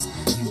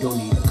don't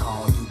need a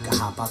car, you can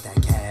hop out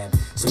that cab.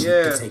 So Yeah.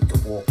 you can take the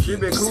walk. She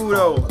been cool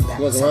though.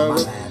 Wasn't wrong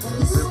with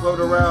Been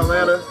floating around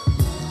Atlanta.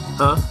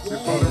 Huh? Been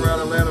floating around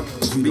Atlanta.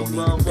 You Beat don't need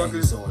the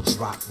bends motherfuckers. or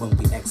drop when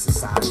we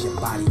exercise your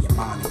body, your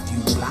mind, and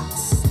few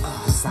blocks.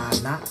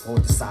 Decide not or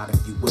decide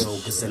if you will,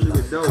 cause in a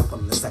couple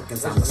of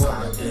seconds I'ma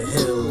slide up the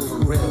hill. For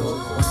real,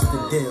 what's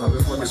the deal? I've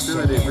been fucking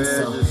feeling it,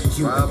 man. Just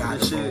You vibing got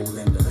and a shit. roll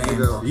in the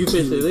Lambo. You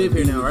officially live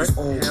here now, right?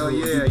 Hell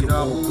yeah, you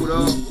know I moved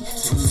up.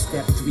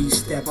 2-step,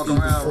 3-step, Fuck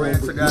around, ran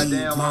into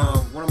goddamn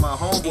one of my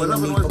homeboys.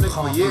 I've been on this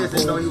nigga for years.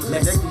 Didn't know he was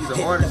connected. He's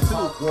an artist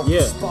too.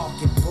 Yeah.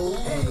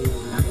 Hey,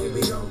 now here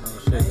we go.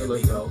 Here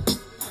we go.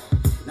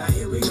 Now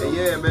here we go.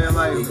 Yeah, man,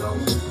 like,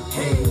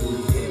 Hey,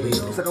 here we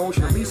go. it's like I want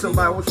you to meet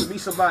somebody. I want you to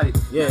meet somebody.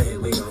 Yeah.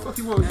 Fuck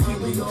you want?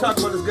 You talk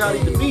about this guy I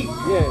need to meet. Yeah.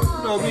 You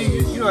know what I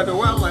mean? You know, after a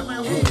while, I'm like,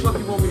 man, who the fuck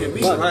you want me to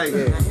meet? Fuck, Like, yeah.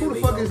 who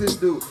the fuck is this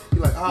dude?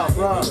 You're like, ah,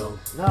 bro,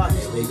 nah,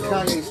 he's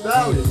Kanye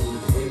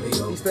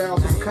stylist. He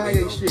styles some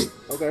Kanye shit.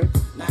 Okay.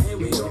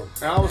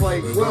 And I was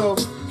like, well,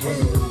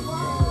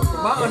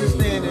 from my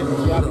understanding,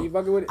 You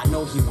fucking with it? I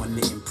know he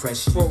wanted to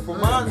impress you.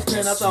 from my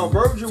understanding, I thought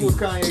Virgil was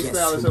Kanye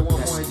stylist at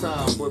one point in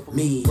time.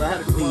 But I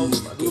had to do a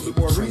little bit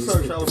more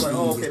research. I was like,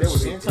 oh, okay, they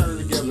was interning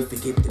together.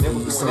 They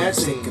was doing that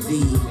thing.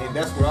 And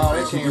that's where all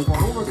that came from.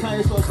 Remember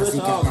Kanye started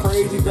dressing all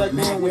crazy back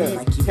then when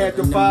he had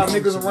the 5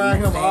 niggas around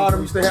him? All of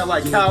them used to have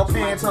like cow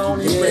pants on.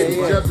 He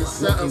Yeah. jumped the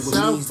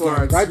South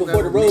Park. Right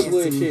before the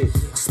Rosewood shit.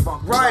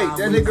 Right,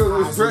 that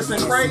nigga was dressing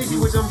crazy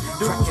with them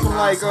dudes from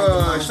like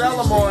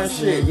Shalimar and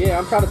shit. Yeah,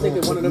 I'm trying to think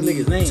of one of them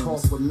niggas' names. He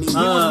was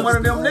one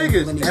of them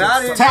niggas. And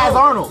I didn't Taz know.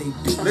 Arnold.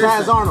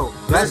 Taz Arnold.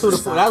 That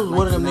was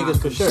one of them niggas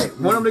for sure.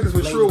 One of them niggas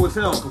for sure was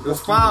him. There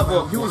was 5 of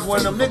them. He was one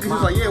of them niggas. He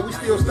was like, yeah, we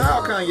still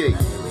style Kanye.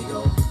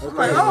 I'm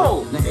like,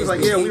 oh. He was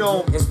like, yeah,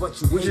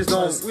 we just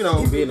don't, you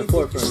know, Be in the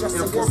forefront. in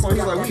the forefront.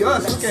 He's like, we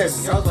us, look at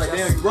me. I was like,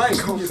 damn, you right.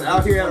 You just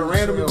out here at a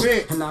random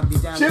event,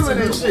 chilling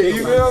and shit,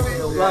 you feel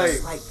me?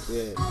 Like,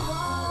 Yeah.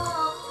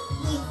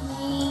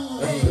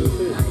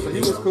 so he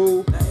was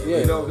cool. Yeah.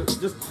 You know,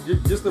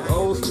 just the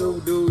old school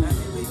dude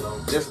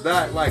that's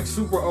not like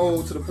super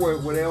old to the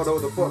point where they don't know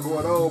what the fuck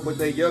going on, but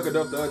they young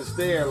enough to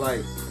understand,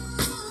 like,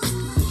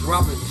 just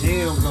dropping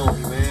gems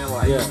on me, man.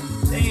 Like, Yeah.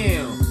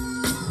 damn.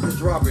 Just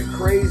dropping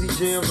crazy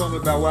gems on me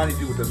about what I need to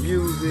do with the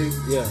music,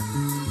 Yeah.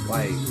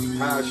 like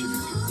how it should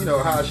be, you know,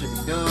 how it should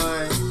be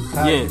done,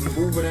 how Yeah. it should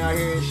be moving out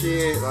here and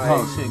shit. Like,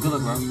 Oh shit, good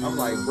luck, bro. I'm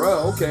like, bro,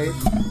 okay.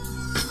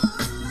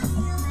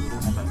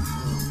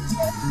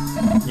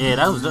 Yeah,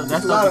 that's dope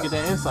to get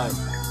that insight.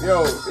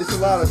 Yo, it's a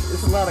lot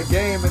of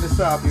game in the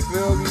South, you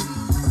feel me?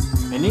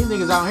 And these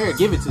niggas out here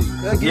give it to you.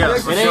 They'll give Yeah,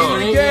 that but shit to the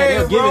they'll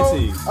game, give bro. it to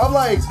you. I'm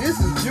like, this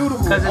is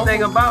beautiful. Cause the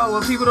thing about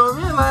what people don't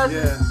realize,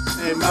 yeah.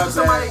 Hey, my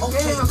somebody bad.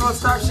 game is gonna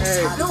start shit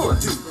you doing.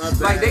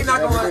 Like they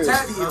not gonna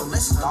attack you.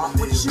 Let's start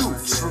with you,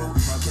 true.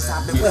 Cause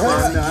I've been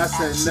No, I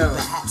said no.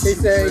 He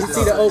said he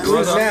see the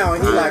openings now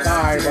and he like,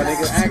 alright, my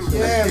nigga, action.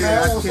 Yeah, man,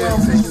 I want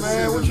something,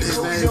 man. What you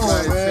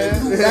doing,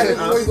 man? Exactly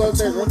what you gonna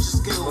say, bro?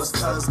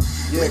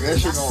 Yeah, that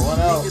shit gonna run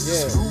out.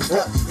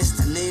 Yeah. It's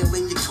the nail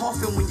in your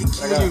coffin when you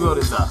Here you go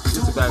this time.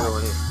 Just the back over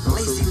here.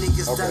 lazy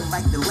niggas don't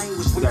like the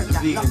language when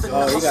got you got the nothing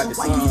Oh, to he got hustle the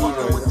while you CD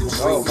fucking with them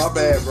Oh, my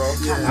bad, bro.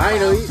 I ain't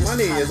know my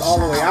nigga is all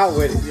the way out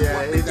with it.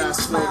 Yeah, he not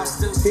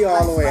smoking. He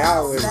all the way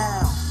out with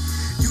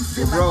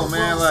it. Bro,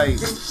 man, like,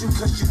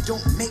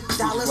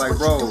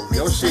 bro,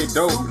 your shit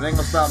dope. It ain't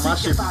gonna stop my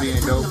shit from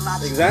being dope.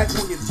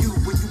 Exactly.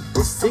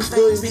 6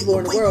 billion people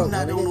in the world,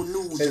 my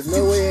nigga. There's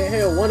no way in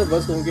hell one of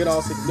us gonna get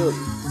all 6 billion.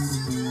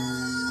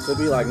 So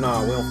be like,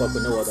 nah, we don't fuck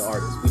with no other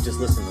artists. We just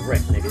listen to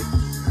Wreck, nigga.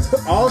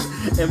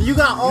 If you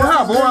got all, You know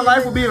how boring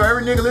life would be if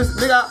every nigga listen?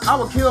 Nigga, I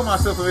would kill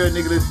myself if every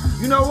nigga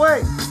listen. You know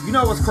what? You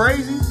know what's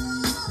crazy?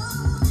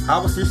 I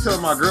was just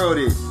telling my girl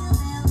this.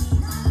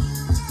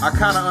 I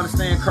kind of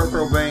understand Kurt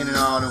Cobain and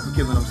all them for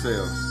killing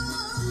themselves.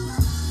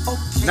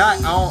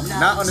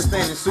 Not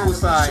understanding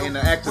suicide and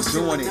the act of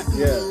doing it,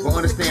 Yeah. but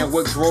understand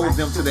what drove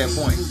them to that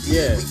point.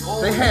 Yeah.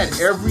 They had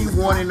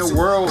everyone in the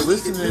world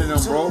listening to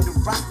them, bro.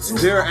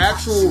 Their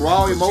actual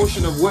raw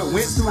emotion of what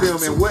went through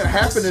them and what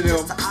happened to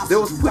them, they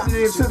was putting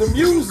it into the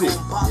music.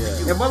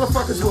 Yeah. And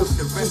motherfuckers was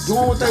just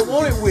doing what they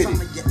wanted with it.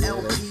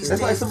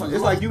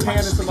 It's like you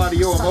handing somebody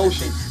your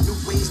emotion,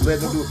 let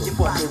them do what the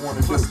fuck they want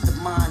to do.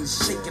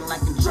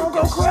 Don't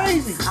go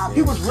crazy.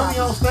 He was really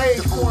on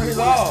stage pouring his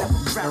all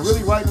and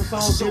really writing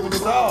songs, giving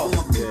his all. So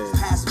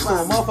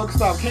when motherfuckers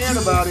stopped caring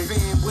about it, he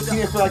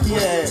didn't feel like he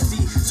had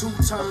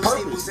a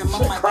purpose.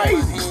 Shit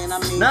crazy.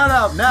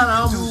 Now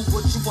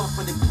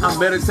I'm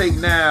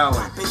meditating now.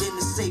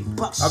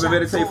 I've been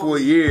meditating for a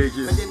year,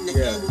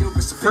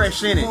 just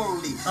fresh in it.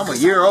 I'm a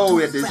year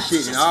old at this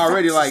shit and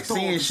already like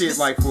seeing shit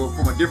like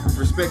from a different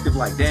perspective.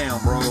 Like,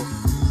 damn, bro,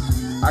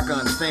 I can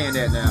understand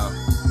that now.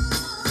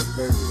 That's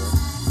crazy, bro.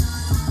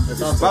 That's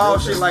Just also ball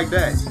good, shit though. like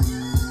that.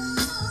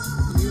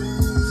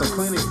 So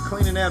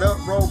cleaning that up,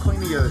 bro.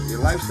 Cleaning your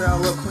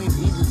lifestyle up.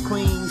 Eating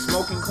clean,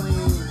 smoking clean.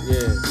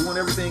 Yeah. Doing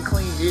everything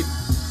clean. It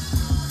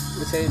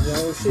change your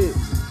whole shit.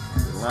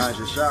 aligns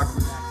your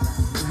chakras.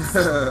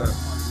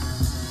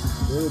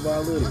 Little by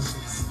little.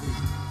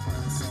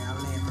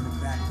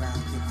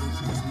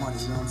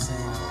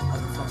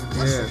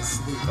 Yeah.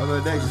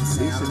 Other day,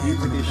 Lisa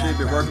music and shit,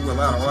 been working with a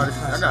lot of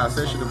artists. I got a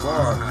session at the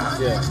bar at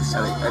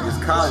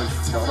this college,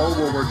 the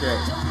Hobo work at.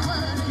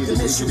 Get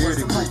this engineer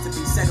degree.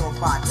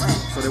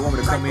 So they want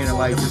me to come in and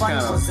like just kind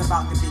of,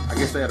 I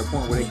guess they at a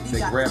point where they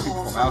grab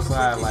people from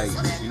outside, like,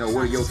 you know,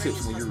 what are your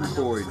tips when you're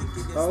recording?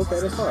 Oh, okay,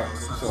 that's hard.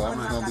 So I'm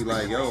just gonna be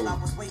like, yo,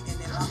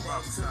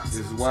 this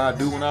is what I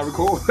do when I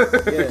record.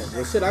 Yeah,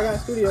 well shit, I got a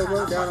studio,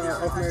 bro, down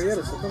off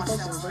Marietta, so come fuck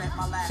with me,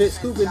 bro. Shit,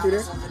 Scoop been through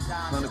there.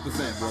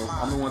 100%, bro.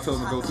 I'm the one told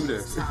him to go through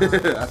there.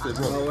 I said,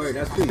 bro. Oh, word,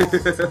 that's peace.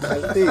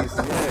 That's peace,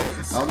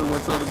 yeah. I'm the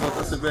one told him,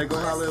 I said, man, go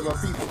holler at my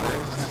people,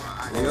 man.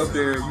 They up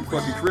there, you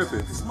fucking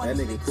tripping. That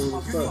nigga cool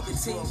as fuck.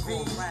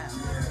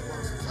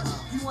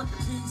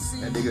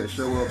 That nigga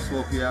show up,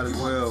 smoke you out as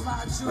well.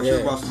 I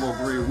should brought some more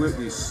bread with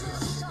me.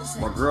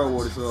 My girl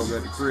wore this up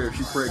at the crib.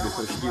 She pregnant,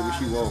 so she get what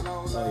she want.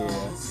 Oh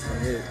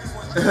yeah.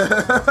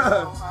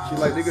 She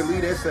like, nigga,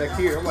 leave that sack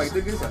here. I'm like,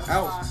 nigga, it's an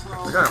ounce.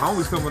 I got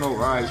homies coming over.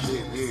 All right,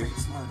 shit, yeah.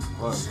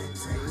 Fuck.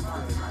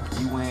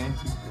 You win.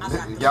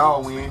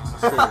 Y'all win.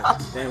 Shit.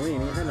 Damn, we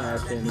ain't even had no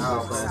ass in this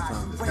last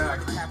time.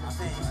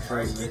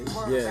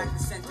 Yeah.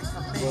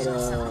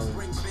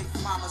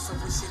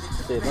 But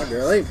shit, my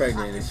girl ain't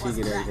pregnant and she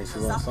get everything she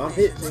wants, so I'm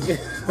hit,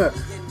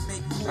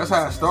 nigga. That's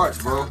how it starts,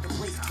 bro.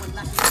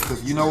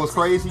 Cause you know what's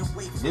crazy?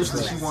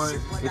 Initially she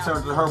wanted, it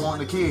turned to her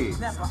wanting a kid.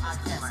 That's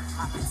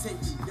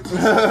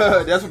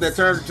what that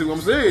turned into.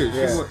 I'm serious.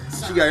 Yeah.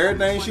 She got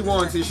everything she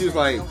wanted to. She was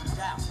like,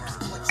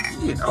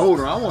 she getting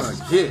older. I want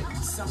a kid.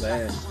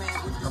 Man.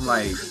 I'm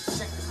like,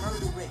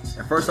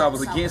 at first I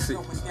was against it.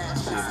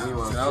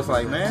 And I was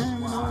like,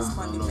 man,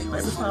 maybe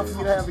it's time for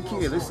me to have a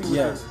kid. Let's see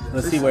what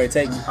let's see where it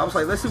takes me. I was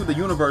like, let's see what the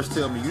universe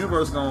tell me.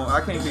 Universe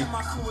I can't be.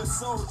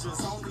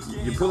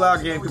 Your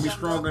pull-out game can be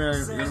stronger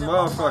than the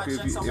motherfucker.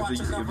 If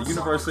the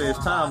universe says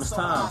time, it's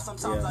time.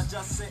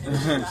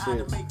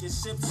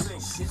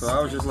 Yeah. So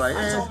I was just like,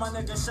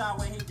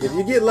 if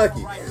you get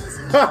lucky.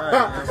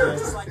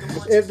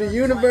 If the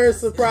universe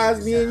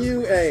surprised me and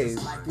you, hey,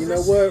 you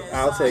know what?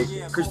 I'll take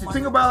it. Cause you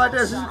think about it like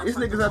this, it's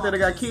niggas out there that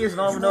got kids and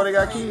don't even know they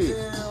got kids.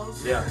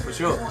 Yeah, for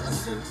sure.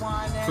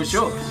 For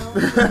sure.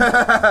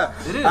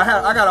 It is.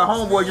 I got a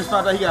homeboy just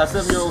found out he got a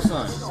 7-year-old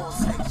son.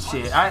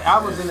 Shit, I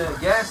was in a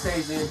gas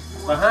station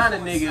behind a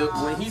nigga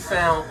when he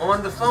found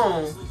on the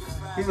phone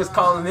he was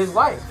calling his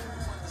wife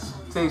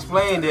to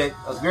explain that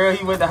a girl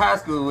he went to high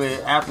school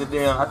with after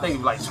them, I think it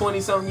was like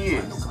 20-something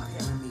years,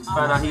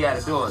 found out he had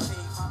a daughter.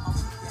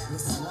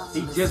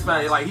 He just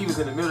found it, like he was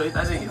in the middle.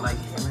 I think like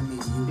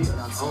he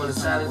on the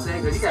side of the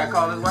thing, cause he gotta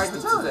call his wife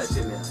to tell her that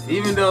shit now.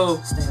 Even though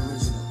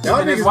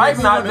his wife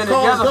not been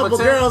together for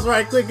 10 girls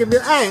right quick and be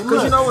hey,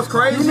 cause you know what's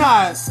crazy? You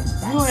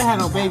ain't had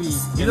no baby.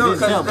 You know,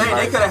 cause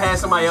they could have had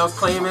somebody else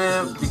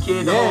claiming the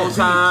kid the whole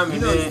time. You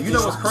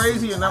know what's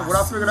crazy, and what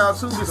I figured out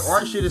too, this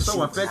art shit is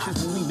so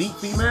infectious. When we meet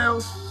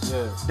females,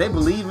 they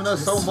believe in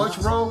us so much,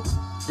 bro.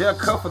 They'll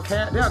cuff a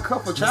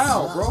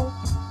child, bro.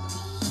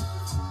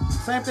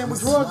 Same thing with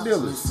drug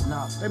dealers.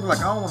 They be like,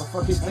 I don't want to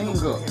fuck his thing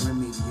up.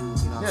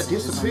 They'll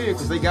disappear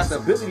because they got the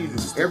ability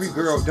to. Every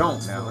girl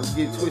don't now. Let's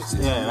get it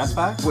twisted. Yeah, that's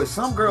fine. But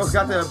some girls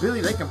got that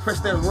ability. They can press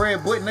that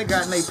red button they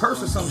got in their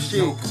purse or some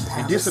shit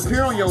and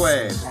disappear on your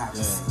ass.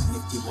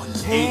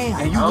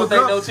 And you I don't look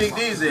think up, no chick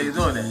these days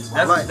doing that.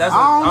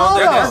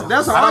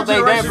 That's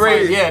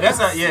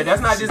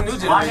not just new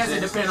generation. Why does it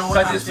depend on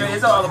what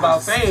it's all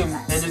about fame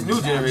and this new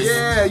generation.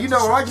 yeah, you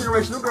know, our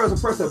generation, them girls will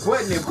press a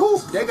button and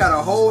poof, they got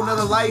a whole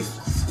nother life.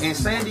 In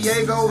San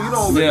Diego, you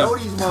don't even know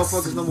these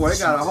motherfuckers no more. They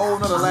got a whole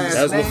nother last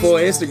name. That's before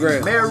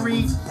Instagram.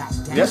 Married,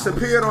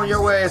 disappeared on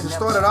your ass and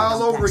started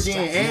all over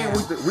again. And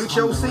with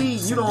your seed,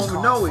 you don't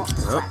even know it. You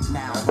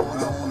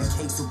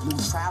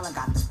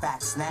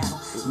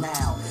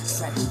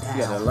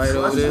got that light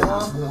over there? I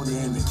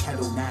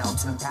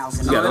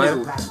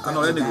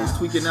know that nigga was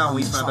tweaking out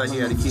when he found out he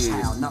had a kid. He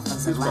was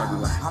probably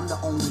like,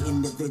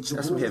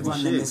 that's some heavy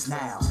shit.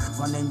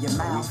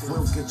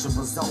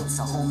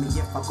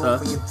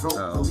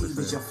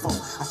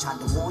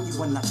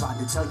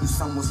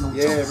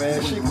 Yeah, man,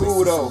 she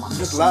cool though.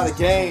 Just a lot of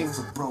games.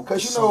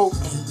 Cause you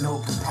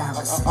know,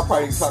 I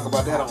probably can talk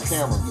about that on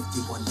camera.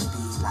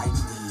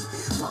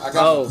 I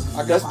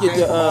got get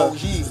the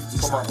OG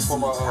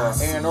from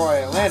A&R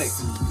Atlantic.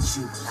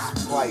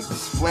 Like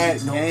flat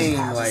game,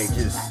 like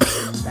just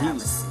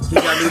he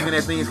got me looking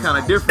at things kind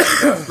of different,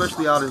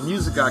 especially all this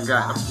music I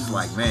got. I'm just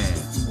like, man.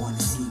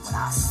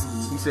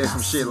 He said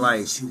some shit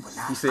like,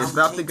 he said,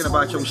 stop thinking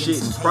about your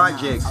shit in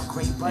projects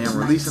and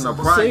releasing a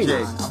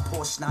project.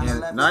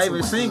 And not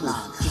even singles.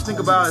 Just think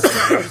about it.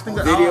 Just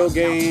think video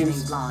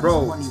games.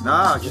 Bro,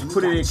 nah, just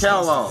put it in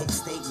catalog.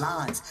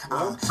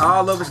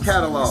 All of his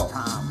catalog.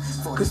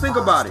 Cause think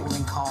about it.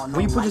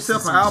 When you put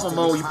yourself in album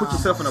mode, you put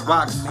yourself in a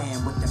box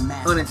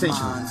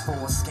unintentionally.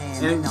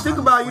 And think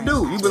about it,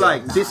 you be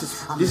like, this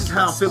is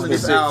how I'm feeling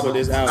this album.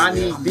 I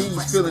need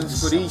these feelings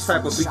for these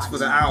type of beats for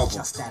the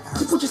album.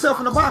 You put yourself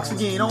in a box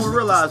again, you don't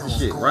realize the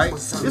shit, right?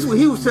 This is what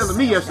he was telling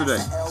me yesterday.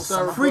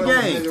 Free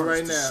game.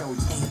 Right now.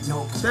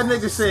 That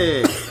nigga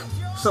said,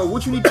 so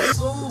what you need to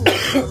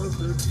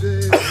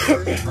do? How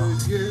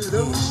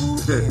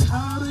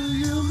do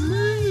you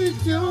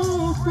make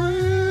your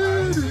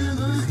bread in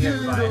the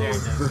ghetto?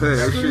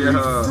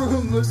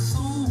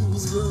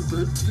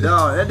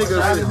 No, that nigga.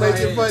 How you make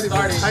it funny?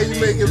 How you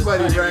make it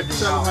funny, right?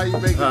 Tell him how you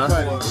make it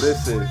funny.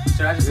 Listen.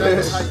 Tell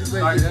him how you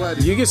make it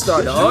funny. You can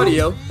start the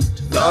audio.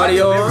 The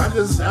audio on?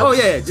 Oh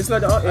yeah, just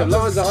like the audio. As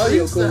long as the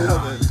audio cool.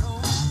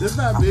 This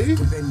not me.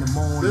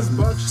 This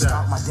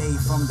Buckshot. I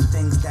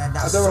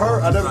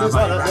never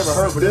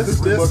heard, but this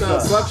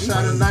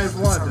Buckshot and Knife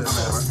Wonder.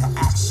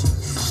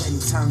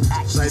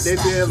 Like they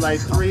did like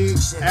 3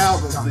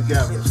 albums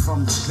together. So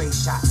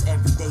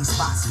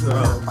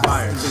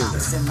fire too.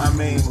 I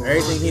mean,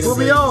 Everything he put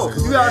me on.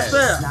 You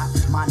understand?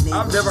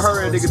 I've never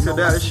heard that nigga till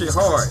now. This shit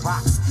hard.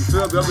 You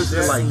feel me? I'm just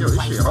saying like, yo,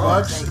 this shit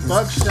hard.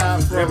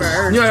 Buckshot from.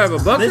 You don't have a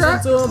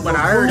Buckshot to him, but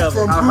I heard of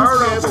him. I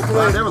heard of him,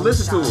 but I never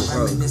listened to him,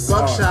 bro.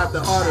 Buckshot,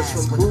 the artist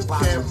from Boot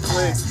Camp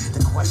Click.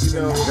 You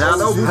know, I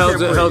know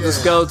Helter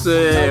Skelter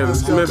and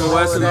Smith and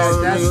Wesson.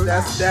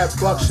 That's that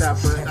Buckshot,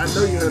 but I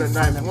know you heard of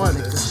Knife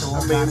Wonder.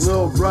 I mean,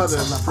 Lil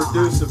Brother,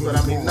 producer, but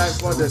I mean,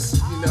 Knife Wonder,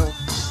 you know.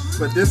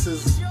 But this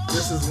is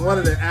one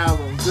of the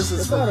albums. This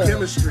is from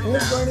Chemistry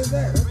now.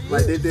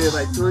 Like they did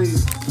like three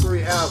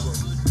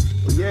albums.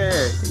 Yeah,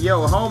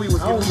 yo, homie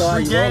was giving me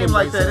free game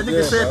like that. That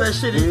nigga said that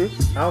shit. And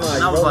I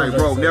was like,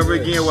 bro, never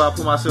again will I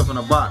put myself in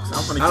a box.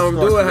 I'm finna I don't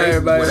do it how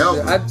everybody.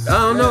 I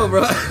don't know,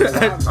 bro.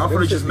 I'm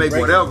finna just make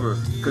whatever.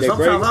 Cause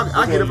sometimes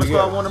I get up and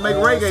start wanting to make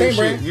reggae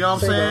shit. You know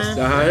what I'm saying?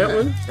 The hi-hat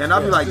one? And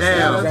I'll be like,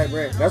 damn,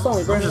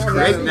 I'm just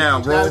creating now,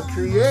 bro.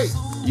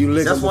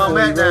 That's why I'm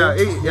at now.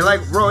 It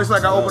like, bro, it's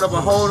like I opened up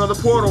a whole other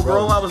portal,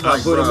 bro. I was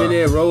like, put them in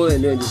there, roll it,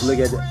 and then just look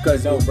at it.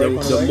 Because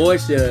the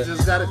moisture. You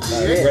just gotta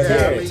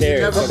create. You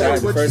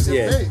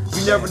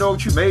never know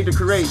what you made to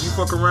create. You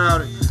fuck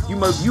around. You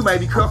may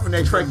be cuffing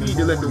that track. You need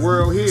to let the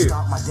world hear.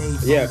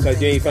 Yeah,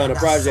 because you ain't found a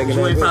project.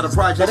 You ain't found a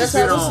project. That's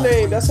how what's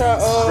name. That's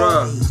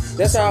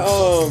how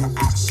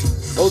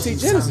OT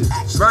Genesis.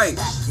 Right.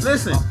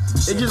 Listen.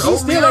 It just he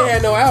still ain't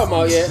had no album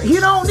out yet. He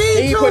don't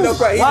need he to. Put no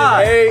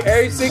Why?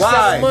 Every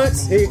 6-7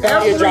 months, he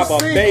drop a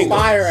bang.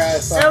 Fire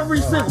ass song.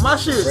 Every single. My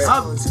shit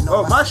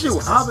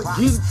was I'ma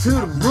get to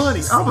the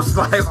money. I was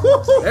like,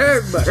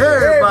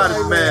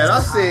 everybody, man.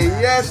 I said,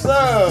 yes,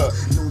 sir.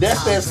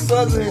 That's that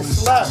Southern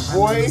slap,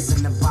 boy.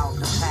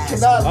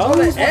 Cannot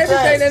lose with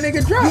everything that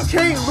nigga dropped. You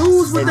can't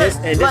lose with that.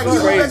 And like, you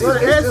crazy. To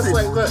the essence.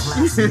 Like, look,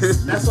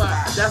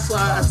 that's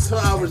why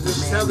I was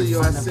just telling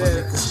you. I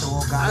said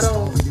I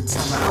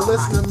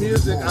listen to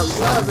music. I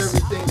love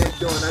everything they're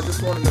doing. I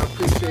just want to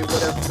appreciate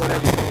whatever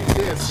it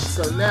is.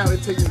 So now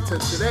it takes me to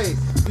today.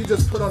 You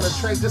just put on a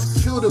track.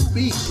 Just kill the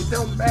beat. It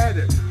don't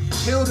matter.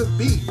 Kill the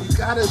beat. You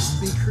gotta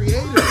be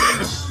creative.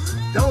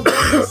 Don't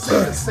just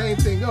say the same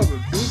thing over.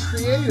 Be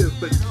creative,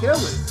 but kill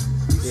it.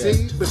 You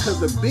see, because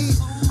the beat.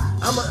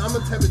 I'm a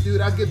type of dude.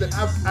 I get a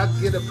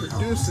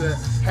producer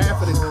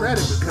half of the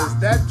credit because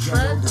that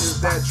track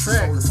is that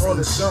track on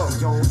its own.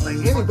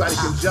 Like anybody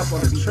can jump on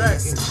the track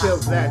and kill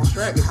that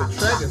track if the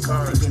track is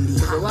hard.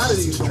 Because a lot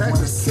of these tracks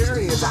is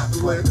carrying that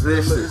lyrics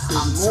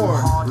more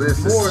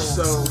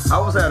so. I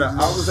was at 2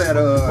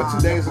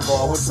 days ago.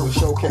 I went to a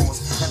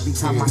showcase at the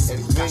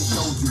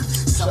venue.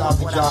 Shout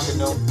out to Jock and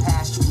them.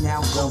 You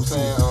know what I'm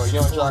saying?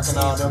 Young Jock and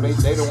all them.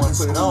 They don't want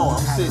to put it on.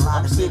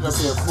 I'm sitting up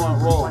here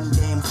front row.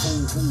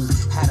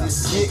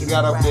 This shit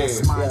got up there.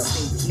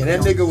 And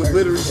that nigga was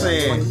literally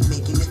saying,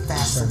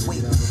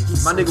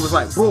 my nigga was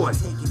like, boy,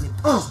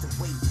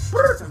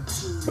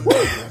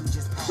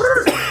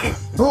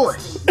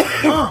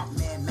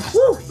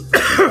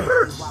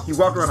 he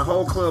walked around the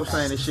whole club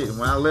saying this shit. And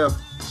when I left,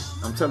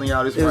 I'm telling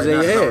y'all this right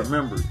now, I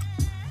remember it.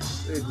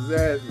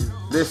 Exactly.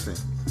 Listen,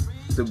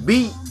 the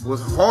beat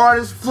was hard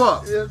as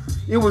fuck.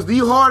 It was the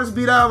hardest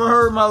beat I ever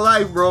heard in my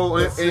life, bro.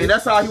 And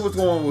that's how he was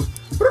going. Was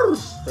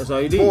that's all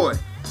you did. Boy.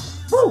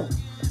 Woo.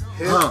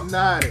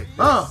 Hypnotic.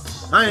 I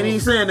ain't even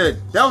saying that.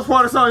 That was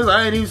part of the song. He was like,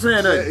 I ain't even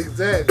saying that. Yeah,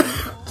 exactly.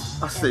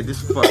 I said,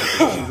 this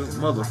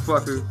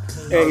motherfucker.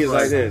 And he's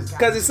like this.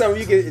 Because it's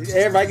something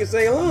everybody can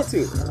sing along to.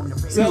 He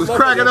was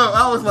cracking up.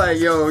 I was like,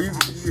 yo, I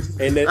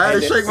had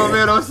to shake my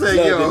man. I said,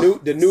 yo.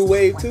 The new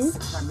wave too.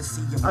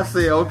 I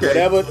said,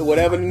 okay.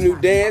 Whatever the new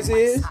dance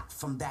is.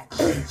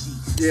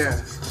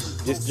 Yeah.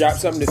 Just drop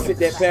something to fit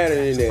that pattern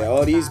in there.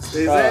 All these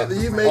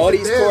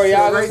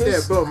choreographers right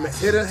there, boom.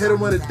 Hit him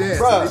with a dance.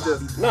 Bro,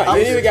 you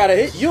ain't even gotta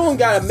hit. You don't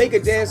gotta make a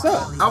dance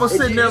up. I was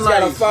sitting there you like,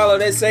 gotta follow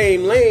that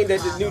same lane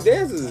that the new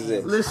dancers is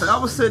in. Listen, I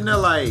was sitting there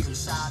like,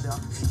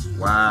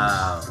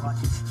 wow,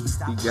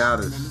 he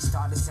got us.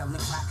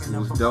 It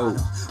was dope.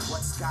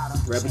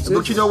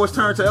 But you know what's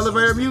turned to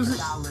elevator music?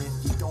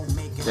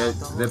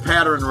 That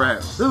pattern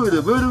rap.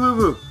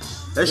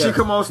 That shit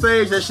come on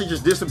stage. That shit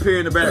just disappear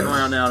in the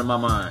background now in my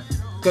mind.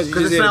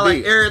 Because it sounds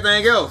like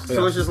everything else. Yeah.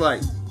 So it's just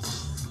like.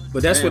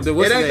 But that's what the.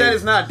 It ain't that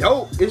it's not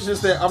dope. It's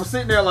just that I'm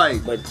sitting there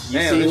like. But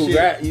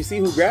you see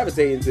who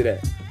gravitating to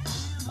that.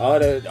 All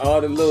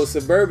the little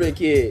suburban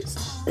kids.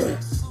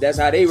 That's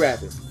how they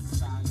rapping.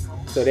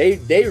 So they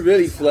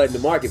really flooding the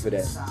market for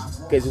that.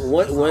 Because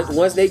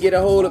once they get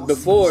a hold of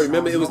before,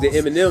 remember it was the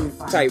Eminem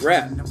type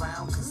rap.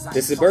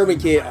 The Suburban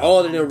Kid,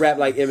 all of them rap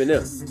like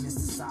Eminem.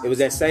 It was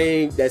that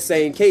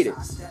same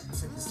cadence.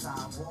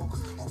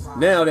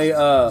 Now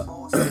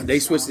they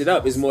switched it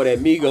up. It's more that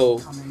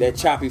Migo, that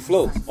choppy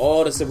flow.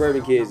 All the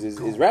Suburban Kids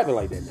is rapping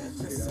like that now.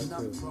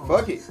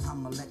 Fuck it.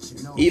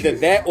 Either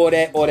that or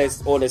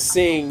the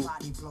sing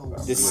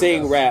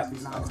rap,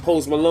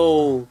 Post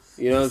Malone.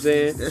 You know what I'm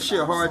saying? That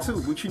shit hard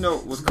too. But you know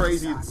what's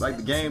crazy? Like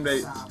the game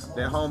that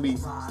homie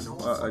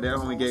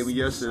gave me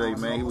yesterday,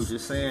 man. He was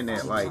just saying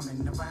that like,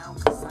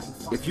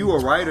 if you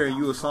a writer and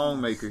you a song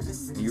maker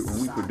and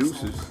we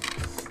producers,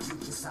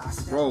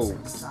 bro,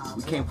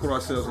 we can't put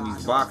ourselves in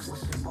these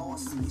boxes.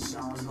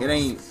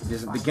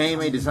 The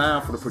game ain't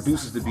designed for the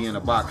producers to be in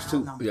a box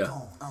too. Yeah.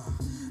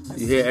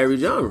 You hear every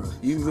genre.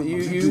 You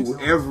do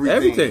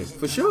everything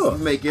for sure.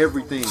 You make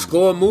everything.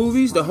 Score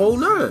movies, the whole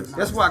nine.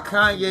 That's why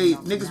Kanye,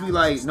 niggas be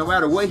like, no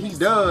matter what he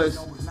does,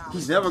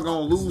 he's never gonna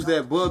lose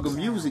that bug of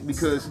music,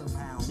 because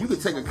you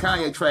could take a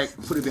Kanye track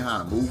and put it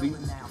behind a movie.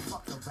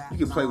 You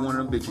could play one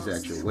of them bitches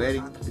at your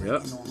wedding.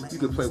 Yep. You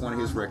could play one of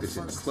his records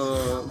in the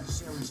club.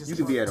 You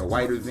could be at a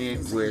white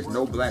event where there's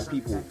no black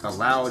people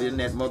allowed in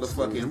that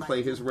motherfucker and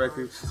play his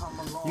records.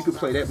 You could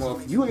play that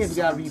motherfucker. You ain't even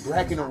gotta be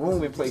black in the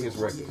room and play his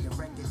records.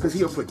 Cause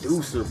he a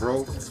producer,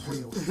 bro.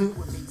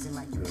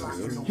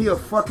 He a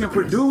fucking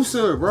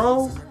producer,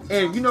 bro.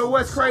 And you know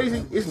what's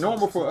crazy? It's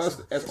normal for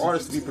us as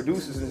artists to be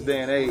producers in this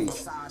day and age.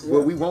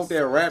 Where we want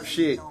that rap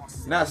shit,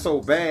 not so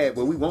bad,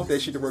 but we want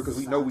that shit to work because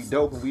we know we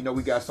dope and we know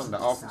we got something to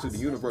offer to the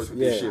universe with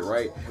this shit,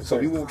 right? So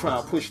we won't try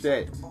and push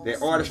that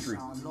artistry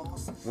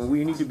when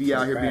we need to be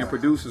out here being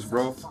producers,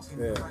 bro.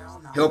 Yeah.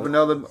 Helping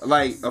other,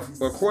 like,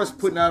 of course,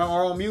 putting out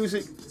our own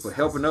music, but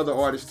helping other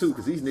artists too,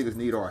 because these niggas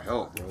need our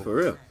help, bro. For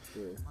real.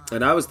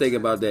 And I was thinking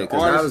about that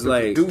because Artist I was is a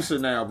like, producer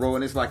now, bro,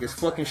 and it's like it's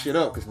fucking shit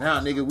up. Because now,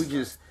 nigga, we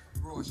just,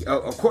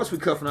 of course, we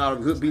cuffing out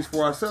good beats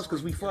for ourselves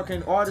because we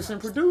fucking artists and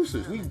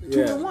producers. We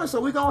 2 in 1, so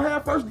we gonna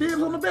have first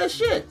dibs on the best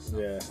shit.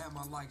 Yeah.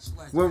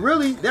 Well,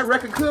 really, that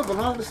record could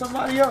belong to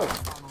somebody else.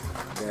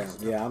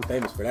 Yeah, I'm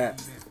famous for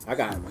that. I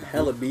got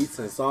hella beats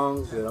and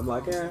songs that I'm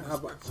like,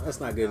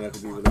 that's not good enough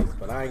to be released.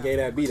 But I ain't gave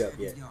that beat up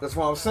yet. That's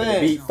what I'm The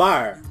saying. beat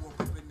fire.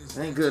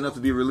 Ain't good enough to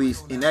be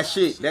released. And that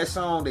shit, that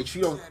song that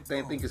you don't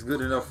think is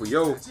good enough for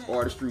your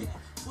artistry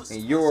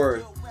and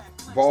your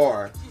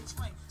bar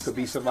could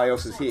be somebody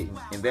else's hit.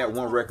 And that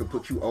one record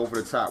put you over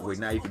the top where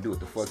now you can do what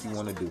the fuck you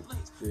want to do.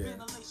 Yeah.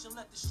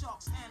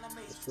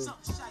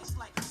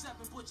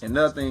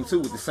 Another thing too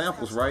with the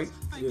samples, right?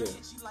 Yeah.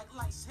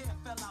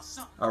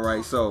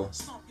 Alright, so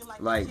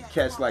like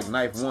cats like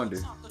Knife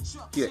Wonder,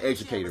 he an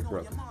educated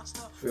brother.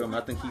 Feel me?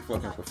 I think he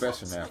fucking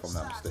professor now, if I'm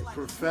not mistaken.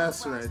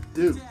 Professor at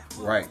Duke.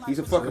 Right. He's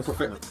a fucking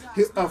professor.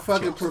 A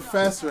fucking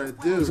professor at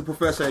Duke. He's a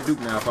professor at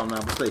Duke now, if I'm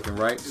not mistaken,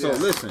 right? So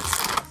listen,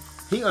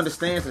 he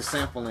understands the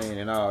sampling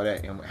and all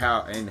that,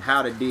 and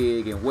how to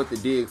dig and what to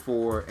dig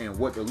for and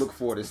what to look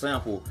for to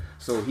sample.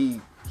 So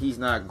he's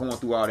not going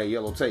through all that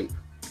yellow tape.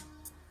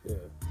 Yeah.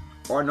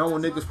 Our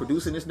knowing niggas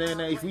producing this day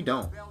and age, we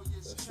don't.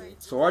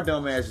 So our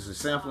dumb asses are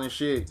sampling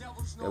shit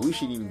that we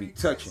shouldn't even be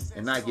touching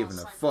and not giving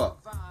a fuck.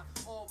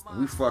 And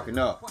we fucking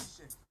up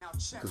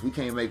because we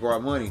can't make our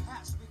money.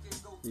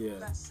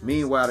 Yeah.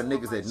 Meanwhile, the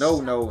niggas that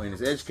know and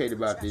is educated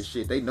about this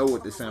shit, they know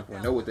what to sample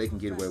and know what they can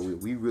get away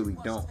with. We really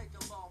don't.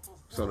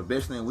 So the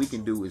best thing we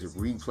can do is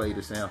replay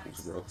the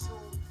samples, bro.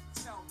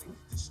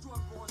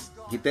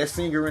 Get that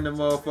singer in the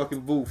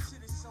motherfucking booth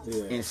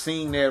and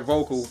sing that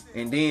vocal,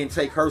 and then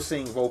take her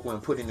sing vocal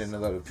and put it in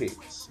another pitch.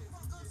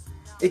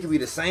 It could be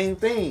the same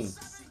thing,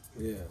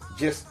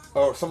 just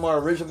or somebody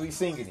originally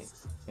singing it,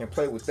 and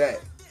play with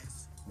that.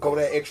 Go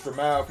that extra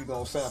mile if you're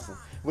gonna sample.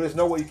 But there's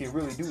no way you can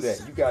really do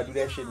that. You gotta do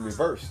that shit in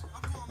reverse,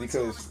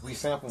 because we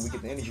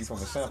get the energy from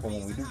the sample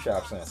when we do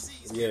chop samples.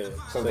 Yeah.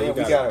 So then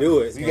we gotta do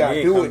it. We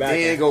gotta do it,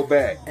 then go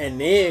back.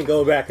 And then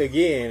go back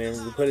again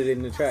and put it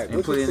in the track.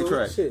 And put it in the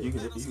track. Shit. You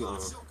can excuse me.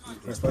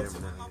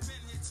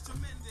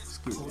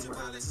 You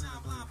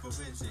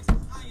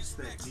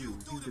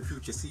the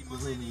future, see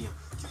millennium.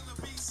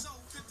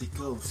 The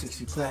gold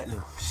 60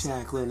 platinum.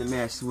 Shackling the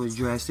master with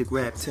drastic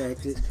rap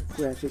tactics.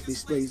 Graphically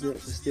stays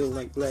next to still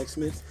like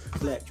blacksmith.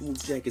 Black jewel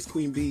jackets,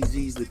 Queen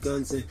Bees, the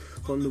guns and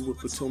on the whip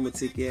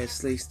Potomac ass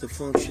slates the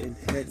function.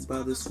 Head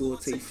by the score,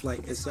 take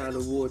flight inside the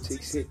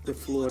vortex, hit the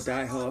floor.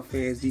 Die hard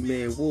fans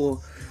demand war.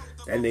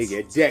 that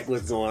nigga Jack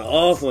was going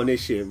off on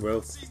this shit,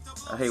 bro.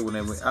 I hate when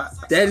that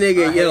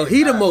nigga, yo,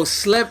 he the most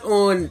slept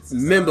on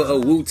member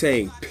of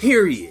Wu-Tang,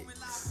 period.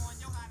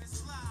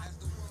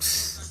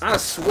 I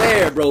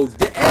swear, bro.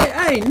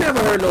 I ain't never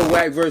heard no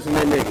whack verse from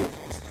that nigga.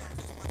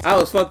 I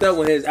was fucked up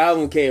when his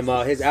album came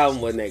out. His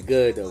album wasn't that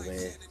good, though,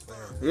 man.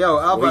 Yo,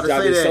 I was about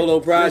to say that. Solo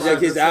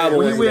project, his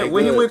album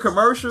when he went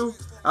commercial,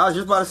 I was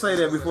just about to say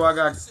that before I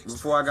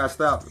got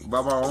stopped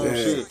by my own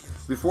shit.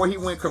 Before he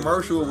went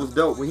commercial, it was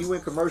dope. When he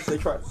went commercial,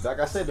 they tried, like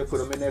I said, they put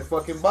him in that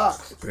fucking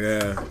box.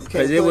 Yeah,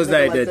 because it was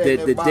like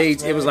the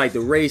dates. It was like the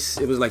race.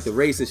 It was like the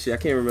race and shit. I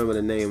can't remember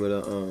the name of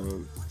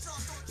the.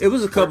 It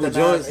was a couple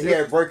joints. He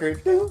had breaker.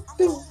 Boom.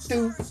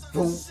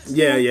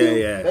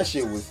 Yeah. That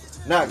shit was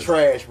not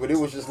trash, but it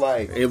was just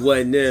like it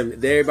wasn't them.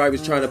 Everybody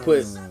was trying to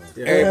put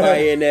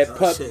Everybody in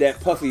that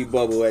puffy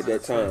bubble at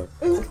that time.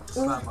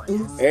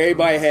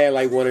 Everybody had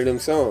like one of them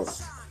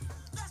songs.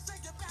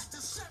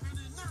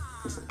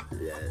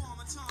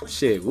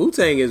 Shit,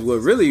 Wu-Tang is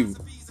what really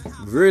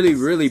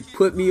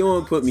put me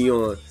on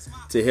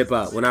to hip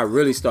hop when I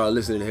really started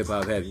listening to hip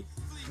hop heavy.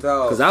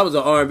 Cause I was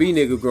an R&B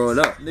nigga growing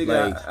up.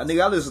 Nigga,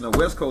 I listened to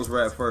West Coast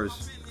rap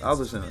first. I was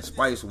listening to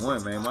Spice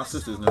One, man. My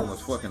sister's name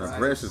was fucking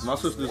aggressive. My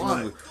sister's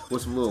name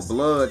was some little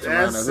blood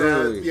around the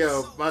hood.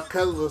 Yo, my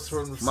cousin was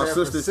from San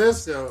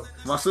Francisco.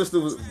 My sister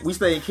we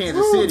stayed in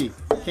Kansas City.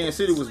 Kansas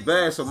City was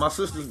bad, so my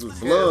sisters was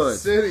blood.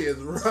 Kansas City is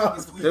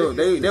rough.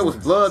 There was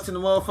blood in the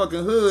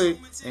motherfucking hood,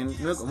 and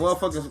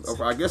motherfuckers,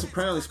 I guess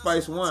apparently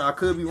Spice One, I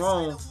could be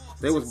wrong,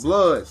 they was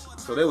bloods,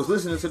 so they was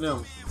listening to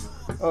them.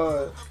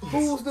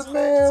 Who's the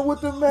man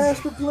with the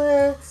master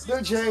plan?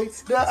 The J,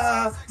 the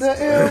I, the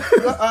M,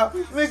 the I.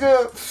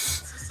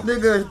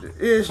 Nigga,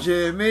 it's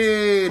just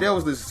me. That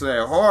was this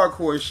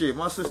hardcore shit.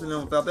 My sister and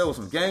them thought that was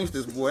some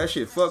gangsters, boy. That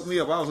shit fucked me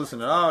up. I was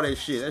listening to all that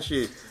shit. That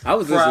shit I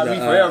was fried listening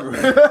me to,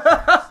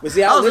 forever. But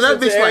see, I was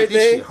listened that bitch to like,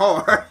 this shit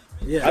hard.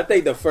 Yeah. I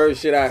think the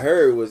first shit I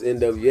heard was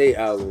NWA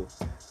album.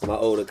 My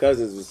older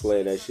cousins was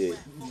playing that shit,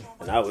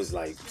 and I was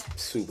like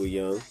super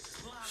young.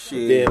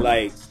 Shit. Then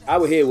like I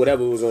would hear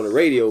whatever was on the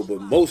radio,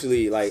 but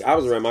mostly like I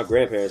was around my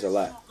grandparents a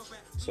lot,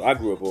 so I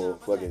grew up on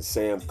fucking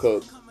Sam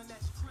Cooke,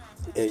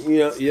 and you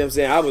know what I'm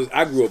saying.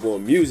 I grew up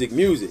on music.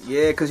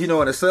 Yeah, because you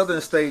know in the southern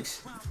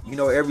states, you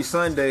know every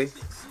Sunday,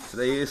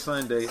 today is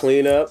Sunday.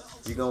 Clean up.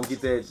 You gonna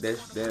get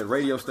that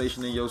radio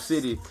station in your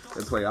city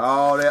and play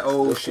all that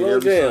old shit Slow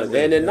every down.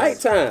 Sunday. And the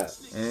nighttime.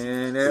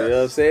 And You know what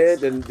I'm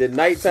saying? The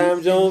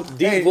nighttime Jones,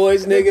 deep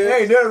voice nigga.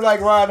 Hey, they're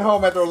like riding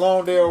home after a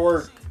long day of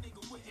work.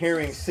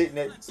 Hearing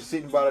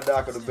sitting by the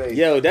dock of the bay.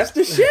 Yo, that's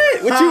the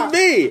shit. What you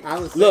mean?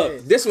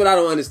 Look, this is what I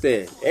don't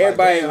understand.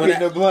 Everybody, like,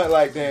 the blunt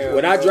like damn.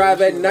 When I drive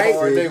at night,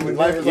 when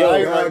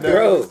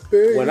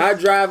I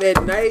drive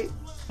at night,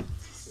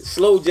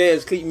 slow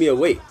jams keep me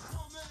awake.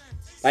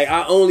 Like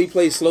I only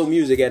play slow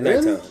music at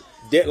nighttime.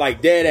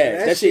 Like dead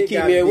ass. That shit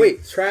keep me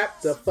awake. Trap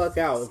the fuck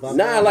out.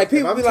 Nah, like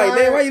people be like,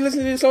 man, why you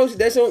listening to this slow shit?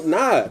 That song,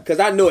 nah, cause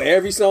I know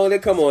every song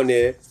that come on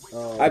there.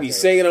 I be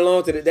singing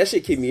along to that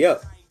shit keep me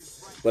up.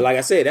 But like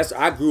I said,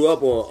 I grew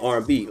up on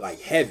R&B,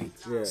 like heavy,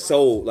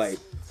 soul, like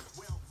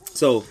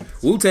so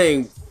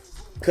Wu-Tang,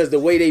 cause the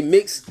way they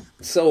mix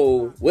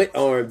soul with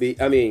R&B,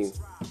 I mean,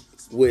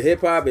 with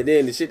hip hop, and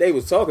then the shit they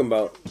was talking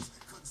about,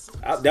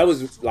 I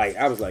was like,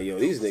 yo,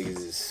 these niggas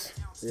is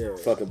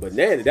fucking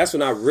bananas. That's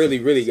when I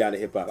really got into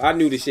hip hop. I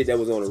knew the shit that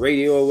was on the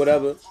radio or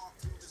whatever.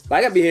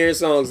 Like I be hearing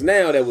songs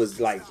now that was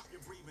like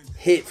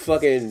hit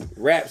fucking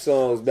rap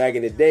songs back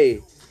in the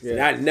day, and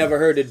I never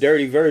heard the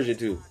dirty version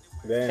too.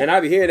 Damn. And I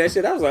be hearing that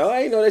shit. I was like,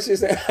 I ain't know that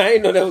shit. I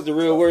ain't know that was the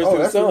real words to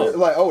the song.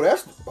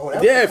 That's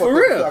yeah, for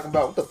real. Talking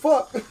about what the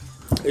fuck?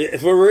 Yeah,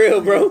 for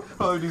real, bro.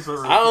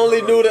 I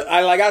only knew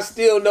I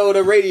still know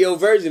the radio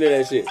version of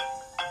that shit.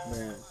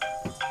 Man,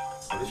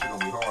 this shit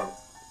gonna be hard.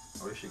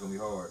 This shit gonna be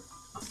hard.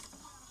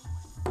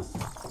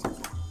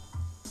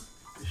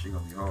 This shit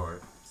gonna be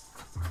hard.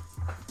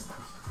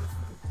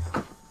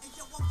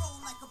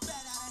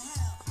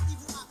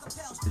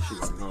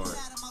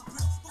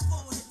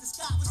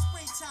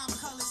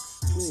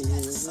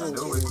 I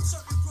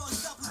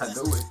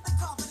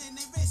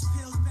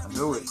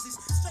know it.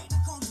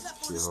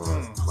 Shit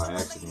hard by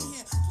accident.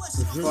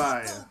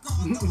 Fire.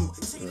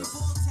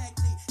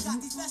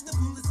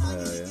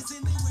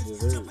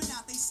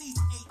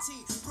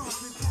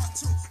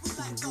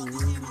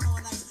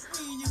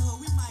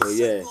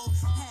 Yeah.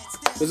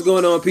 What's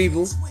going on,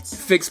 people?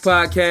 Fix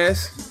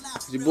Podcast.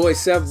 It's your boy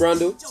Seth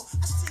Brundle.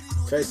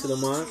 Tracy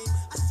Lamont.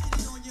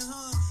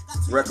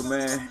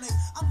 Recommend.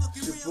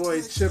 It's your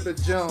boy Chipper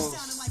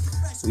Jones.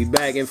 We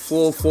back in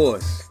full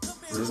force.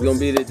 This is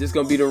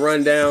gonna be the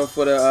rundown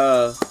for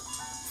the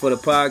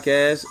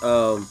podcast.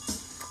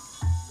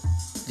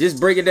 Just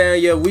breaking down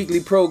your weekly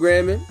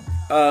programming.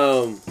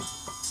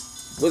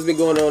 What's been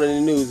going on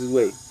in the news this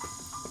week?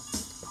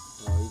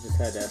 We just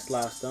had that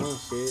Sly Stone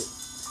shit.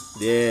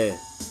 Yeah.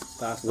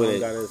 Sly Stone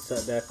got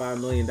that $5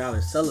 million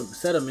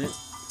settlement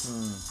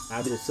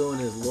after suing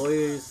his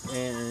lawyers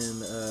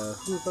and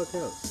who the fuck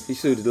else? He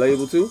sued the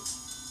label too?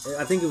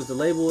 I think it was the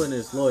label and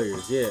his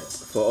lawyers,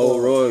 for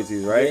old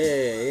royalties, right?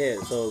 Yeah.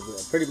 So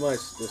pretty much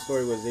the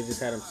story was they just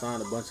had him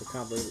sign a bunch of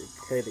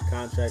complicated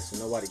contracts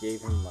and nobody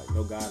gave him like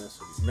no guidance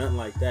or nothing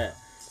like that,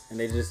 and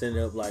they just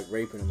ended up like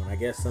raping him. And I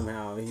guess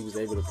somehow he was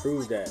able to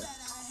prove that.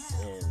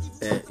 And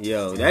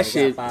that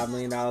shit, $5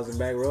 million in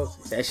back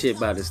royalties. That shit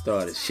about to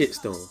start a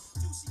shitstorm.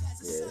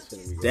 Yeah, it's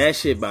gonna be good. That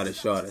shit about to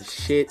start a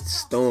shit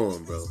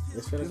storm, bro.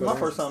 This is my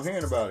first time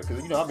hearing about it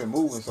because I've been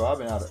moving, so I've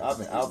been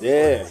out.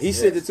 Yeah, he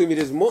sent it to me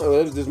this morning.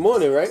 It was this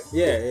morning, right?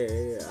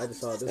 Yeah. I just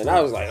saw this. And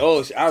I was like,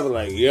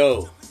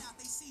 yo,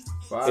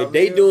 if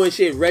they doing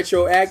shit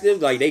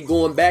retroactive, like they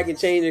going back and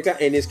changing,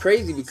 and it's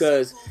crazy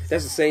because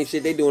that's the same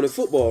shit they doing in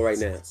football right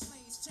now.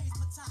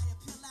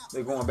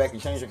 They going back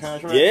and changing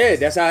contract? Yeah,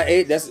 that's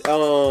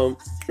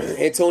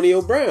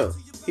Antonio Brown.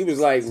 He was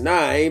like, nah,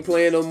 I ain't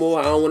playing no more.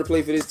 I don't want to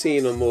play for this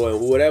team no more. And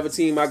whatever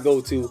team I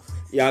go to,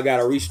 y'all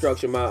gotta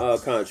restructure my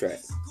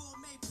contract.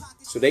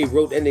 So they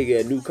wrote that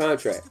nigga a new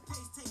contract.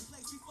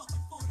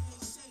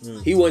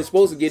 He wasn't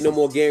supposed to get no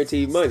more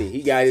guaranteed money.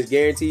 He got his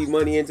guaranteed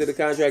money into the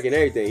contract and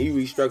everything. He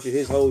restructured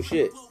his whole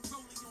shit.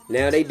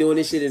 Now they doing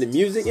this shit in the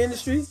music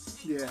industry.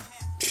 Yeah.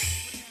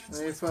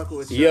 They ain't fucking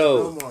with Yo.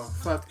 you no more.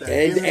 Fuck that.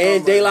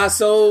 And De La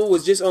Soul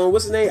was just on,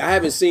 what's the name? I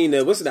haven't seen the,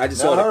 I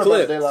just saw the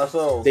clip. De La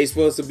Soul. They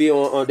supposed to be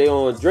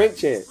on Drink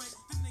Champs.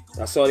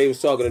 I saw they was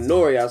talking to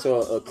Nori. I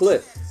saw a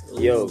clip.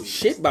 Yo,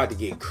 shit about to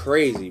get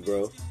crazy,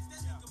 bro.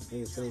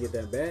 He's gonna get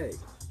that bag.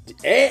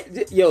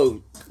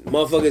 Yo,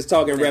 motherfuckers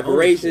talking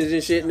reparations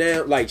and shit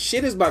now. Like,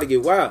 shit is about to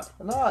get wild.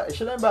 Nah,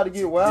 shit ain't about to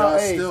get wild. Y'all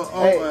Hey, still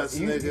owe hey, us,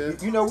 you,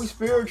 nigga. you know we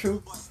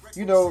spiritual.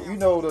 You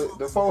know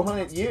the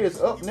 400 years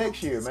up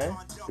next year, man.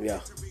 Yeah.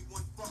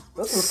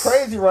 That's what's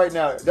crazy right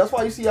now. That's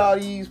why you see all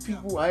these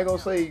people. I ain't gonna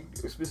say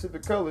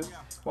specific colors,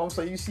 but I'm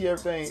saying you see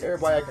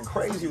everybody acting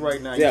crazy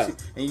right now. Yeah.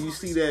 You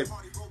see that.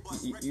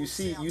 You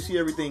see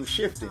everything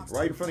shifting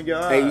right in front of your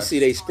eyes. Hey, you see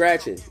they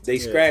scratching. They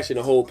scratching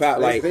the whole power.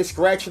 Like, they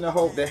scratching the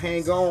whole. They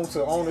hang on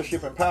to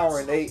ownership and power,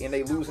 and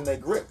they losing their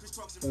grip.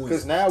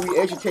 Because now we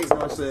educating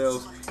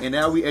ourselves, and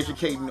now we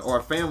educating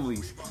our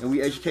families, and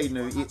we educating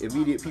the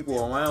immediate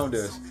people around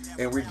us,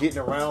 and we're getting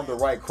around the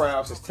right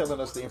crowds that's telling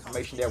us the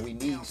information that we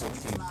need so we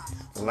can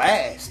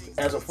last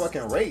as a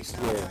fucking race.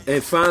 Yeah.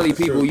 and finally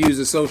people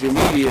using social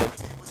media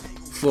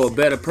for a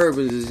better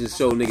purpose is just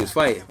show niggas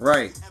fighting.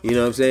 Right. You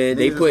know what I'm saying?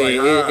 They Niggas putting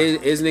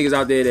like, it's niggas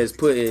out there that's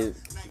putting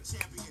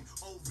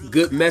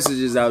good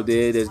messages out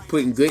there, that's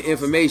putting good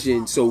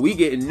information, so we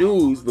getting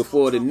news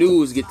before the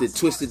news get to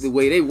twist it the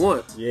way they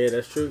want. Yeah,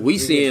 that's true. We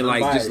seeing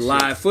like just shit.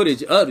 live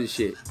footage of the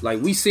shit.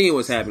 Like, we seeing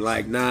what's happening.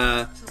 Like,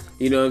 nah,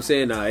 you know what I'm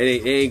saying? Nah,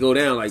 it ain't go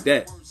down like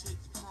that.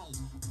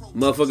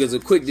 Motherfuckers are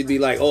quick to be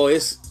like, oh,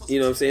 it's, you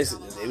know what I'm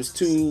saying? It was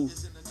too,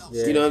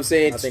 Yeah. you know what I'm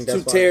saying? I think Two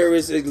that's why-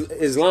 terrorists,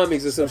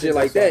 Islamics or some shit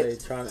like that.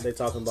 They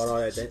talking about all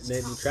that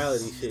net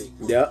neutrality shit.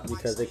 Yep.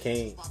 Because they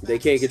can't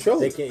control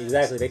They it. can't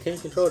exactly. They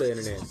can't control the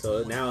internet.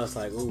 So now it's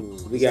like, ooh,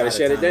 We gotta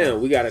shut it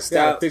down. We gotta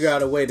stop. Figure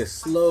out a way to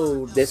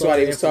slow. That's why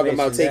they was talking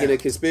about taking the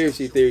the.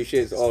 conspiracy theory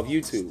shits off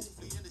YouTube.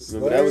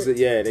 Remember that was it?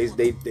 Yeah,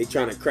 they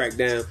trying to crack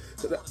down.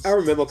 I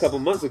remember a couple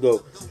months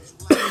ago.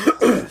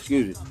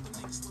 Excuse me.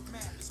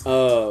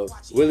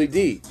 Willie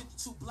D.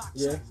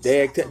 Yeah.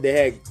 They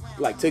had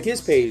like took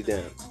his page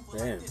down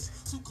Damn.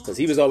 because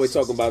he was always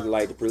talking about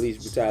like the police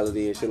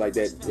brutality and shit like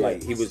that. Yeah.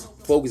 Like, he was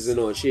focusing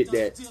on shit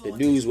that the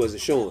news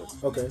wasn't showing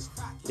Okay.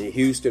 in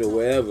Houston or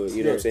wherever.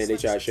 You know what I'm Yeah. saying? They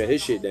try to shut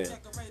his shit down,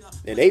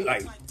 and they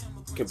like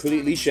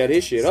completely shut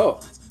his shit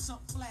off.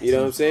 You know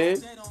what I'm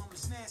saying?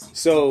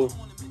 So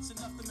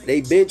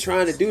they been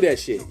trying to do that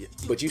shit,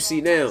 but you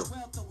see now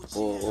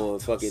on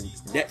fucking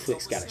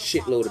Netflix got a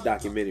shitload of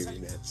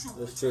documentaries now.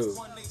 That's true.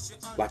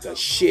 Like a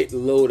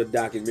shitload of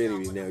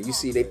documentaries now. You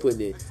see they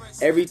putting in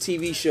every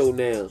TV show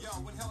now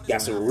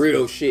got some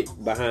real shit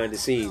behind the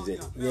scenes in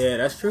it. Yeah,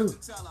 that's true.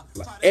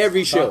 Like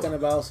every show. Talking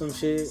about some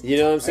shit. You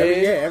know what I'm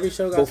saying? Every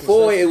show got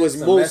Before some it was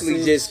some mostly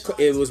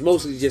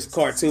message. just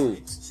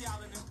cartoons.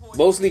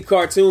 Mostly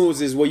cartoons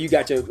is where you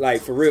got your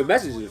like for real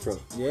messages from.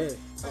 Yeah.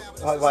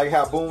 Like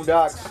how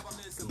Boondocks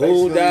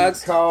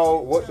Boondocks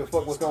called what the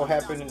fuck was gonna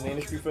happen in the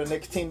industry for the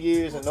next 10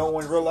 years and no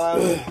one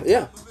realized it.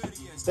 Yeah.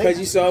 Because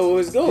you saw where it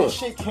was going. This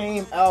shit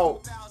came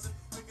out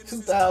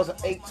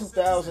 2008,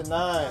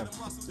 2009.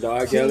 The R.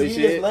 10 Kelly years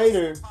shit.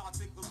 later,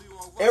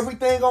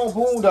 everything on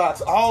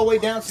Boondocks, all the way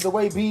down to the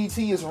way BET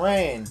is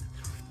ran.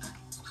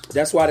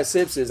 That's why the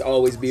Simpsons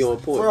always be on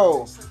point.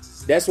 Bro,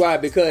 That's why,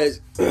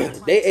 because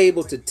they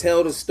able to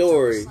tell the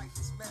story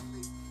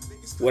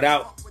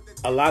without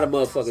a lot of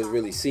motherfuckers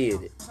really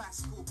seeing it.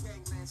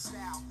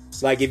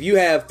 Like, if you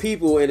have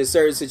people in a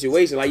certain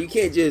situation, like, you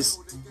can't just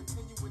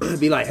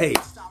be like, hey,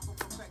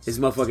 there's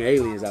motherfucking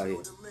aliens out here.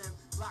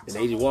 And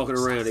they just walking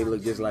around, they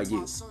look just like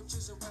you.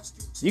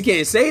 You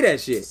can't say that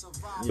shit.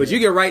 But you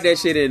can write that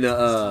shit in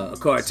a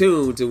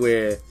cartoon to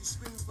where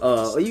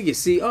you can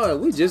see, oh,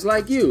 we're just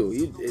like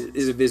you.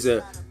 It's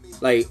a,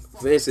 like,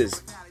 for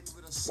instance,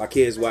 my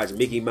kids watch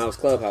Mickey Mouse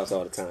Clubhouse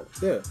all the time.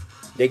 Yeah.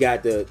 They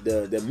got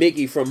the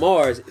Mickey from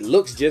Mars. It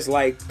looks just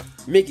like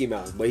Mickey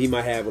Mouse, but he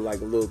might have like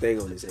a little thing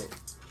on his head.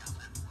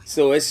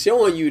 So it's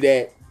showing you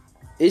that,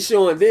 it's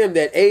showing them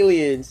that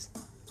aliens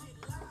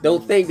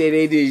don't think that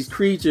they these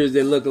creatures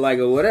that look like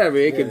or whatever.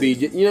 It could be,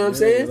 you know what I'm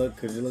saying?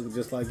 Because you look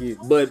just like you.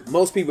 But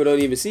most people don't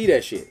even see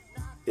that shit.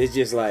 It's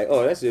just like,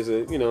 oh, that's just a,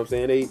 you know what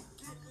I'm saying?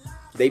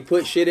 They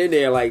put shit in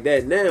there like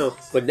that now,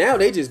 but now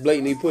they just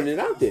blatantly putting it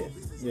out there.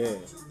 Yeah.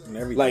 And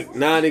everything. Like,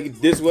 nah, nigga,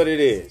 this what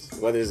it is.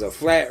 Whether it's a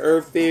flat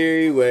earth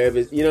theory, whatever,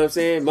 you know what I'm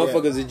saying?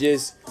 Motherfuckers are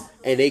just,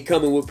 and they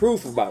coming with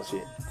proof about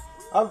shit.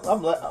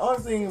 I'm like,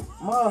 only thing,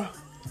 my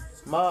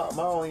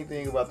only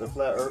thing about the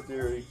flat earth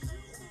theory,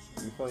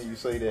 it's funny you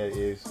say that,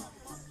 is,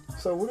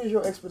 so what is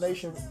your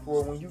explanation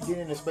for when you get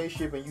in a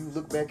spaceship and you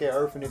look back at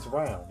Earth and it's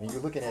round, and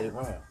you're looking at it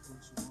round?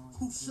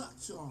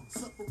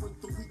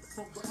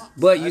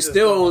 But you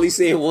still only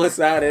seeing one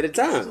side at a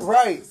time.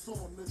 Right.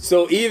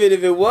 So even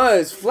if it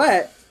was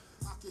flat,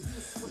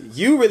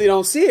 you really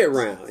don't see it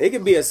round. It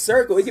could be a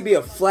circle. It could be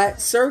a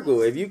flat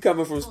circle. If you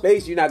coming from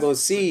space, you're not gonna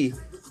see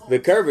the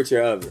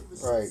curvature of it.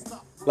 Right.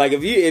 Like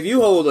if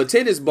you hold a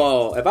tennis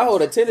ball, if I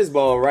hold a tennis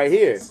ball right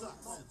here,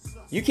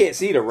 you can't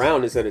see the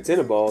roundness of the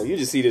tennis ball. You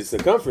just see the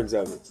circumference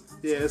of it.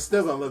 Yeah, it's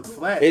still gonna look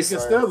flat. It's- It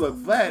can still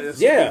look flat. It's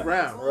Yeah.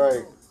 round.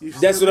 Right. You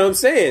That's still- what I'm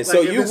saying.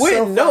 So if you it's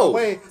wouldn't far know.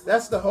 away,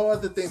 that's the whole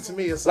other thing to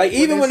me. It's Like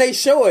even when it's- they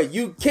show it,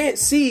 you can't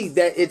see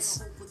that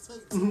it's.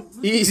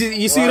 You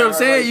see what I'm Right,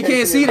 saying? right. You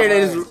can't see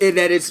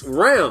that it's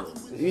round.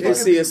 You it just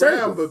can see be a circle.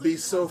 round, but be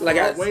so far Like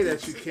I- away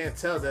that you can't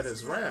tell that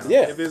it's round.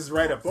 Yeah. If it's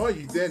right up on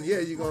you, then yeah,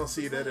 you're gonna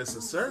see that it's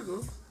a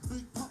circle.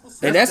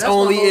 And that's my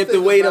only whole if the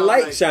thing way the about,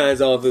 light like-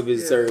 shines off of it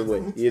a certain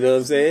way. You know what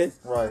I'm saying?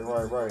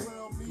 Right.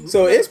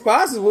 So it's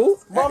possible.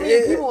 Well, I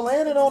mean, people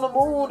landed on the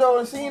moon though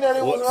and seen that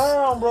it was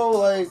round, bro.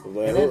 Like,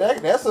 and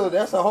then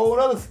that's a whole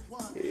other.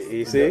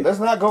 You see? Let's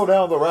not go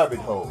down the rabbit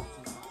hole.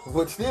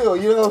 But still,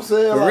 you know what I'm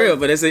saying? For Like, real,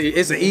 but it's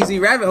an easy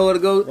rabbit hole to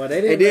go. Well, they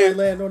and didn't then,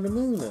 land on the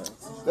moon though.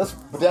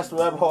 that's the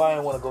rabbit hole I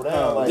didn't want to go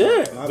down. Like,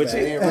 yeah, My but bad.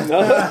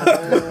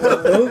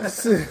 you,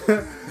 Oops. you know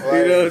what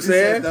I'm He said,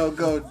 saying? don't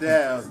go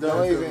down. Don't Don't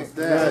go even-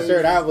 down. I'm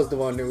sure that was the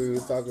one that we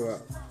was talking about.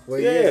 Well,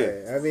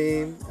 Yeah. I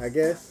mean, I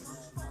guess.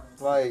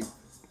 like,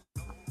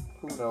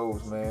 who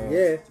knows, man?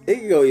 Yeah. It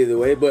can go either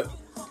way, but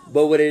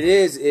what it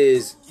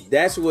is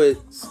that's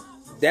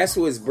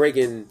what's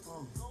breaking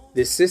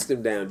this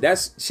system down.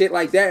 That's shit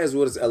like that is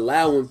what's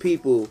allowing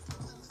people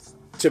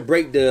to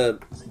break the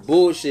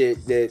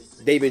bullshit that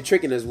they've been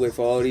tricking us with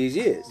for all these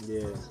years.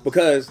 Yeah.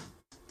 Because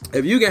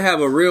if you can have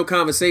a real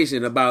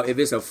conversation about if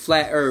it's a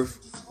flat Earth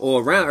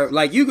or a round Earth,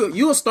 like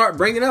you'll start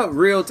bringing up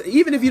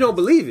even if you don't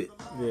believe it.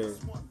 Yeah.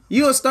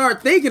 You'll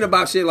start thinking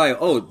about shit like,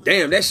 oh,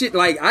 damn, that shit,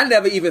 like, I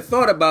never even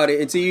thought about it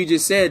until you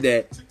just said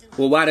that.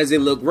 Well, why does it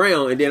look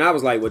round? And then I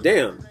was like, well,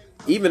 damn,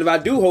 even if I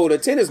do hold a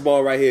tennis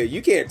ball right here,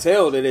 you can't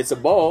tell that it's a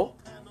ball.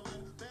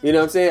 You know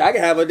what I'm saying? I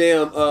can have a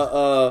damn,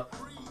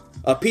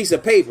 a piece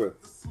of paper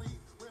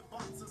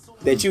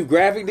that you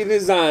graphically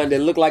designed that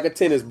look like a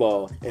tennis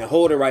ball and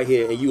hold it right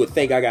here, and you would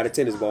think I got a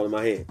tennis ball in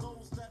my hand.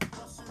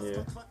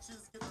 Yeah.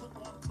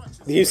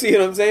 You see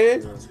what I'm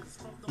saying?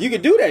 You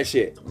could do that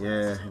shit.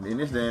 Yeah. In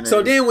this day and So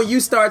age- then when you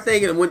start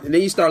thinking,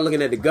 then you start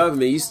looking at the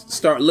government, you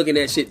start looking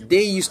at shit,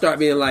 then you start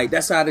being like,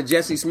 that's how the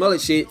Jesse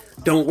Smollett shit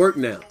don't work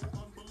now.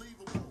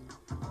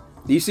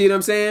 You see what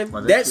I'm saying?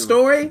 Well, that that's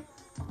story,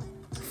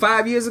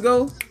 5 years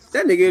ago,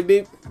 that nigga would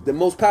be the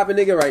most popping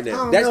nigga right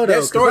now.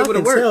 That story would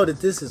have I can tell worked.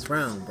 that this is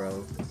round,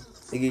 bro.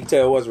 You can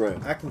tell what's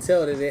wrong. I can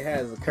tell that it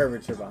has a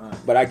curvature behind it.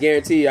 But I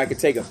guarantee you, I could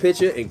take a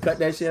picture and cut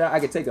that shit out. I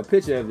could take a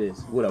picture of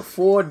this with a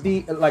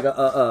 4D, like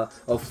a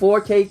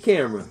 4K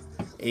camera,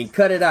 and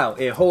cut it out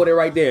and hold it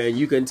right there, and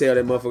you couldn't tell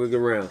that motherfucker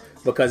around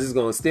because it's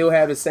gonna still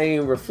have the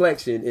same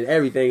reflection and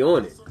everything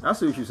on it. I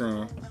see what you're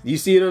saying. You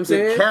see what I'm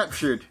saying? It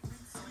captured.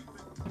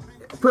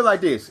 Put it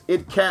like this.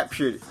 It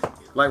captured.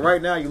 Like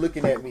right now, you're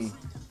looking at me.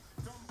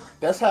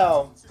 That's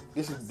how.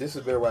 This is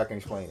a better way I can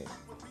explain it.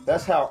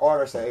 That's how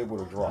artists are able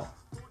to draw.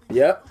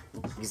 Yep,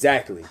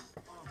 exactly.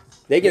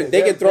 They can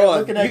They're throw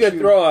looking at you.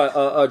 draw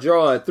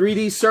a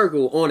 3D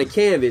circle on a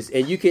canvas,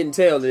 and you couldn't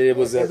tell that it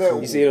was a.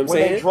 You see what I'm when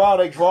saying?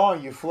 they draw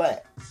on you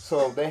flat.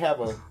 So they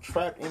have a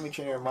trapped image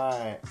in their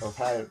mind of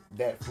how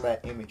that flat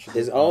image.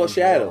 It's all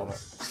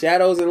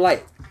shadows and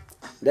light.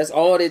 That's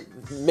all that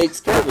makes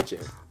curvature.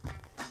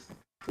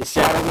 It's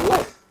shadows and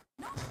light.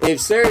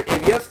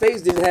 If your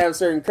face didn't have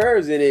certain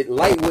curves in it,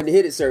 light wouldn't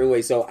hit it certain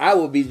way. So I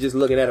would be just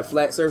looking at a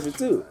flat surface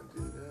too.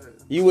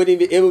 You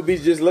wouldn't even. It would be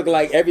just looking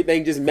like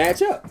everything just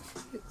match up.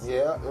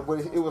 Yeah, but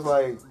it was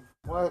like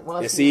when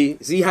I And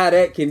see how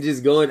that can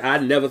just go in. I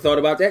never thought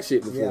about that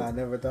shit before. Yeah, I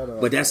never thought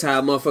about But that's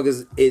how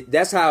motherfuckers.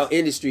 That's how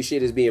industry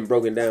shit is being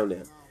broken down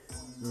now.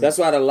 That's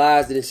why the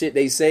lies and the shit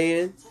they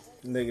saying.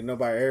 Nigga,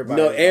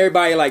 everybody. No,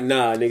 everybody like,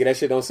 nah, nigga, that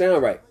shit don't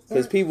sound right.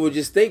 Because people are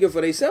just thinking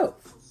for themselves.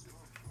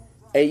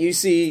 And you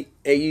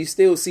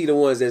still see the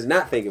ones that's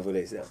not thinking for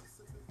themselves.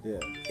 Yeah.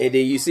 And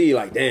then you see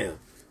like, damn,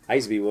 I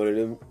used to be one of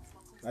them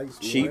I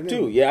used to be one cheap of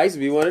too. them. Yeah, I used to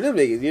be one of them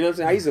niggas. You know what I'm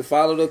saying? I used to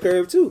follow the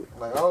curve too.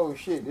 like, oh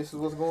shit, this is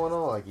what's going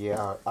on. Like,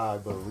 yeah, I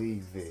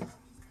believe it.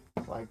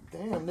 Like,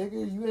 damn,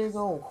 nigga, you ain't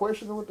gonna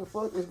question what the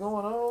fuck is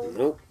going on.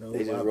 Nope. No,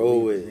 They I just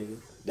roll believe with it, it.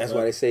 nigga. That's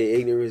why they say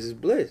ignorance is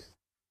bliss.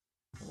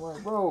 I'm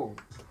like, bro,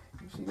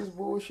 you see this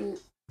bullshit?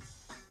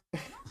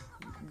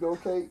 You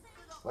okay?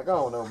 Like, I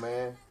don't know,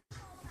 man.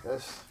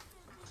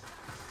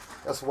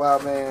 That's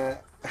wild, man.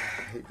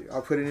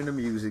 I'll put it in the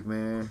music,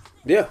 man.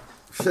 Yeah.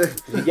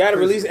 You gotta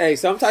release, hey,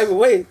 some type of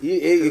way.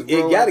 It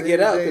Bro, gotta at the get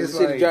end of out the day, because it's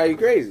shit like- drive you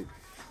crazy.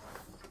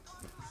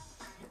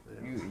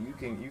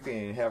 You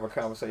can have a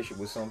conversation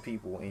with some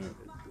people and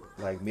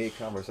like mid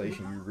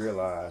conversation you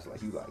realize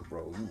like you like,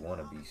 bro, you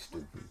wanna be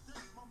stupid.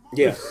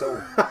 Yeah. It's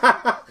so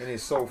and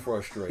it's so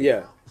frustrating.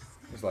 Yeah.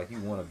 It's like you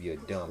wanna be a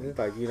dummy. It's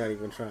like you're not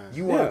even trying.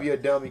 You wanna Yeah. be a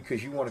dummy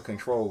because you wanna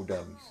control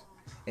dummies.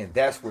 And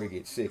that's where it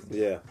gets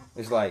sickening. Yeah.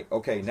 It's like,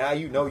 okay, now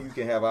you know you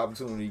can have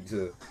opportunity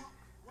to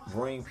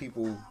bring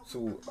people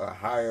to a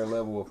higher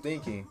level of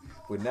thinking,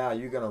 but now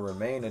you're gonna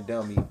remain a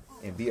dummy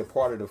and be a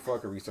part of the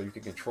fuckery so you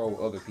can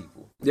control other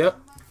people. Yep.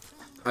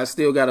 I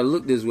still gotta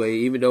look this way,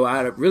 even though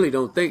I really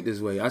don't think this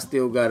way. I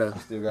still gotta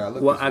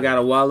look. Well, I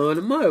gotta wallow in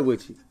the mud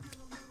with you.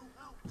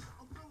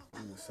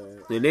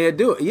 And they'll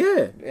do it,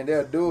 yeah. And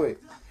they'll do it.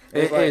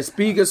 And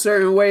speak a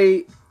certain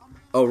way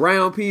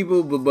around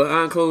people, but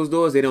behind closed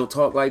doors, they don't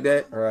talk like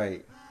that.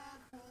 Right.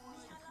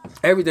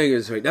 Everything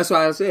is right. That's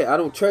why I said I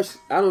don't trust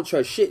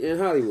shit in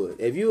Hollywood.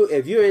 If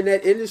you're in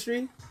that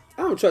industry,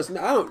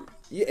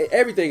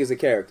 everything is a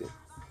character.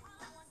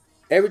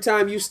 Every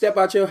time you step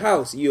out your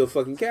house, you're a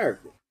fucking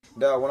character.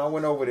 Dog, when I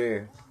went over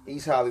there,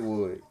 East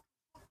Hollywood,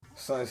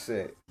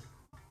 Sunset,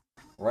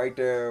 right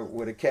there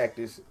with a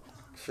cactus,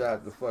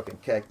 shot the fucking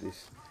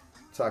cactus,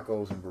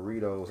 tacos and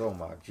burritos. Oh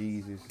my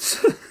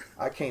Jesus.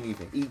 I can't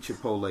even eat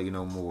Chipotle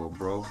no more,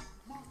 bro.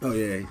 Oh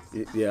yeah,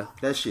 yeah.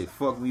 That shit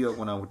fucked me up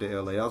when I went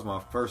to LA. That was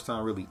my first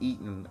time really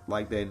eating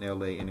like that in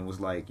LA, and it was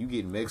like you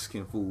get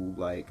Mexican food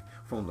like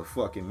from the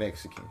fucking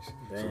Mexicans.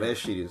 Damn. So that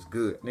shit is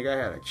good. Nigga,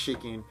 I had a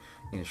chicken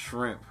and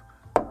shrimp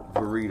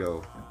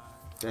burrito.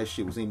 That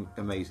shit was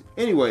amazing.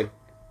 Anyway,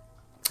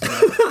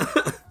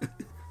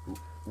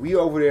 we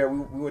over there.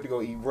 We went to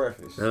go eat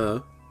breakfast.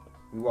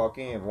 We walk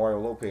in.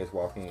 Mario Lopez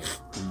walk in.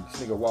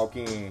 This nigga walk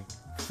in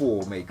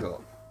full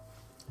makeup.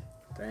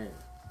 Damn.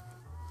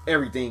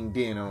 Everything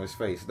did on his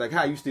face. Like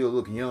how you still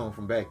look young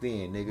from back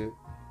then, nigga.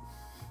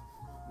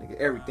 Nigga,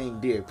 everything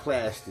did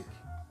plastic.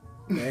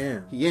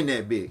 Damn. He in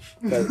that bitch.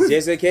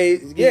 Just in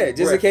case,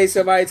 in case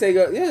somebody take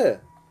up,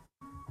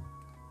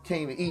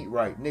 Can't even eat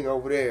right. Nigga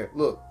over there,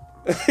 look.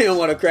 He don't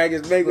want to crack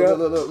his makeup.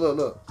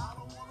 Look.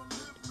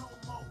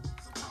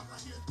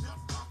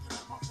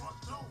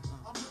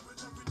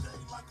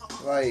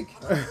 Like,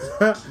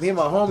 me and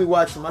my homie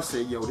watched him. I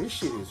said, yo, this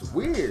shit is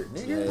weird,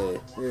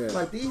 nigga. Yeah.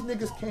 Like, these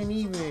niggas can't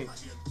even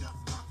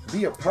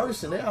be a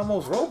person. They're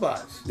almost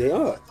robots. They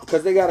are.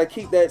 Because they got to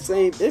keep that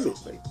same image.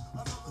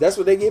 That's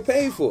what they get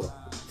paid for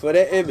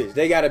that image.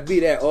 They got to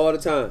be that all the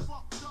time.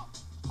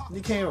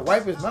 Nigga can't even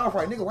wipe his mouth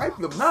right. Nigga, wipe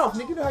your mouth,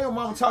 nigga. You know how your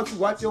mama taught you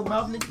wipe your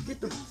mouth,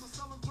 nigga?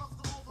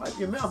 Wipe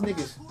your mouth,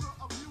 niggas.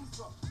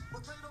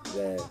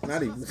 Yeah.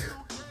 Not even.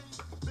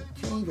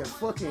 Can't even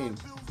fucking...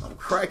 I'm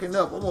cracking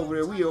up. I'm over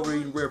there. We over there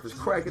eating breakfast,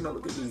 cracking up.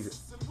 Look at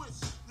these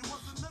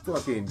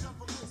fucking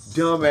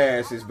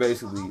dumbasses,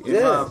 basically,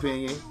 in my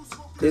opinion.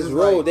 This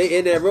role, like, they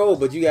in that role,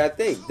 but you gotta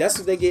think that's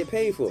what they get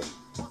paid for.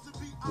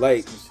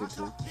 Like,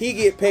 he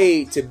get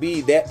paid to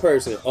be that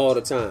person all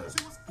the time.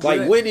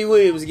 Like Wendy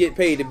Williams get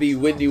paid to be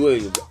Wendy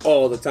Williams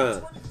all the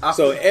time.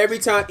 So every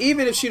time,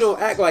 even if she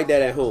don't act like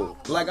that at home,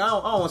 like I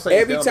don't want to say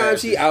every time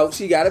she out,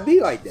 she gotta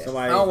be like that.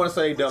 I don't want to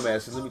say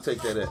dumbasses. Let me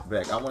take that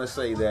back. I want to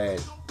say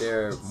that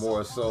they're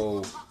more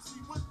so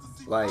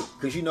like,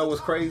 cause you know what's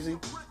crazy?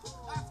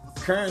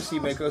 Currency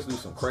make us do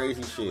some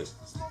crazy shit.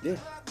 Yeah,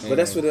 but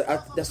that's where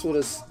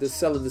the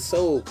selling the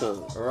soul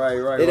comes. Right.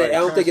 I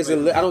don't think it's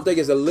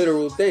a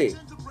literal thing.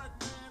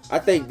 I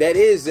think that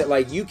is that,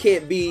 like, you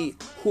can't be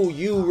who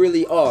you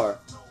really are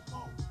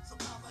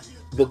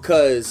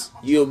because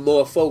you're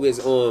more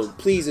focused on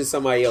pleasing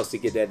somebody else to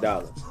get that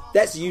dollar.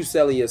 That's you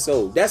selling your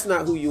soul. That's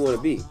not who you want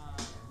to be.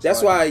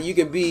 That's why you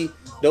can be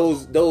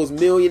those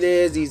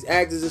millionaires, these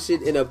actors and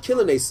shit end up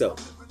killing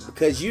themselves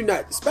because you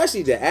not,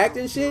 especially the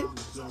acting shit,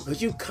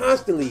 because you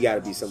constantly got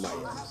to be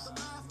somebody else.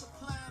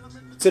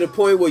 To the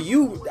point where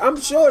I'm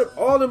sure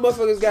all the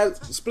motherfuckers got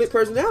split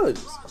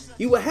personalities.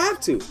 You would have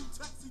to.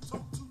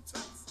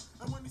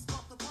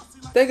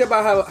 Think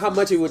about how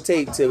much it would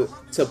take to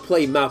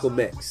play Malcolm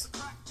X.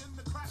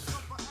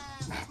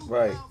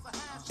 Right.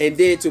 And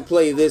then to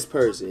play this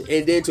person.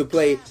 And then to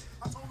play...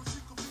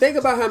 Think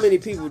about how many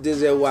people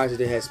Denzel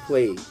Washington has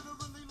played.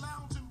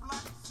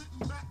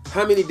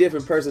 How many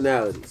different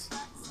personalities.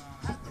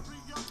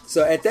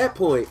 So at that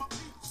point,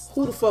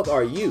 who the fuck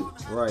are you?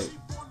 Right.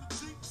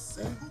 That's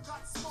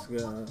a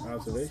good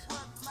observation.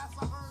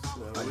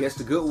 I guess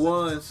the good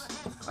ones.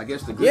 I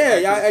guess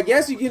I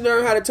guess you can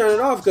learn how to turn it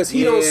off because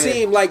he don't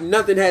seem like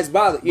nothing has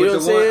bothered. You know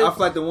what I'm saying? I feel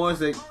like the ones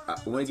that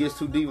when it gets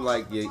too deep,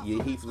 like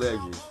your Heath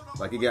Ledgers,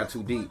 like it got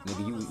too deep,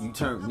 nigga. You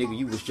turned, nigga.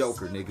 You was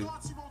Joker, nigga.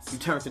 You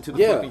turned into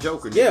the fucking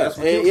Joker, nigga. Yeah, that's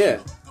what you.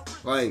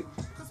 Like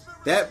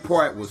that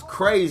part was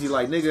crazy.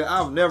 Like, nigga,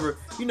 I've never.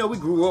 You know, we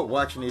grew up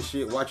watching this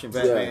shit, watching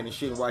Batman and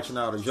shit, and watching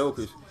all the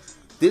Jokers.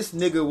 This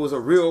nigga was a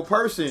real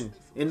person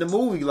in the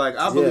movie. Like,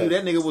 I believe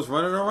that nigga was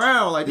running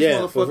around. Like, this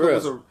motherfucker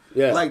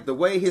was like, the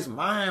way his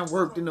mind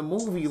worked in the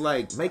movie,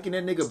 like, making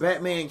that nigga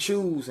Batman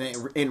choose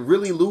and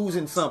really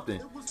losing something.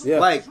 Yeah.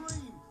 Like,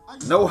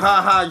 no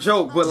ha-ha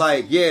joke, but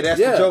like, that's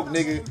the joke,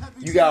 nigga.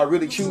 You gotta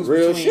really choose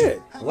real between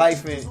shit.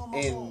 Life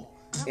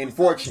and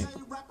fortune.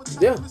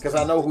 Yeah. Because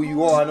I know who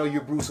you are. I know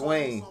you're Bruce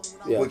Wayne.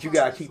 Yeah. But you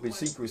gotta keep it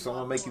secret, so I'm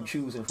gonna make you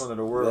choose in front of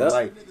the world. Yep.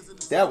 Like,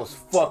 that was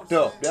fucked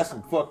up. That's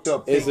some fucked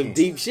up thinking. It's some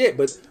deep shit,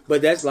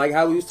 but that's like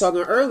how we was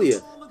talking earlier.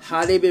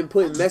 How they been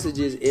putting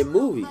messages in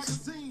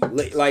movies.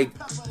 Like,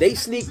 they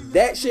sneak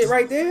that shit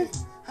right there.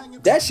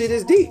 That shit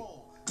is deep.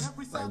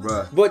 Like,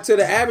 bruh. But to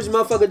the average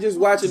motherfucker just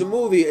watching the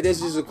movie, it's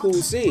just a cool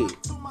scene.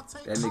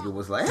 that nigga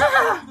was like,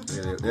 ah!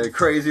 That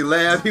crazy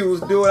laugh he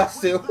was doing. I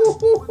said,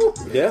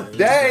 Yeah.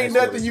 that ain't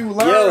nothing you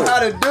learn how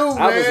to do,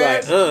 man. I was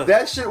like,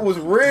 that shit was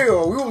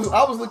real.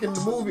 I was looking at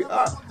the movie.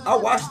 I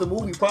watched the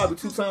movie probably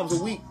 2 times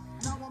a week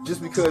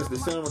just because the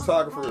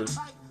cinematographer is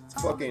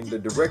fucking, the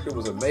director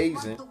was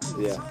amazing.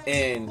 Yeah.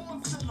 And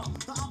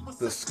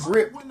the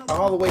script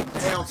all the way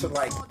down to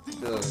like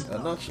the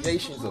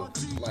enunciations of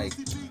like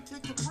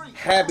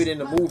habit in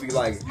the movie,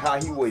 like how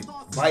he would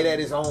bite at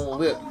his own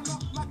lip.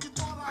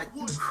 Like,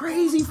 you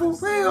crazy for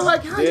real?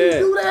 Like, how you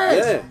do that?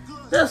 Yeah.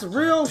 That's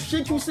real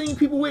shit you seen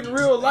people with in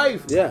real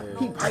life. Yeah.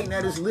 He biting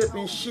at his lip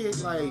and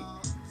shit. Like,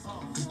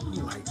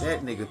 you like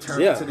that nigga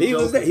turned Yeah, into the he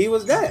Joker. was that. He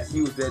was that.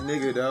 He was that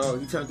nigga,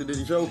 dog. He turned into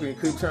the Joker and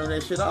couldn't turn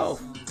that shit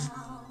off.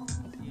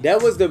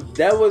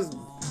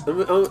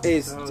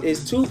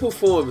 It's 2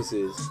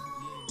 performances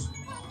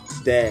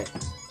that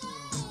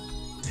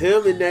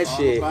him and that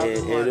shit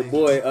and the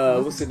boy,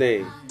 what's his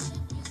name?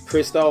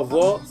 Christoph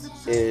Waltz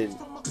and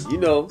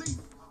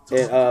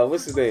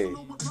what's his name?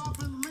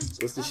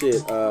 What's the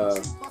shit?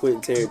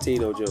 Quentin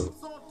Tarantino Jones.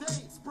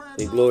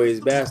 Inglourious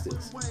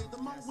Bastards.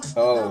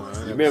 Oh,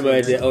 you remember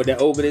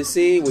that opening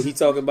scene where he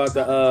talking about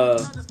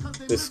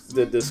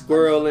the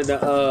squirrel and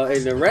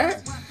the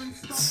rat?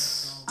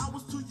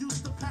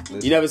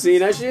 You never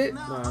seen that shit?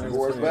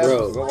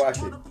 Bro, go watch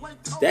it.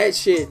 That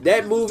shit,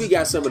 that movie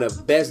got some of the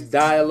best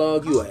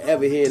dialogue you will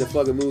ever hear in a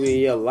fucking movie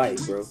in your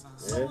life, bro.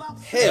 Yeah.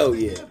 Hell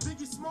yeah.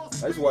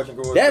 I used to watch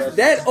Inglourious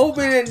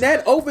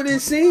That opening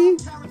scene.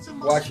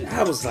 Watch it.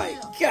 I was like,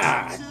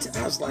 God.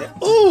 I was like,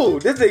 ooh,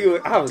 this thing.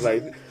 I was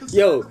like,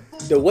 yo,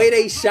 the way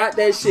they shot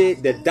that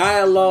shit, the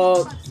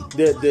dialogue,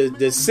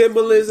 the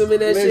symbolism in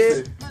that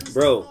shit,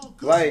 bro.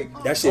 Like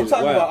that shit. I'm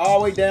talking about all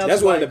the way down.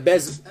 That's to one of the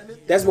best.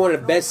 That's one of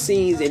the best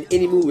scenes in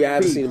any movie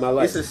I've ever seen in my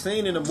life. It's a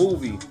scene in a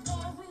movie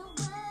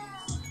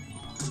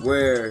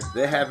where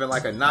they're having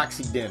like a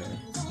Nazi dinner.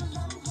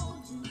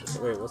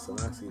 Wait, what's the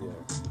Nazi dinner?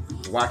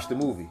 Watch the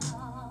movie.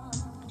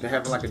 They're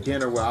having like a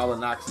dinner where all the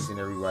Nazis and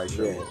everybody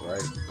show up,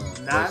 right?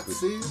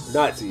 Nazis?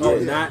 Nazi, yeah. Oh,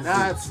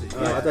 Nazi.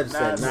 Yeah, I thought you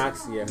said Nazi.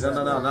 Nazi. Yeah.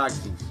 No,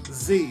 Nazis.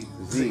 Z.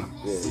 Yeah.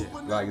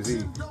 Like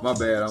Z. My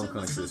bad, I'm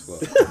country as fuck.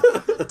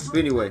 But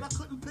anyway.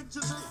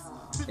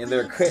 And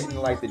they're cutting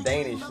like the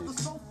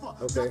Danishes.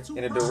 Okay.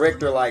 And the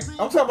director, like,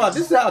 I'm talking about,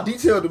 this is how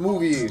detailed the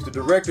movie is. The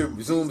director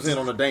zooms in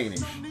on the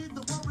Danish.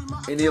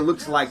 And it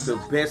looks like the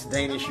best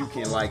Danish you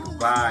can like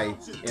buy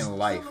in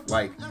life.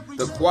 Like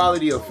the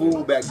quality of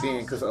food back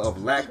then, because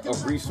of lack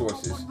of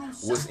resources,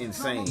 was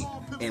insane.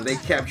 And they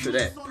capture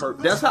that.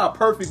 That's how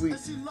perfectly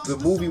the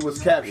movie was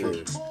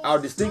captured.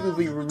 I'll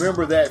distinctly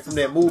remember that from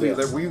that movie.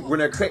 That when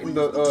they're cutting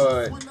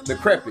the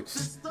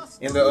crepits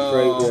and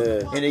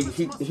and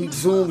he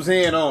zooms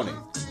in on it.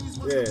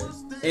 Yeah.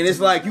 And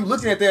it's like you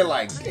looking at that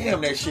like, damn,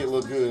 that shit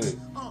look good.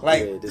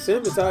 Like the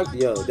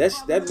cinematography, yo,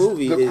 that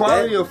movie. The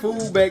quality of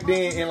food back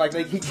then, and like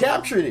he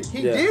captured it.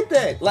 He did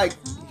that. Like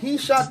he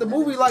shot the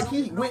movie like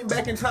he went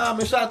back in time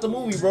and shot the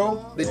movie,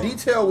 bro. The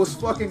detail was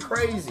fucking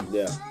crazy.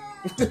 Yeah,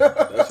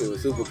 that shit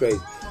was super crazy.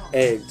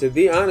 And to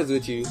be honest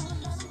with you,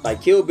 like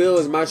Kill Bill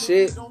is my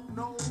shit.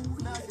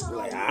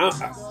 Like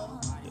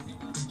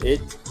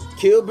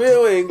Kill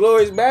Bill and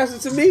Inglourious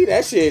Bastards to me,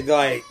 that shit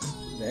like,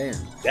 damn,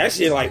 that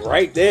shit like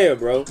right there,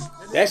 bro.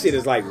 That shit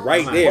is like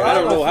right there. I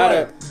don't know how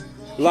to.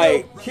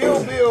 Like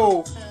Kill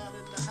Bill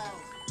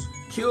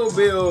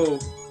 2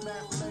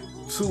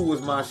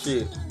 was my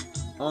shit,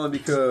 only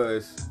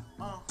because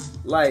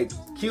like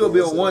Kill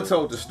Bill 1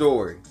 told the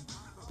story.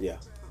 Yeah.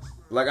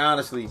 Like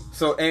honestly,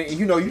 so and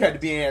you know you had to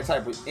be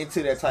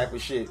into that type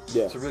of shit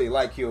to really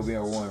like Kill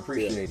Bill 1,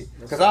 appreciate it.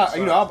 Because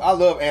I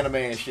love anime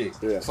and shit.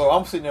 Yeah. So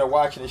I'm sitting there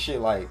watching this shit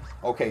like,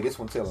 okay, this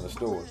one telling a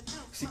story.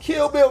 See,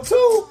 Kill Bill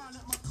 2.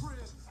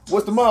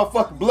 What's the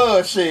motherfucking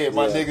bloodshed,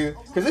 my nigga?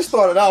 Because it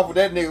started off with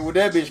that nigga, with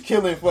that bitch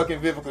killing fucking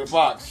Vivica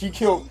Fox. She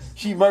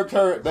murked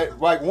her.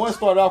 Like, one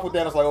started off with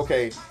that, it's like,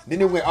 okay.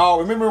 Then it went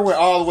all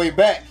the way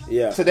back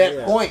to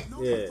that point.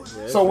 Yeah.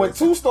 So when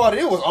 2 started,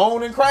 it was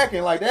on and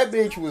cracking. Like, that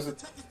bitch was...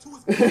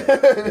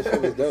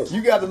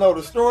 You got to know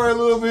the story a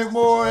little bit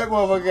more. That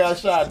motherfucker got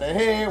shot in the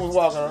head, was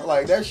walking around.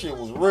 Like, that shit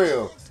was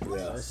real.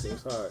 Yeah, that shit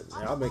was hard.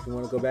 I'll make you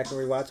want to go back and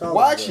rewatch all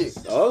Watch of it.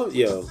 Oh,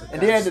 yo. And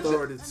then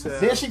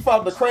then she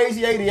fought the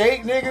Crazy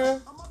 88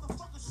 nigga.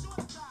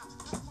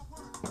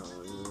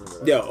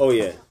 Yo, oh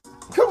yeah.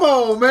 Come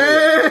on,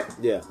 man.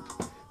 Yeah.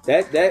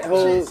 That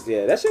whole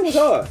that shit was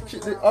hard.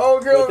 The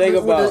old girl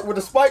with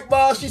the spike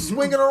ball, she's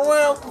swinging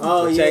around.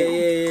 Oh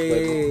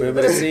yeah.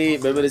 Remember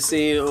the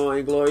scene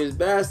on Inglourious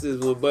Bastards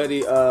when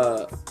Buddy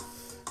what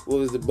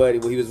was the Buddy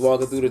when he was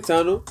walking through the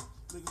tunnel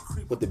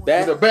with the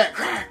bat? With the bat.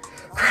 Crack,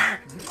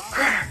 crack,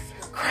 crack,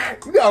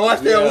 crack. You gotta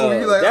watch that movie.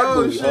 You like, that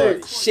oh movie shit.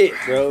 Hard shit,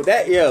 bro.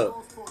 That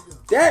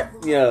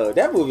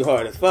movie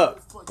hard as fuck.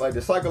 Like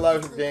the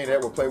psychological game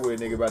that would play with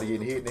a nigga about to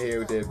get hit in the head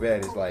with that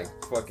bat is like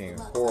fucking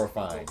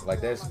horrifying.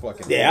 Like that's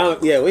fucking we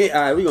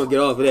gonna get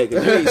off of that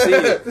because you ain't seen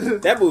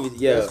it. That movie,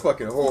 that's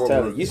fucking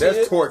horrible. You that's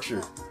it?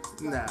 torture.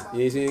 Nah.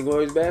 You ain't seen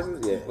Inglourious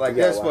Basterds? Yeah. Like you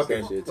gotta that's watch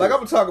fucking. that shit, too. Like I'm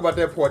gonna talk about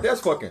that part.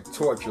 That's fucking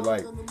torture.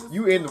 Like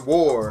you in the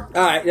war.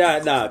 All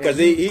right, nah, because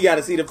he got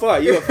to see the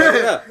part. You gonna fuck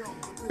it up.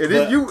 And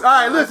then you, all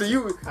right, listen,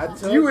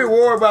 you in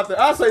war about to.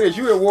 I'll say this: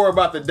 you in war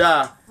about to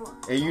die,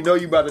 and you know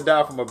you about to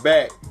die from a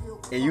bat,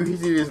 and you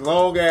see this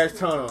long ass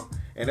tunnel,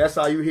 and that's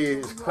how you hear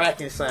this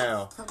cracking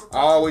sound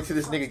all the way till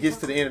this nigga gets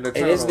to the end of the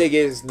tunnel. And this nigga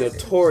is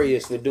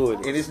notorious for doing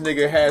it. And this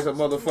nigga has a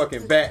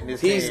motherfucking bat in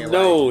his hand. He's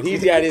known. Like,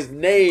 he's got his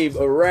name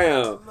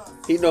around.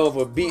 He known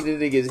for beating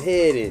the nigga's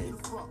head in.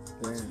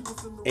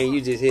 And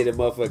you just hit a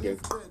motherfucker.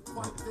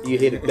 You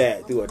hit a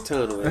bat through a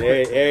tunnel, and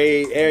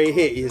every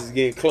hit is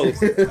getting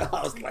closer.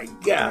 I was like,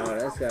 God,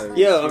 that's gotta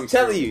be yo, I'm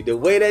telling you, the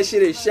way that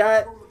shit is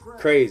shot,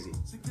 crazy.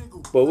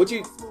 But what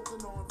you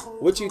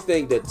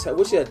think that?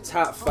 What's your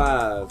top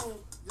 5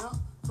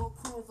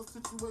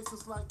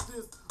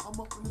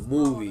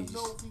 movies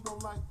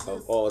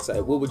of all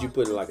time? What would you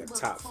put in like a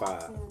top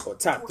 5 or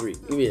top 3?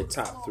 Give me a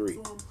top 3.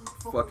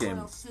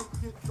 Fucking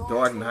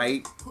Dark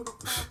Knight.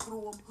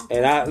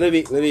 And let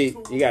me.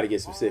 You got to get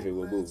specific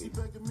with movie.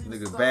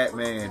 Nigga,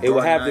 Batman. It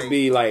would have to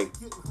be like,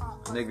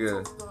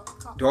 nigga,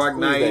 Dark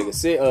Knight.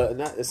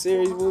 Not a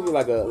series movie,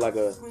 like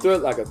a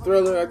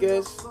thriller, I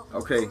guess.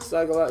 Okay.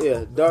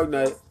 Yeah, Dark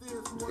Knight.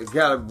 It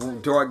got a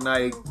Dark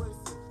Knight.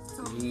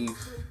 He's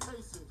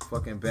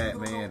fucking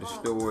Batman. The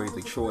story,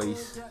 the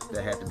choice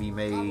that had to be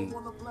made.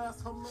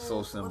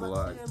 So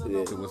symbolic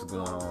to what's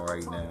going on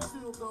right now.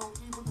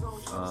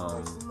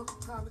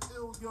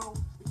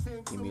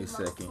 Give me a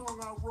second.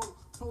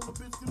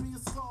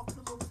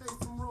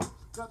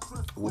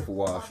 Wolf of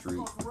Wall Street.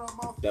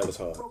 That was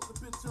hard.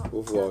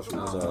 Wolf of Wall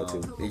Street was hard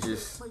too.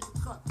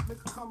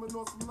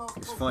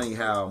 It's funny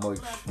how much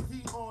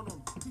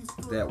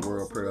that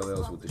world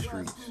parallels with the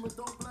streets.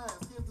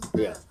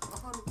 Yeah,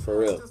 for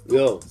real.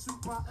 Yo,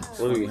 I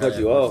don't even cut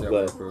you off,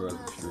 but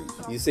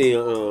you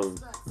seen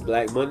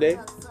Black Monday?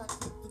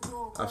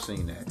 I've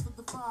seen that.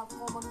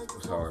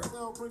 It's hard.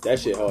 That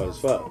shit hard as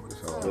fuck.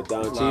 It's hard. With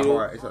Don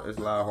Cheadle. It's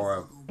a lot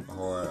of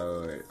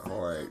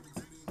hard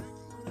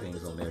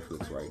things on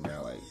Netflix right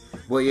now. Like,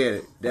 well, yeah,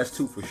 that's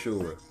 2 for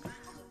sure.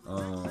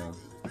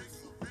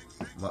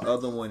 My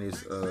other one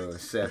is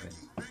 7.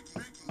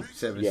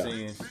 7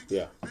 Sins.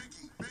 Yeah.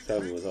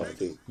 7 was hard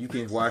too. You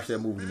can watch that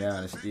movie now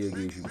and it still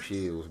gives you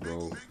chills,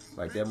 bro.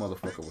 Like that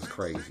motherfucker was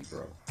crazy,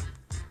 bro.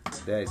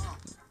 That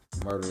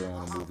murder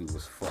on the movie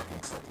was fucking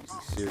crazy.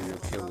 Serial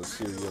killer,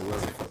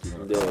 whatever you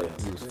want to call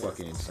it. He was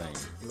fucking insane.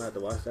 I'm about to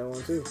watch that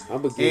one too.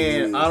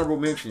 And honorable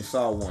mention,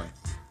 Saw 1.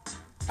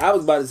 I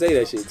was about to say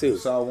that shit too.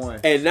 Saw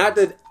 1. And not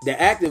that the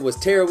acting was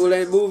terrible in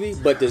that movie,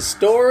 but the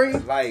story,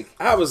 like,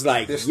 I was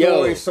like, the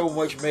story is so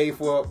much made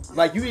for,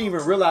 like, you didn't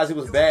even realize it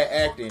was bad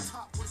acting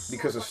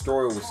because the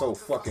story was so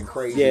fucking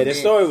crazy. Yeah, the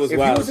story was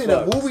wild. If you was in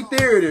a movie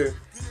theater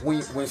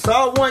when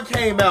Saw 1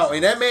 came out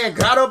and that man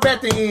got up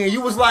at the end,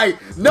 you was like,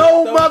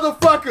 no,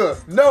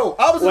 motherfucker, no.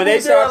 I was when they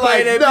start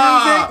playing that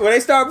music, when they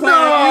start playing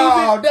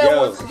that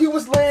music, he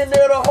was laying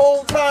there the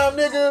whole time,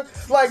 nigga.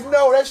 Like,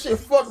 no, that shit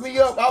fucked me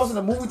up. I was in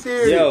a movie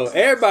theater. Yo,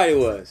 everybody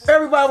was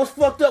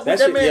fucked up with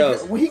that man. Yo,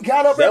 when he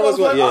got up, that was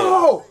like,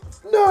 oh.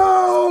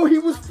 No, he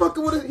was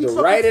fucking with it. The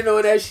writing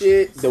on that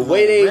shit, the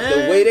way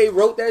they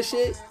wrote that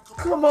shit.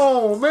 Come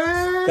on,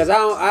 man. Cause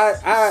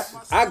I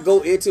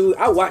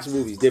watch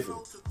movies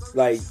different.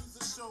 Like,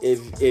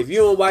 if you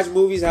don't watch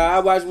movies how I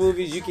watch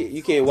movies,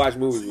 you can't watch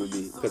movies with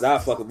me. Cause I'll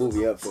fuck a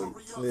movie up for you.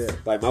 Yeah.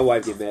 Like my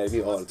wife get mad at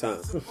me all the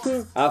time.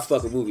 I'll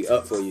fuck a movie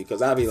up for you.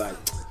 Cause I'll be like,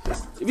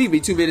 if you be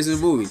 2 minutes in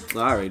the movie,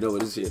 I already know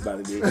what this shit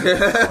about to be.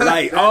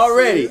 Like,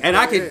 already. And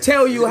I can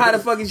tell you how the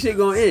fucking shit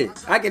gonna end.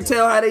 I can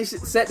tell how they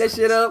set that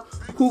shit up,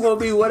 who gonna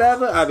be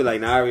whatever. I'll be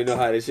like, nah, I already know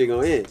how this shit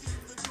gonna end.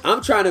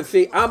 I'm trying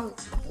to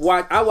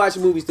I watch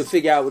movies to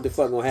figure out what the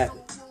fuck gonna happen.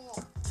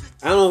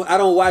 I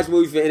don't watch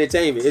movies for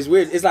entertainment. It's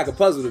weird. It's like a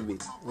puzzle to me.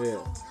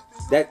 Yeah.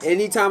 That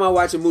anytime I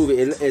watch a movie,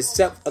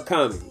 except a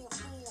comedy.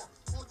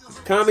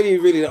 Comedy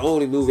is really the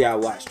only movie I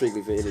watch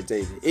strictly for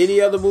entertainment. Any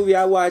other movie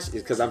I watch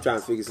is because I'm trying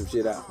to figure some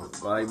shit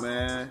out. Like,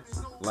 man,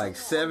 like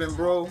 7,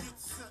 bro.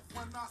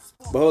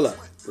 But hold up.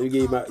 Let me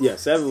give you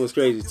 7 was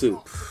crazy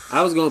too.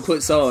 I was gonna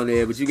put Saw in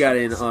there, but you got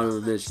it in the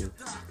honorable mention.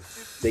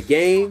 The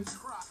Game.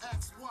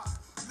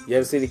 You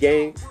ever seen The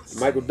Game?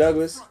 Michael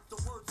Douglas.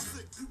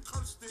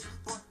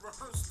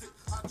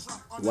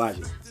 Watch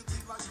it.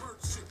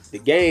 The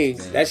Game,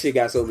 that shit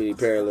got so many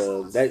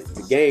parallels.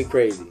 The Game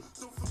crazy.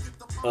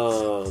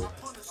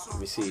 Let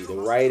me see. The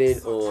writing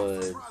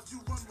on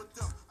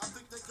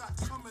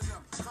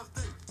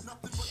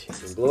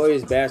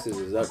Inglourious Basterds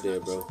is up there,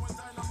 bro.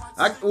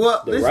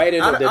 The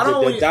writing,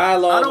 the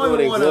dialogue on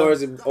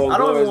Inglourious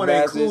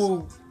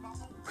Basterds.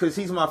 Because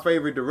he's my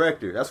favorite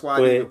director. That's why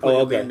I didn't put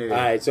him in there. All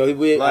right, so we'll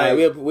take him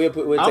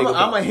out.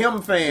 I'm a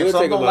him fan,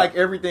 so I'm gonna like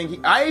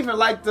everything. I even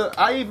like the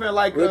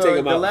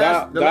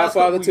last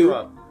Godfather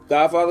 2.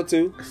 Godfather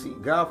 2. See,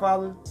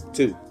 Godfather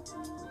 2.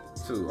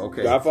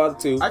 Okay. Godfather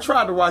 2. I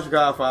tried to watch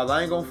Godfather.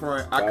 I ain't gonna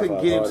front. I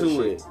couldn't get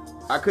into it.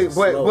 I couldn't,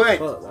 but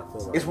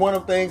it's one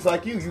of them things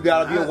like you. You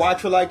gotta be a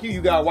watcher like you.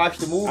 You gotta watch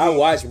the movie. I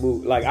watch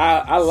movies. Like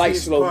I like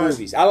slow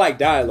movies. I like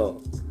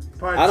dialogue.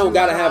 Part I don't two,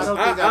 gotta have. think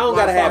I don't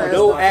gotta have watched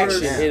no the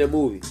action first. in a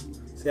movie.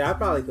 See, I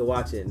probably could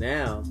watch it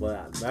now,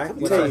 but back I'm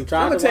when gonna I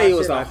tried to tell you,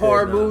 watch it's it, a I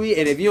hard could not. movie,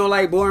 and if you don't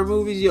like boring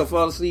movies, you'll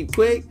fall asleep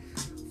quick.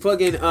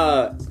 Fucking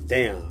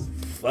damn,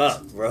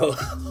 fuck, bro.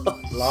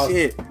 Lost.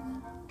 Shit,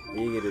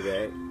 You get it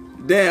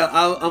that. damn.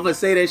 I'm gonna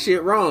say that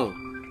shit wrong.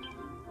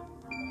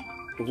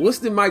 What's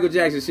the Michael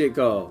Jackson shit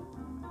called?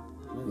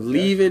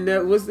 Leaving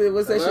that. What's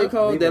that shit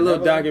called? Leaving That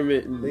little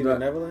Neverland? document. Leaving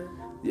Neverland?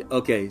 Yeah,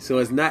 okay, so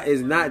it's not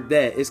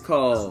that. It's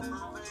called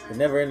The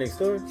Never Ending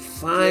Story?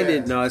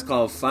 Finding. No, it's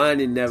called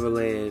Finding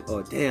Neverland.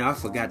 Oh damn, I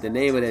forgot the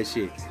name of that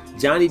shit.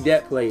 Johnny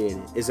Depp played in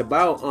it. It's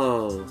about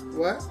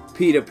What?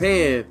 Peter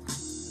Pan,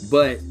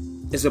 but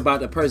it's about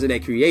the person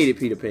that created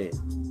Peter Pan. I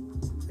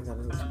think I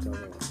know what you're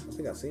talking about. I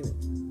think I've seen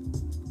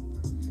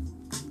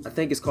it. I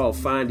think it's called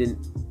Finding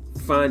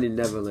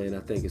Neverland. I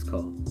think it's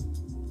called.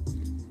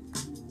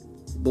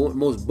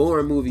 Most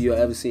boring movie you'll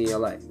ever see in your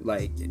life.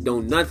 Like,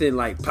 don't nothing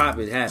like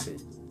popping happen.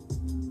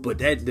 But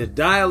the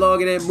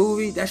dialogue in that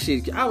movie, that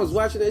shit, I was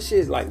watching that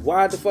shit like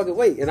wide the fucking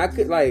wait, and I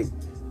could like,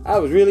 I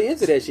was really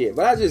into that shit.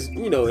 But I just,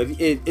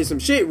 if some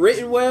shit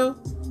written well,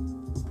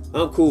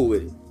 I'm cool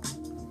with it.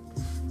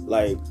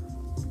 Like,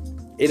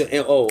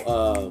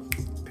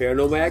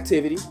 Paranormal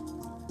Activity,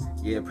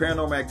 Yeah,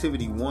 Paranormal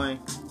Activity 1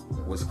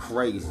 was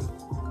crazy.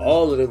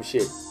 all of them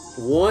shit.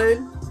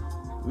 1,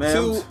 Man,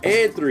 2,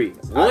 and 3.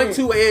 I 1, didn't-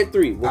 2, and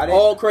 3 I were didn't-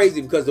 all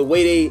crazy because the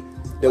way they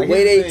Like,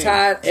 here's the thing.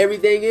 tied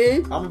everything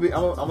in. I'm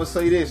gonna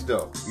say this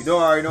though. I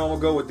already know I'm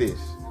gonna go with this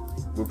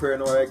with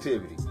Paranormal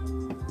Activity.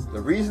 The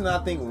reason I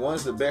think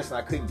one's the best and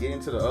I couldn't get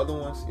into the other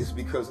ones is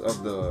because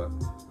of the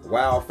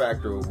wow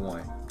factor of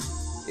one.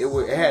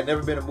 It had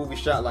never been a movie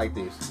shot like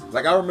this.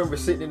 Like, I remember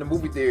sitting in the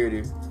movie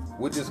theater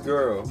with this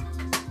girl.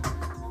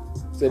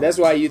 So that's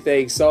why you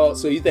think Saw.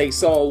 So you think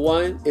Saw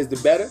 1 is the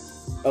better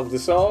of the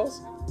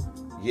Saws?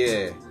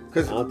 Yeah,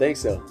 because I don't think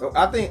so.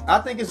 I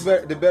think it's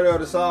the better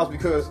of the Saws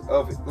because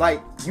of,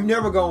 like, you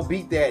never gonna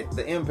beat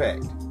the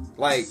impact.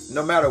 Like,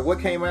 no matter what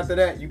came after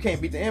that, you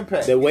can't beat the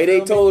impact. The way You they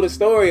feel me? told the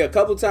story a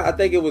couple times. I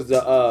think it was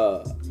the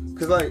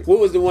Cause like, what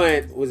was the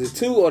one? Was it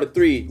 2 or the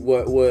 3?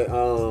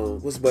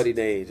 What's buddy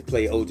name to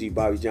play OG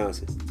Bobby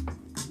Johnson?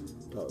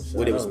 Oh, shit.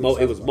 When I it was know what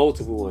you're talking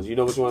multiple ones. You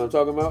know which one I'm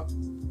talking about?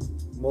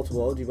 about.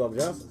 Multiple OG Bob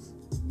Johnsons.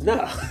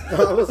 Nah.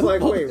 I was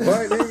like, wait,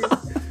 what, nigga?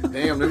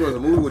 damn, there was a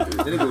movie with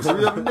then it goes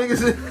 3 of them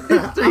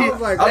niggas. I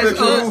was like, I That's bet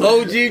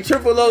you- OG,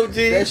 triple OG.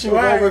 That shit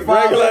was Right, over in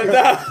 5 regular. minutes.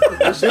 Nah.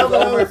 That shit was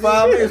over in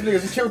 5 minutes.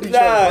 Niggas killed each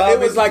other. Nah, 5 it was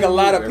minutes like a into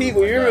lot the of movie.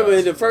 people. You remember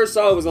in the first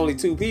Saw, it was only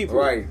 2 people.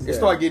 Right. It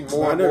started getting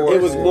more and I know. more.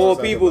 It was and more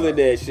Something people about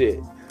than that shit.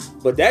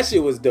 But that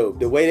shit was dope.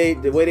 The way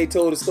they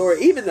told the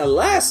story. Even the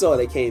last Saw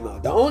that came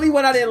out. The only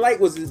one I didn't like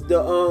was the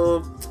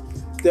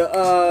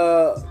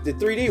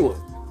 3D one.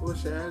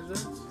 What's your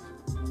address?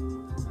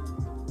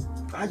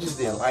 I just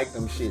didn't like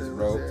them shits,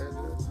 bro.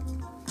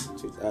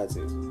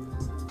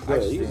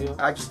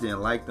 I just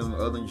didn't like them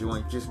other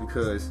joints just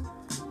because,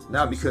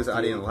 not because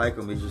I didn't like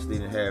them, it just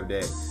didn't have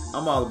that.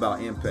 I'm all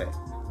about impact.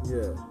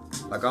 Yeah.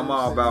 Like, I'm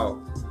all about,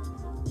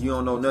 you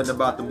don't know nothing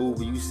about the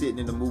movie, you sitting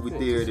in the movie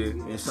theater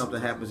and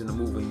something happens in the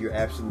movie and you're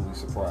absolutely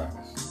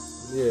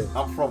surprised. Yeah.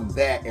 I'm from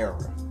that era.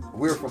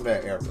 We're from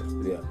that era.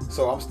 Yeah.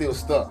 So I'm still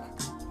stuck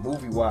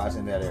movie-wise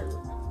in that era.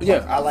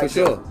 Yeah, I like for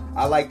sure.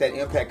 I like that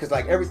impact because,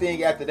 like,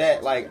 everything after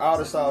that, like all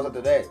the songs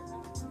after that,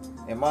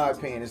 in my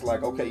opinion, it's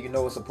like, okay, you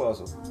know it's a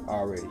puzzle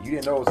already. You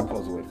didn't know it was a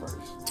puzzle at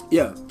first.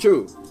 Yeah,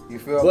 true. You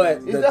feel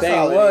But me? the That's thing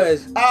all it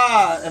was- is.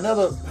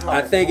 another.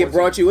 I think it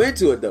brought you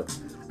into it though.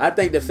 I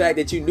think the fact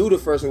that you knew the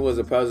first one was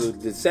a puzzle,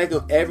 the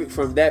second,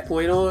 from that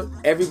point on,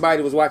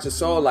 everybody was watching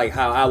Saw like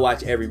how I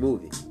watch every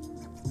movie.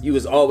 You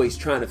was always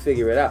trying to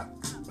figure it out.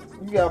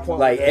 You got a point.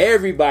 Like with that.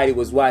 everybody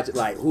was watching,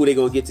 like who they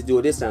gonna get to do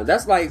it this time.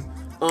 That's like,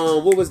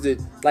 what was the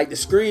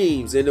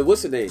screams and the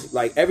what's the name?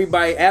 Like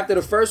everybody after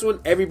the first one,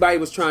 everybody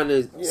was trying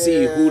to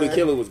see who the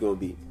killer was gonna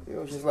be. It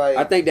was just like,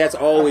 I think that's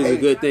always a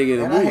good thing in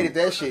a and I movie. hated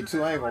that shit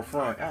too. I ain't gonna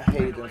front. I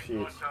hated them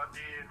shits.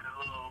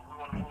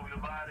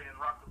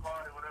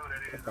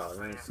 I probably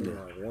only seen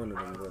like one of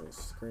them really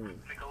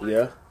scream.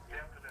 Yeah.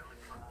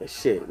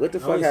 Shit, what the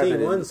I fuck only happened?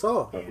 seen one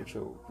Saw. Yeah.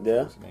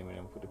 What's the name of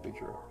them? Put the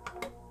picture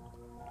up.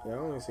 Yeah, I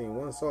only seen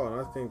one Saw,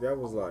 and I think that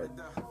was like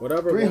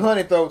whatever.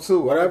 300 though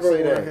too. Whatever I one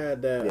would say that.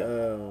 had that.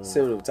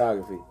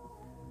 Cinematography.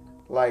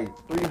 Like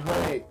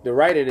 300. The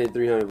writing in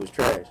 300 was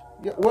trash.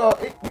 Yeah, well,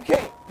 you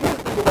can't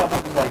think about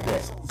movies like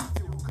that.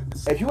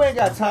 If you ain't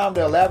got time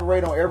to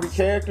elaborate on every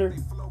character,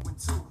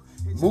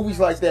 movies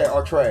like that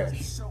are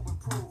trash.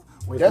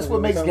 That's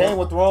what makes Game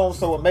of Thrones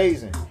so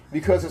amazing,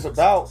 because it's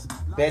about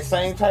that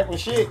same type of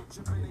shit,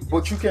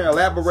 but you can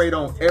elaborate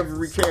on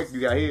every character.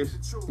 You got his?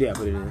 Yeah,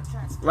 put it in.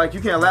 Like,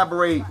 you can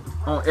elaborate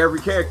on every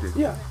character.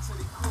 Yeah.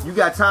 You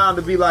got time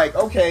to be like,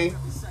 okay,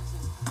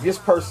 this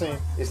person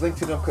is linked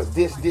to them because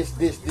this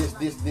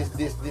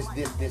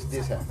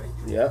happened.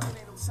 Yeah.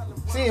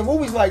 See, in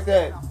movies like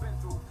that,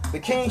 the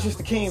king's just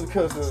the king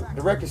because the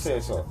director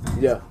said so.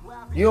 Yeah.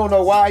 You don't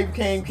know why he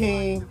became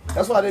king.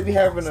 That's why they be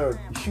having to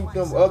shoot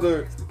them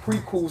other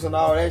prequels and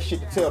all that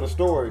shit to tell the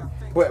story.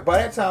 But by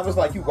that time, it's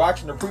like you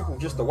watching the prequel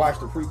just to watch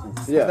the prequel.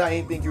 Yeah. It's not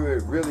anything you were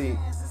really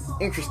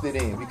interested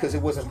in because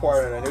it wasn't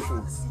part of the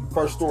initial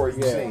first story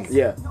you seen.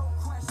 Yeah.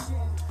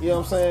 You know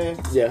what I'm saying?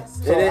 Yeah.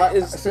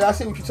 So I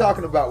see what you're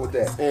talking about with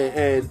that.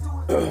 And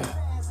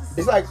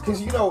it's like,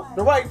 because you know,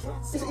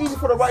 it's easy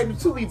for the writing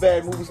to be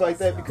bad movies like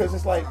that because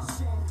it's like,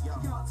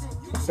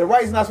 the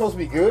writing's not supposed to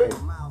be good.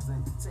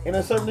 In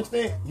a certain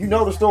extent, you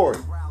know the story.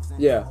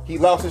 yeah. He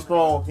lost his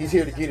throne, he's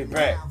here to get it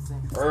back.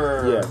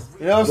 Yeah.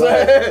 You know what I'm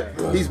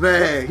saying? He's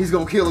bad. He's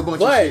gonna kill a bunch of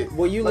But shit.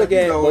 when you Like, look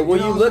at know, but when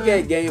know you what look I'm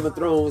saying? at Game of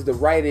Thrones, the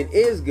writing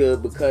is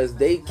good because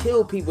they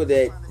kill people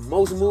that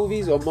most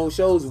movies or most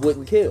shows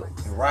wouldn't kill.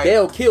 Right.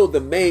 They'll kill the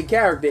main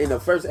character in the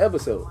first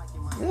episode.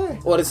 Yeah.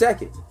 Or the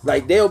second.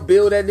 Like they'll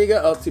build that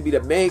nigga up to be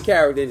the main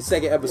character in the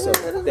second episode.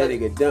 Yeah, that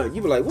nigga done.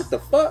 You be like, what the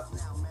fuck?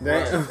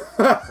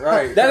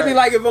 Right. That'd be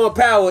like if on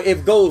Power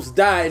if Ghost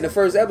died in the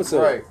first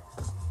episode. Right.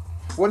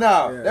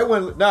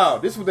 Well,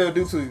 this is what they'll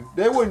do to you.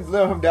 They wouldn't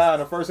let him die in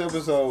the first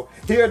episode.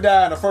 He'll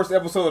die in the first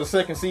episode of the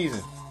second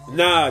season.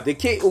 Nah, the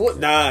kid.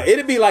 Nah,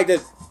 it'd be like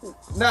the.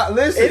 Now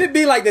listen, It'd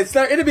be like the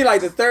third. It'd be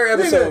like the third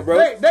episode,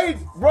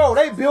 nigga, bro.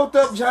 They built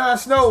up Jon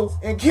Snow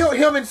and killed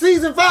him in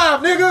season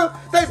 5, nigga.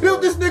 They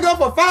built this nigga up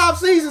for 5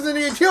 seasons and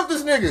then killed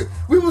this nigga.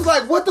 We was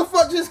like, what the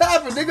fuck just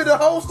happened, nigga? The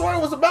whole story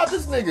was about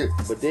this nigga.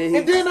 But then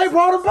and then they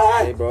brought him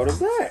back. They brought him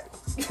back.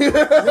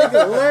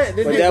 Nigga, what?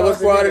 But that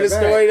was part of the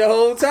story the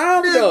whole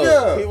time, though.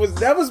 Nigga. He was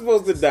never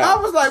supposed to die. I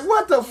was like,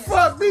 what the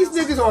fuck? These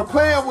niggas are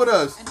playing with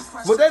us.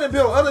 But they done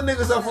built other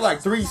niggas up for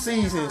like 3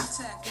 seasons,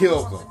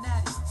 killed them.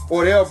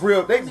 Or they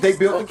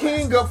built the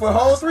king up for a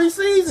whole 3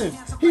 seasons.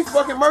 He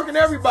fucking murking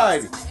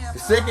everybody. The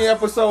second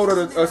episode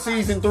of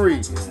season 3,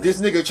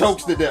 this nigga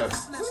chokes to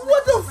death.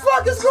 What the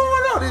fuck is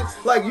going on?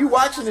 It's like you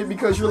watching it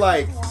because you're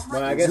like,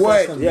 Well, I guess what?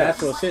 that's some Yeah.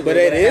 natural shit. But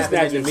that it is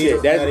happened in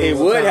natural the shit. It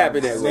would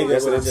happen that way. Niggas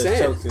That's what I'm would've just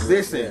saying. choked him.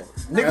 Listen, Yeah.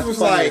 niggas That's was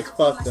funny like, as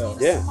fuck though.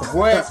 Yeah.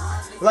 what?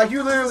 Like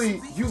you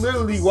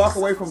literally walk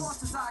away from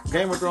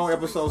Game of Thrones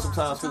episodes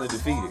sometimes feeling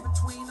defeated.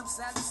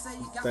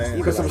 Damn.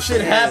 Because some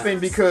shit happened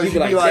because You be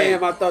like,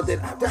 damn, I thought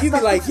that. You be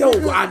like, yo,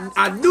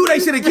 I knew they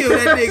should have killed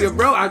that nigga,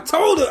 bro. I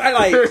told him. I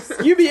like,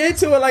 you be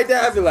into it like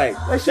that. I be like,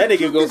 that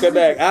nigga gonna come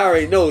back. I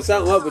already know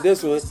something up with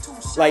this one.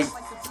 Like,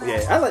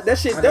 yeah, I like that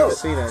shit I never dope.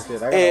 seen that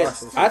shit. I gotta And watch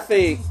this shit. I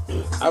think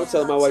I was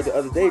telling my wife the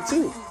other day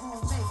too.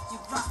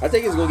 I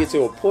think it's gonna get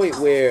to a point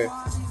where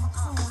I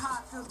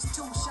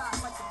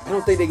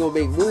don't think they're gonna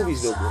make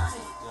movies no more.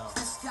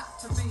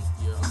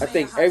 I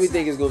think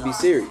everything is gonna be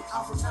serious.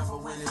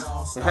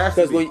 It has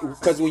to be.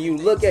 Because when you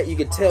look at, you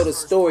can tell the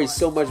story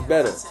so much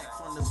better.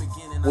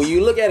 When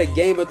you look at a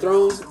Game of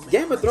Thrones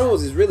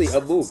is really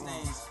a movie.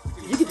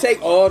 You can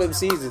take all them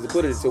seasons and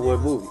put it into one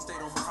movie.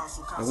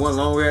 And one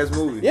long ass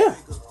movie. Yeah.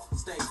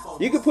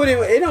 You can put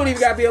it don't even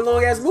gotta be a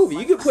long ass movie.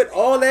 You can put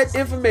all that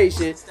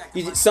information,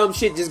 some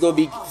shit just gonna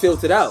be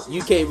filtered out.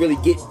 You can't really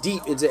get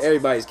deep into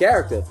everybody's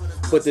character.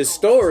 But the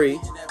story,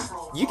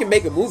 you can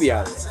make a movie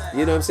out of it.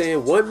 You know what I'm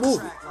saying? One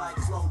movie.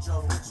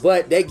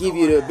 But that give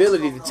you the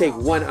ability to take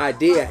one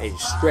idea and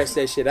stretch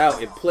that shit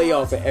out and play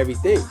off of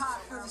everything.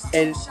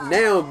 And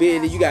now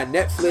being that you got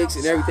Netflix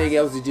and everything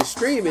else is just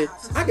streaming,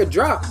 I could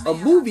drop a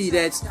movie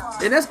that's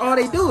all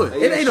they doing.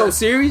 It ain't no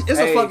series. It's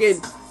a fucking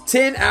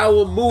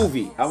 10-hour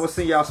movie. I'm gonna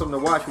send y'all something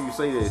to watch when you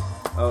say this.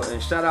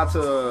 And shout out to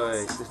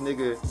this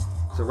nigga,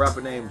 it's a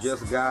rapper named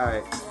Just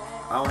Guy.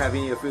 I don't have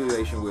any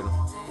affiliation with him.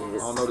 I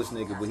don't know this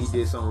nigga, but he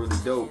did something really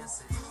dope.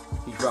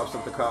 He dropped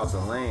something called The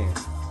Land.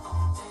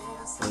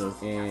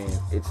 And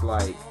it's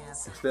like,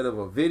 instead of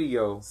a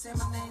video,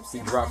 he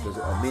dropped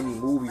a mini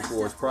movie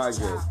for his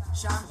project.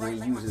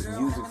 And he uses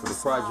music for the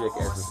project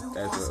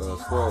as a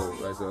scroll,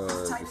 as a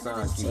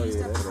design cue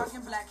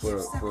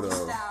for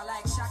the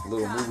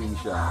little movie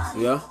shot.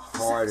 Yeah.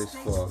 Hard as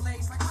fuck.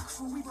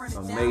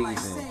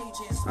 Amazing.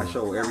 I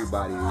show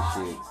everybody this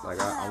shit.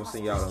 Like I'm gonna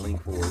send y'all the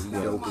link for it. He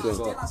dope as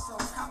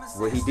fuck.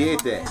 Well, he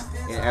did that,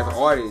 and as an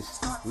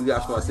artist, we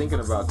gotta start thinking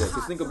about that.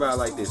 Cause think about it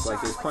like this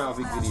Crown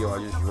Vic video I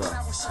just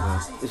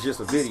dropped. It's just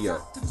a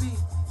video.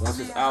 Once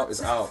it's out,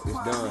 it's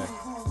done.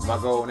 My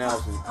goal now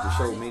is to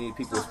show many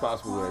people as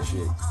possible that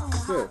shit.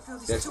 Good.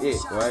 That's it,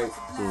 right?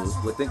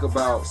 But think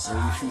about when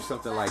you shoot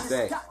something like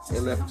that, it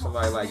left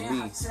somebody like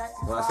me.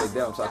 When I say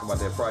that, I'm talking about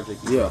that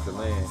project you got The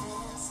Land.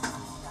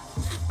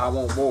 I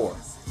want more,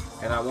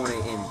 and I want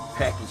it in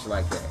package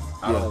like that.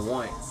 I don't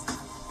want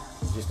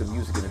just the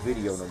music and the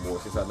video no more,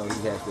 since I know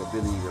he has the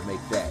ability to make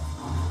that.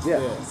 Yeah.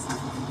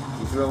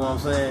 You feel what I'm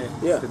saying?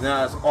 Yeah. Because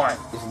now it's art.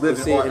 It's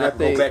living See, art. and I I have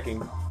to go back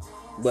and.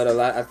 But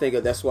I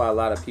think that's why a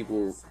lot of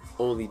people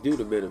only do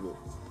the minimum.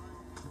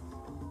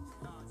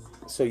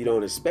 So you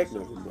don't expect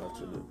nothing much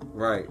from them.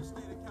 Right.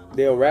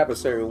 They'll rap a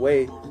certain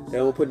way. They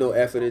don't put no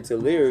effort into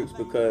lyrics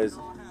because,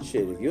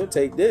 shit, if you'll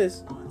take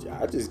this,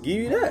 I'll just give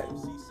you that.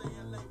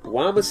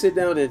 Why I'ma sit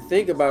down and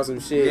think about some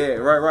shit? Yeah,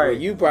 right. Where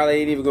you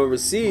probably ain't even gonna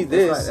receive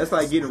this. That's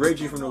like getting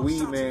Reggie from the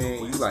Weed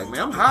Man. You like,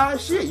 man, I'm high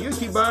as shit. You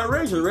keep buying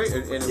Reggie, right?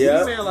 And the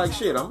Weed Man like,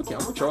 shit, I'm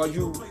gonna charge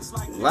you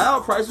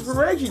loud prices for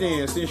Reggie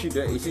then. Since you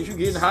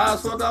getting high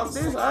as fuck off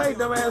this, all right,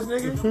 dumbass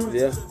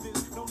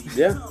nigga.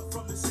 Yeah.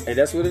 And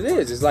that's what it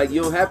is. It's like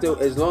you don't have to,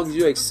 as long as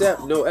you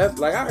accept no F.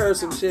 Like I heard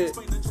some shit,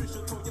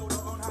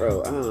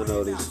 bro. I don't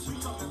know this.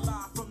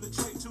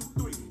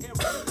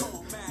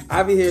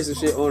 I be hearing some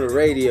shit on the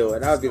radio,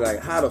 and I'll be like,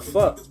 how the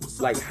fuck?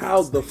 Like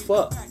how the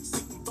fuck?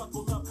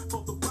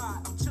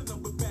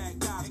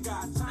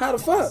 How the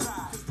fuck?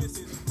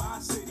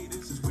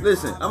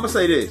 Listen, I'm gonna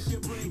say this.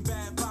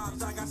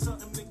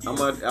 I'm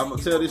gonna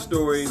tell this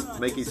story,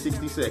 make it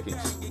 60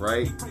 seconds,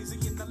 right?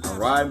 I'm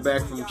riding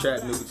back from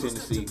Chattanooga,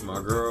 Tennessee.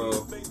 My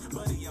girl,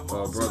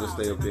 brother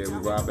stay up there. We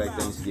ride back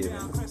Thanksgiving.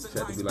 It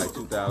had to be like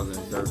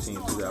 2013,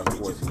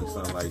 2014,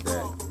 something like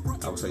that.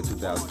 I would say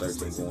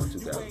 2013 going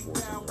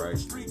 2014, right?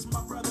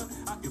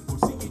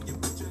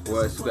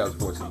 Well, it's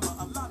 2014.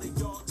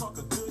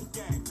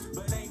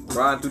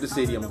 Riding through the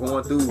city. I'm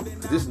going through,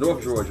 this is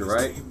North Georgia,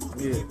 right?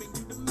 Yeah.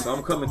 So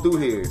I'm coming through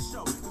here.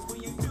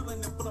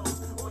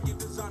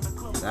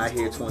 And I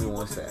hear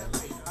 21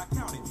 Savage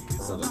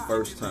for the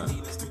first time.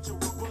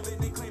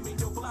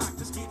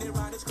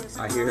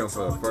 I hear him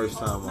for the first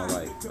time in my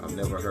life. I've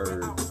never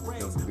heard him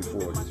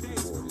before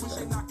this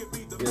happened.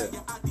 Yeah.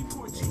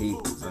 And he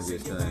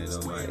understanding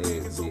on my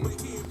head. I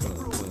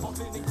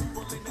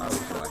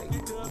was like,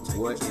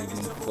 what in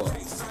the fuck?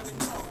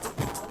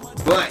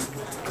 But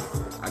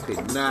I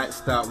could not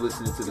stop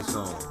listening to the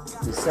song.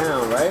 The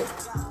sound, right?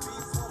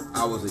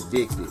 I was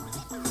addicted.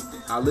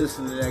 I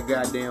listened to that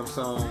goddamn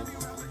song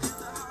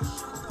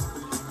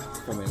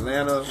from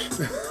Atlanta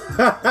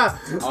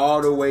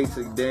all the way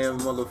to damn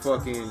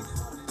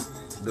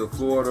motherfucking the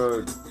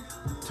Florida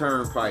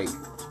Turnpike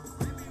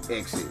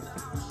exit.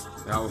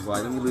 And I was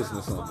like, let me listen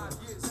to something else.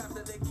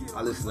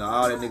 I listened to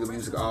all that nigga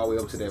music all the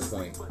way up to that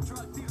point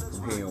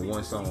from hearing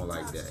one song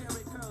like that.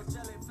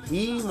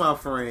 He, my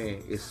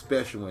friend, is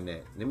special in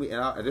that.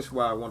 That's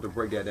why I want to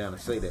break that down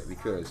and say that,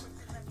 because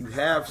you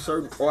have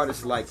certain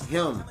artists like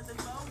him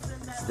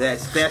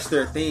that's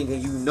their thing,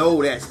 and you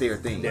know that's their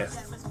thing. Yeah.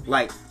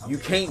 Like, you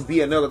can't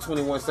be another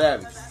 21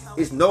 Savage.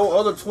 It's no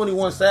other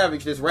 21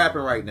 Savage that's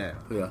rapping right now.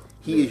 Yeah.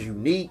 He is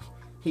unique.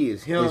 He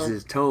is him. This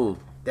is tone.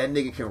 That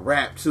nigga can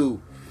rap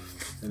too.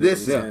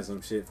 Listen.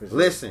 Some shit for sure.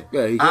 Listen.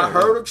 Yeah, he I can,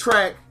 heard a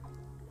track.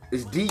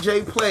 This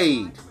DJ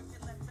played.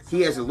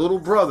 He has a little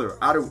brother.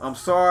 I'm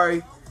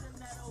sorry.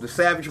 The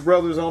Savage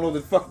Brothers, I don't know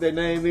what the fuck their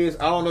name is.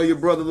 I don't know your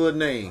brother's little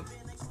name.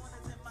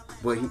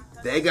 But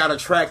they got a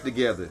track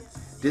together.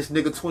 This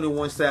nigga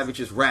 21 Savage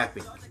is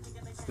rapping.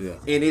 Yeah.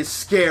 And it's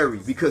scary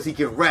because he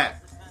can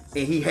rap.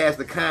 And he has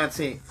the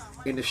content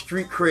and the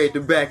street cred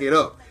to back it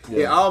up. Yeah.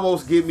 It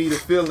almost give me the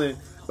feeling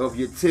of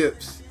your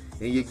Tips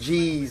and your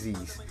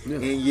Jeezys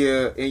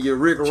and your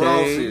Rick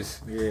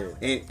Rosses. Yeah.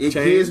 And it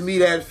gives me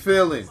that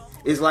feeling.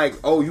 It's like,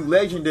 oh, you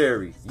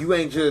legendary. You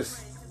ain't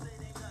just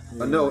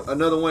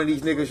another one of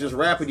these niggas just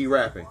rapping.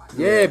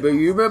 Yeah, but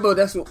you remember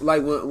that's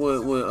like when 2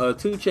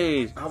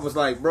 Chainz. I was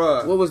like,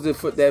 bruh. What was that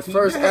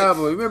first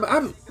album? Remember,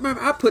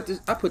 I put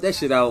that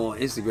shit out on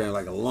Instagram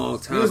like a long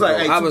time was ago.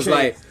 like, hey, I was 2 Chainz,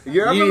 like, you you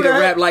need remember to that?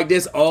 rap like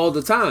this all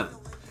the time.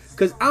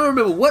 Cause I don't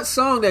remember what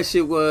song that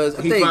shit was.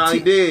 I He think finally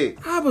did.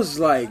 I was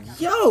like,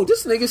 yo,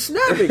 this nigga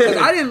snapping. Cause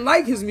I didn't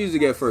like his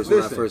music at first when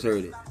I Listen. first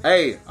heard it.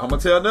 Hey, I'm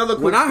gonna tell another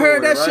quick When I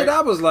heard story, that shit, right?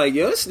 I was like,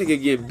 yo, this nigga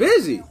get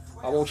busy.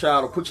 I want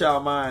y'all to put y'all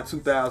in mind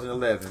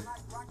 2011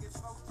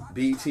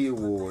 BET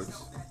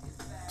Awards.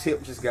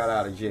 Tip just got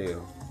out of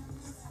jail.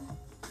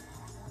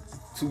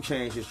 2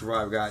 Chainz just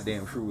dropped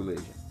goddamn True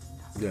Religion.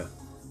 Yeah.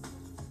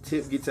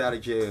 Tip gets out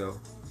of jail.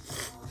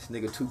 This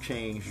nigga 2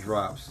 Chainz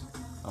drops.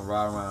 I'm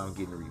riding around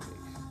getting a remix.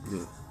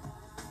 Yeah.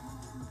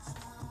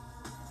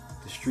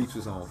 The streets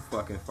was on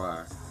fucking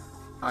fire.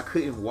 I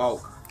couldn't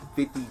walk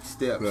 50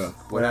 steps Yeah.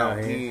 without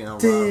Wow, hearing I'm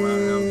riding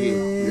around and I'm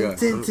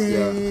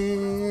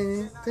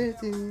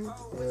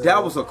getting.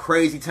 That was a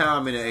crazy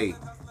time in the A.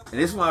 And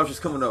this is when I was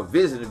just coming up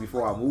visiting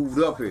before I moved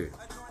up here.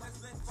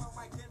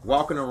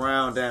 Walking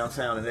around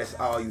downtown and that's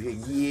all you hear.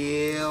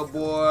 Yeah,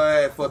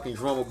 boy. Fucking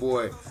drummer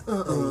boy.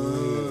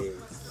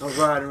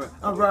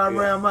 I'm riding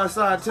around my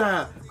side of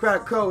town.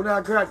 Crack coke,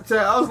 not crack the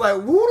town. I was like,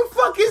 who the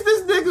fuck is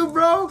this nigga,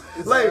 bro?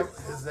 Is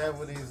that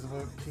what he's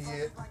with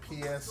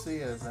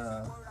PSC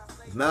or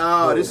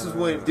nah, this is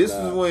when 2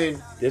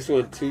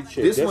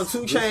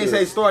 Chainz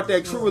had started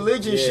that True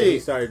Religion He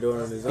shit. started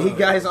doing his own. He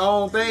got his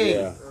own thing.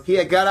 Yeah. He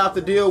had got out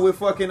the deal with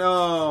fucking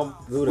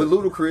with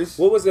Ludacris.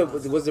 What was it?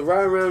 Was the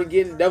Ride Around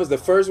Again? That was the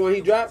first one he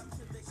dropped?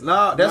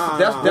 Nah, What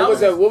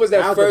was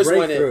that first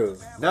one?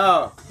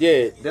 No,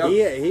 Yeah.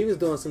 He was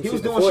doing some He shit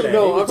was doing before shit- that.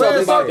 No, He I'm was talking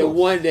Player about the Circle.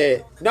 one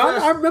that. No, Player-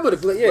 I remember the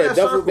play. Yeah, Player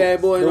Duffel Circle.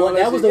 Bad Boy and all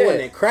that was the shit, one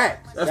yeah. that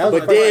cracked. That's That was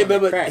But the then one that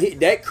remember cracked.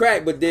 that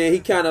cracked, but then he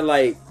kind of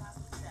like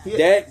Yeah.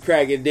 that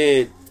crack, and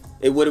then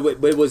it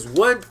would. But it was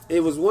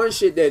one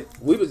shit that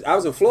I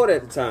was in Florida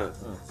at the time.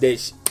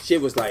 That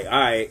shit was like, all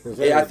right. Was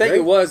that Yeah, I with think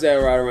Drake? it was that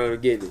Ride Around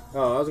and Getting It.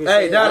 Oh, I was gonna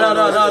Hey, say,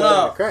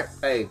 no. Crack.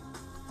 Hey,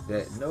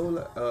 that no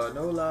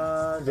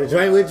lie. The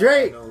joint with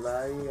Drake. No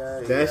lie, yeah,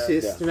 That yeah.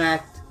 shit Yeah.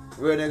 smacked.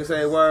 Real nigga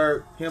say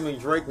word. Him and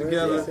Drake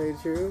together. Say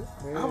true.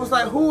 I was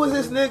like, who is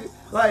this nigga?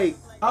 Like,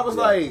 I was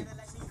like,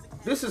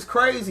 This is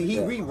crazy. He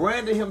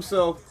rebranded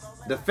himself.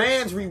 The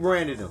fans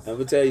rebranded him. I'm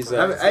gonna tell you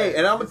something. Hey,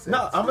 and I'm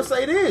gonna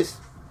say this.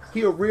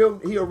 He a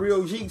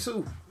real G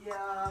too.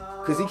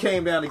 Cause he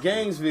came down to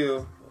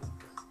Gainesville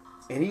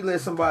and he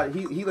let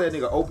somebody he let a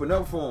nigga open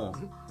up for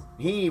him.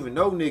 He didn't even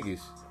know niggas.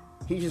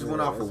 He just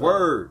went off a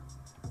word.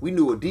 We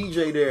knew a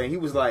DJ there and he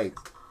was like,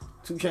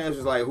 2 Chainz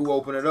was like, who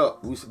opened it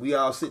up? We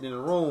all sitting in the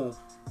room.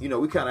 You know,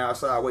 we kind of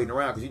outside waiting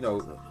around because you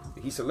know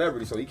he's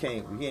celebrity, so he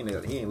ain't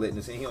letting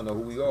us in. He don't know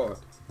who we are.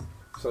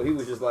 So he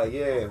was just like,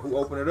 yeah, who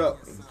opened it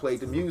up? And he played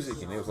the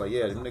music and it was like,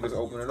 yeah, them niggas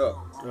opened it up.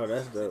 Oh,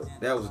 that's dope.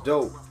 That was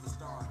dope.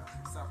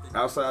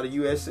 Outside of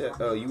USF.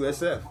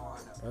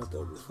 That's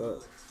dope as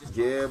fuck.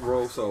 Yeah,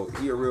 bro. So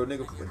he a real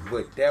nigga,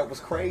 but that was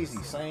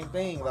crazy. Same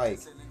thing. Like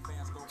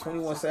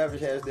 21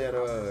 Savage has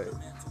that.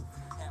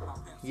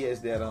 He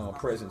has that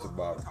presence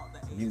about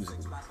him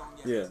musically.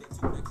 Yeah.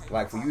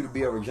 Like for you to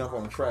be able to jump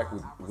on the track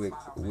with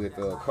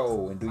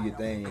Cole and do your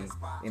thing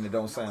and it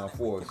don't sound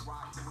forced.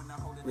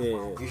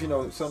 Yeah. You should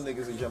know some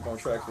niggas that jump on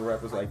tracks with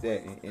rappers like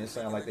that and it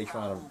sound like they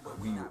trying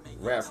to be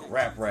rap.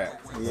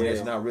 And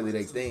that's not really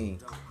their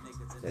thing.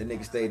 That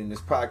nigga stayed in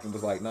his pocket and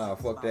was like, nah,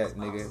 fuck that,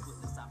 nigga.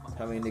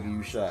 How many nigga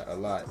you shot? A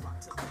lot.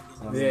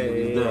 How many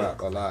nigga you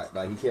dropped? A lot.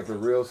 Like, he kept it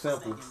real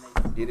simple.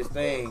 Did his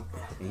thing.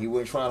 And he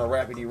wasn't trying to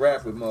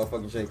rappity-rap with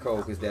motherfucking J. Cole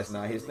because that's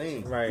not his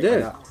thing. Right.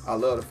 Yeah. I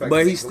love the fact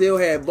But that he still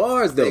had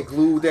bars, though. they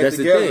glued that That's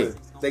together. the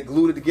thing. They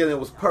glued it together and it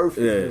was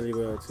perfect. Yeah. Really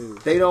well, too.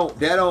 They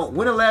don't,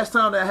 when the last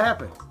time that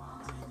happened?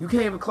 You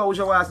can't even close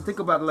your eyes and think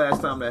about the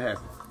last time that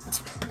happened.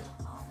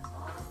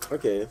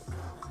 Okay.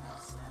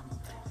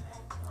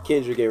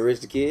 Kendrick and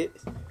Rich the Kid.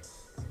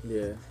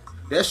 Yeah.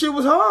 That shit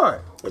was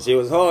hard. That shit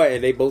was hard,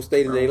 and they both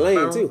stayed in their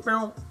lane too.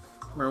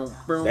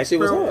 That shit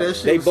was hard. That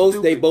shit They was both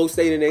stupid.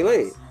 stayed in their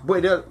lane.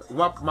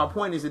 But my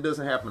point is, it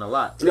doesn't happen a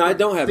lot. No, it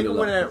don't happen a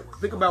lot.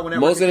 Think about when that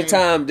Most of the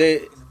record came-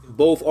 time,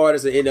 both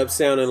artists will end up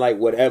sounding like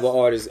whatever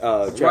artist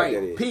track Right,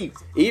 that is. peep.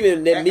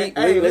 Even that Meek,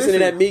 Hey, listen to listen.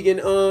 that Meek and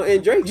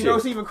Drake You shit. know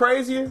what's even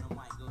crazier?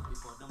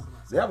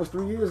 That was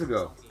 3 years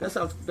ago. That's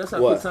how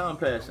What? quick time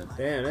passing.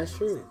 Damn, that's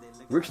true.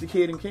 Rich the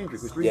Kid and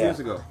Kendrick was 3 Yeah. years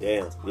ago.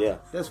 Yeah.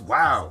 That's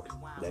wild.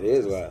 That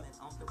is wild.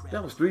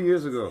 That was 3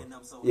 years ago.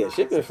 Yeah,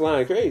 shit been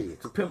flying crazy.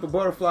 To Pimp a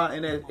Butterfly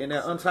and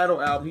that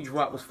Untitled album he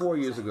dropped was 4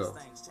 years ago.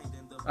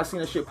 I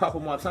seen that shit pop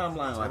on my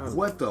timeline like,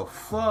 what the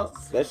fuck?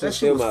 That's That just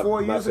shit still was my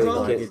 4 years favorite,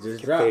 ago? Like it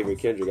just dropped. favorite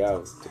Kendrick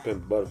album, To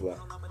Pimp a Butterfly.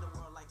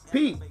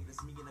 Pete,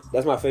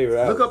 That's my favorite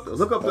album.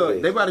 look up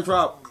Okay. they about to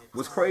drop.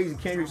 What's crazy?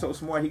 Kendrick so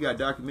smart he got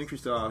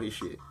documentaries to all his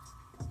shit.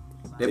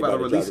 They about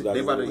to release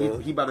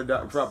it. He about to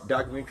drop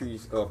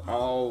documentaries of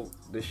all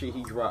the shit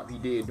he dropped. He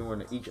did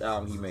during each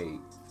album he made.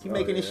 He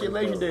making this shit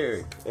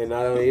legendary. And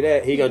not only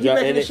that, he gonna drop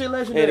making and this shit he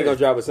legendary. gonna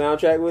drop a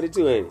soundtrack with it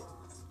too, ain't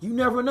he? You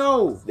never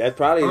know. That's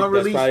probably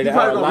Unreleased- the he album.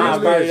 probably gonna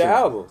Live re-release probably the it.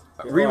 album.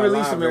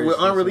 Re-release them with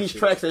versions unreleased and shit.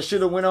 tracks that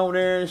should have went on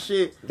there and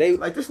shit. They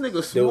Like this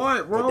nigga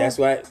smart, bro. But that's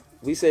why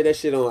we say that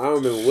shit on. I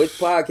don't remember which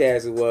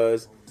podcast it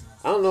was.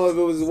 I don't know if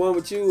it was the one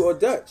with you or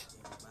Dutch.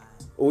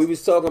 We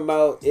was talking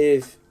about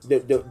if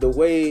the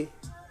way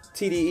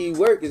TDE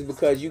work is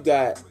because you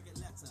got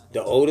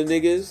the older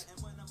niggas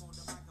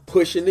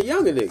pushing the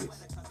younger niggas.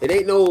 It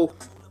ain't no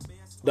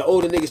the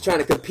older niggas trying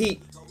to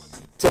compete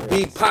to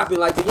be popping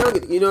like the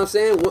younger. You know what I'm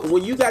saying?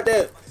 When you got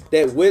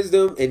that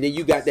wisdom and then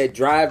you got that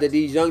drive that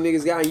these young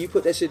niggas got and you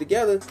put that shit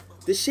together,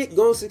 this shit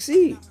gonna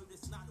succeed.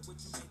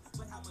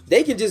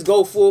 They can just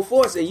go full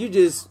force and you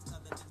just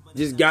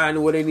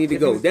guiding where they need to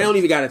go. They don't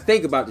even got to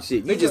think about the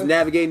shit. You just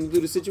navigating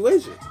through the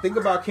situation. Think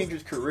about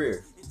Kendrick's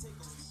career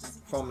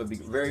from the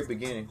very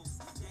beginning.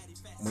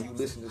 When you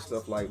listen to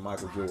stuff like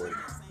Michael Jordan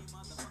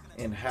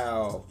and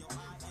how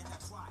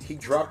he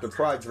dropped a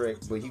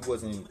project, but he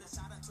wasn't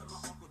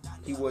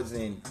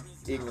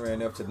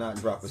ignorant enough to not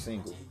drop a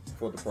single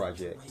for the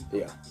project.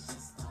 Yeah.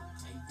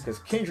 Because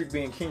Kendrick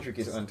being Kendrick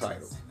is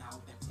untitled.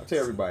 I tell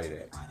everybody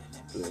that.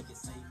 Yeah.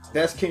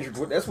 That's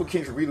Kendrick. That's what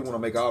Kendrick really want to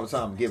make all the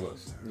time and give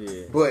us.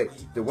 Yeah. But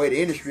the way the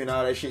industry and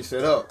all that shit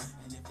set up,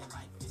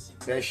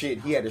 that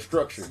shit, he had the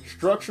structure.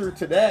 Structure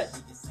to that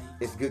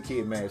is Good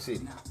Kid, Mad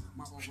City.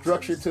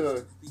 Structure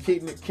to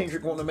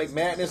Kendrick wanting to make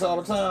madness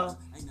all the time,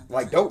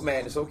 like Dope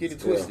Madness, don't get it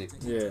twisted.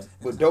 Yeah.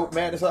 But Dope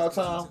Madness all the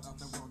time,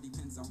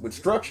 with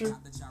structure,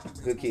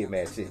 Good Kid,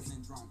 Mad City.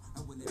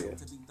 Yeah.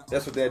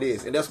 That's what that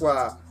is. And that's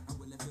why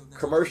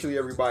commercially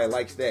everybody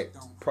likes that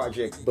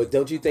project. But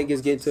don't you think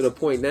it's getting to the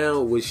point now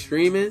with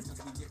streaming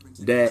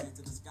that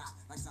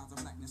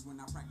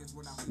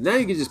now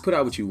you can just put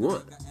out what you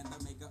want?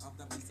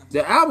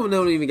 The album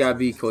don't even gotta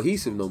be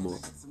cohesive no more.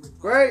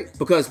 Right?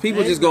 Because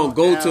people just gonna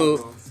go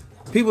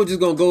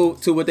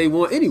to what they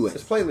want anyway.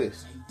 It's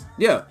playlist.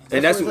 Yeah,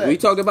 and that's where what it's we at.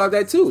 talked about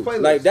that too.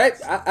 Playlist. Like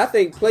that, I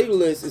think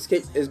playlist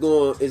is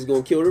going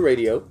to kill the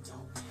radio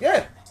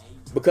Yeah.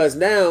 because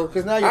now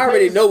 'Cause now I your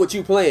already playlist- know what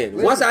you playing.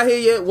 Listen.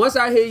 Once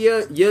I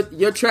hear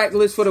your track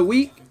list for the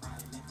week,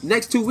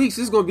 next 2 weeks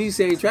it's gonna be the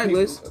same track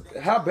list.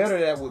 How better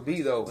that would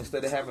be though,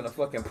 instead of having a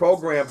fucking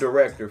program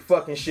director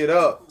fucking shit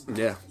up.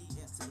 Yeah,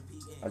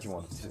 I just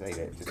want to say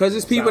that. because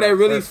it's people that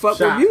really fuck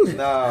with music.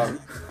 Nah,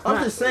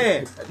 I'm just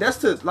saying that's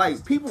to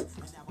like people.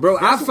 Bro,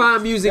 I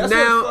find music that's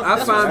now. what- I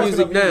that's find what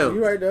music fucking up now.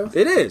 You right though.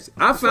 It is.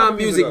 I find fucking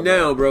music music up,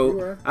 now, You bro.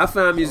 right. I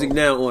find music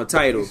now on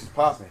Tidal. It's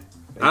popping.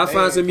 I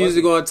find some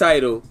music on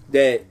Tidal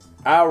that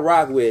I'll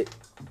rock with.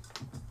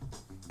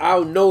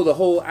 I'll know the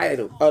whole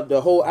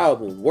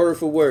album, word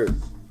for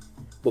word,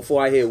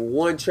 before I hear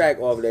one track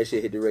off of that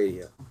shit hit the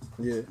radio.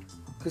 Yeah.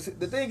 Because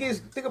the thing is,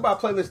 think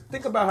about playlists.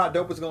 Think about how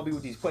dope it's gonna be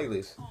with these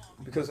playlists.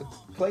 Because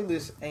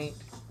playlists ain't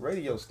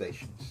radio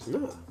stations.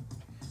 No.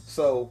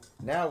 So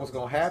now what's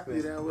gonna Be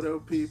happen? down with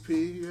OPP.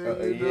 Yeah,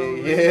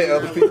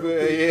 Other people,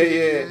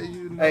 yeah.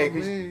 You know Hey,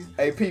 me.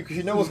 Pete, because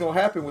you know what's gonna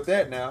happen with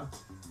that now.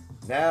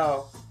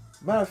 Now,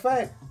 matter of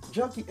fact,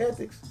 Junkie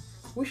Ethics,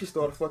 we should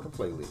start a fucking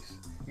playlist.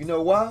 You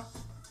know why?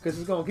 Because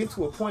it's gonna get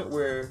to a point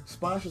where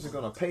sponsors are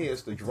gonna pay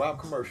us to drop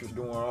commercials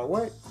during our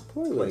what?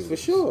 Playlist, for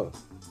sure.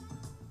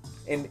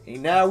 And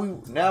now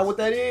what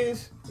that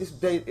is, it's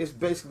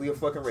basically a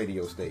fucking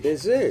radio station.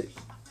 That's it.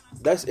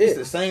 That's It's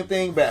the it. same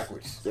thing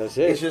backwards. That's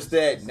it. It's just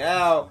that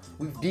now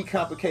we've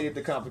decomplicated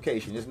the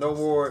complication. There's no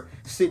more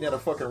sitting at a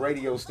fucking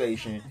radio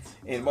station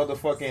and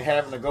motherfucking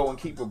having to go and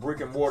keep a brick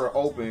and mortar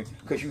open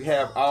because you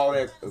have all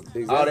that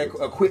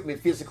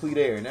equipment physically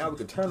there. Now we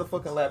can turn the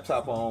fucking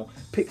laptop on,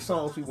 pick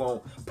songs we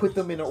want, put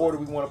them in the order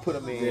we want to put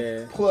them in,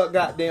 Yeah. plug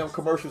goddamn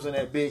commercials in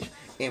that bitch,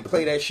 and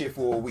play that shit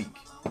for a week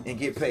and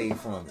get paid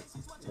from it.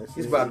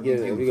 It's about to be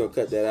We're beautiful. gonna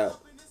cut that out.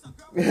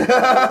 Save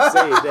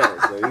that.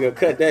 So we're gonna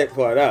cut that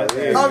part out.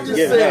 Man. I'm just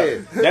Get it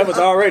saying. out. That was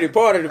already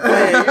part of the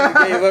plan. You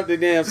just gave up the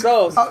damn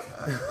sauce.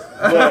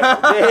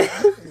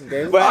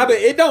 But I mean,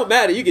 it don't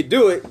matter. You can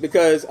do it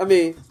because I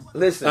mean,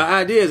 Listen, our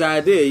idea is our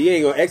idea. You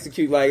ain't gonna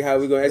execute like how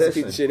we gonna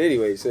execute Listen. the shit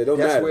anyway. So it don't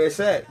that's matter. where it's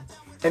at,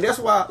 and that's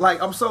why,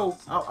 like, I'm so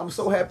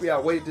happy I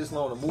waited this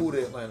long to move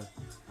to Atlanta,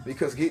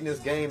 because getting this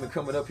game and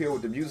coming up here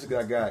with the music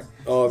I got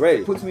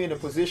Already. puts me in a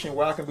position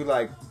where I can be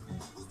like,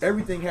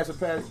 everything has a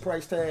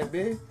price tag,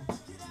 big.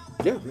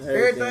 Yeah.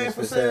 Everything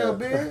for sale,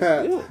 big.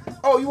 Yeah.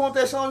 Oh, you want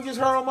that song you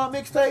just heard on my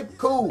mixtape?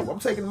 Cool. I'm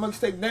taking the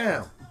mixtape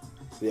down.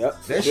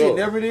 Yep. That sure. shit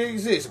never did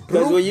exist.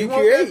 Because when you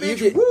want create, that you bitch?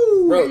 get,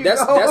 Woo, bro. there you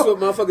That's go. what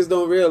motherfuckers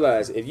don't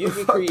realize. If you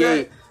can Fuck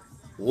create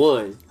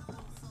one,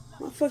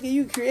 motherfucker,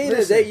 you created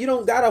Listen, that. You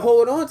don't gotta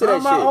hold on to that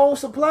I'm my shit. own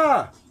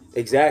supply.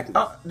 Exactly.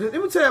 Let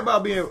me tell you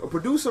about being a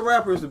producer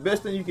rapper is the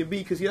best thing you can be,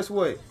 because guess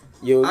what?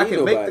 You don't I need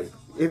can nobody. make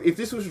if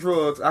this was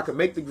drugs, I could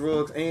make the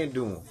drugs and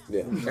do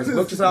them Yeah. as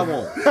much as I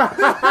want,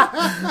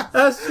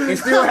 That's true. and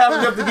still have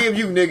enough to give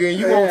you, nigga, and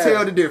you won't Yeah.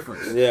 tell the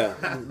difference. Yeah.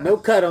 No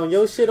cut on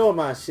your shit or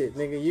my shit,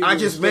 nigga. You I can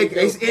just straight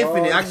make it's dope all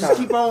infinite. I the just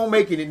time. keep on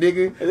making it,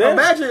 nigga. Yeah.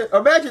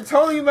 Imagine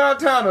Tony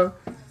Montana,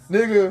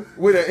 nigga,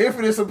 with an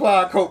infinite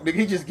supply of coke. Nigga,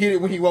 he just get it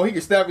when he want. He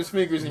can snap his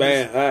fingers. And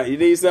Man, all right, you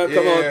need something?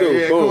 Come on through.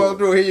 Yeah, Boom. come on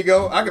through. Here you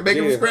go. I can make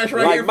him Yeah. scratch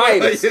right like here.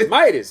 Midas.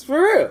 Midas,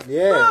 for real.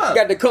 Yeah. You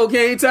got the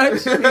cocaine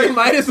touch.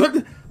 Midas with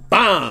the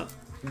bomb.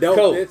 Dope.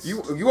 Coke. It's,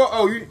 You.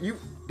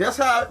 That's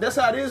how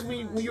it is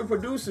when you're a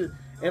producer,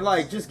 and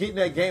like just getting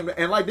that game,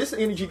 and like this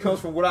energy comes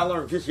from what I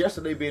learned just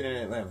yesterday being in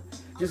Atlanta.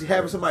 Just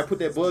having somebody put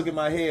that bug in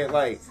my head,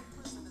 like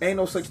ain't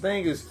no such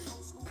thing as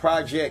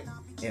project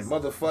and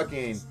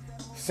motherfucking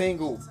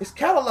single. It's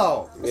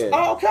catalog. It's Yeah.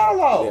 all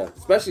catalog. Yeah,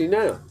 especially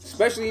now.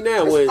 Especially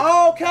now It's when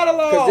all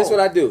catalog. because this what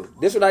I do.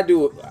 This what I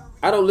do.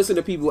 I don't listen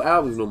to people's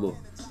albums no more.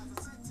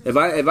 If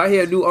I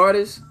hear a new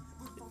artist,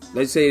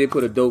 let's say they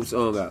put a dope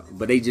song out,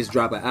 but they just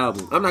drop an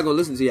album, I'm not gonna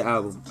listen to your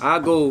album. I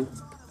go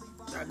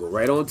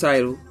right on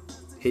Tidal,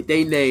 hit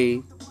their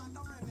name,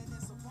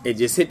 and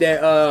just hit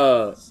that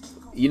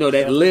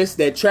that list,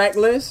 that track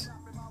list,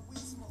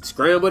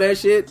 scramble that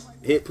shit,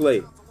 hit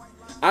play.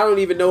 I don't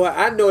even know how.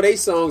 I know they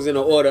songs in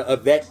the order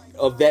of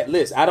that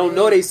list. I don't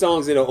know they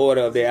songs in the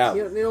order of their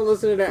album. you don't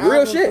listen to that Real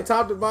album shit. from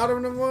top to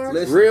bottom no more?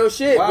 Listen, Real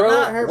shit, why bro.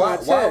 not? hurt Why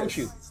my don't chest.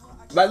 you?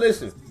 Like,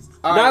 listen.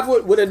 all Not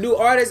right. with a new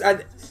artist,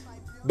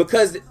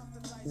 because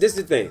this is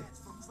the thing.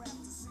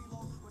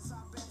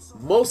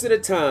 Most of the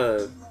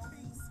time,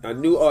 a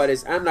new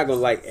artist, I'm not gonna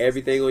like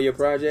everything on your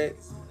project,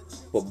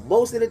 but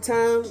most of the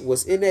time,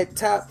 what's in that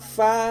top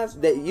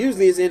 5 that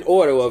usually is in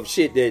order of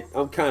shit that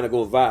I'm kind of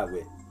gonna vibe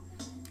with.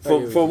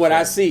 From what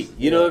I see,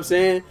 you know what I'm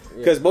saying?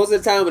 Because most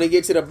of the time when they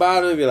get to the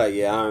bottom, you're like,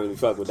 yeah, I don't really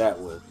fuck with that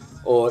one,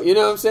 or you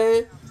know what I'm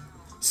saying.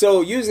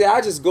 So usually I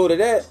just go to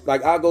that.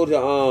 Like I go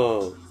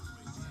to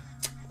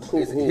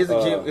Here's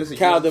a gym. It's a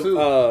Cal gym too.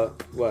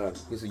 what?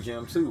 It's a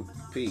gym too,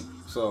 Pete.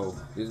 So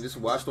this is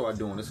why I started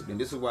doing this, and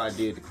this is why I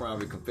did the Crown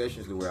Vic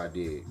Confessions the way I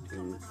did,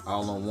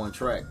 all on one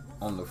track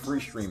on the free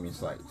streaming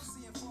sites.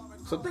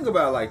 So think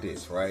about it like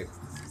this, right?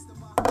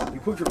 You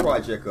put your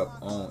project up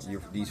on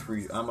these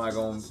free. I'm not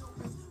gonna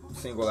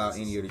single out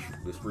any of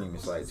the streaming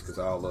sites because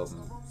all of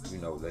them,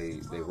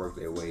 they work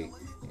their way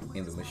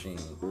in the machine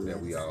that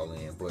we all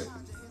in. But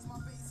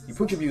you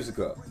put your music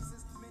up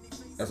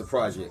as a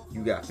project.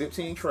 You got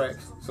 15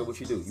 tracks. So what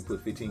you do? You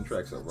put 15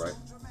 tracks up, right?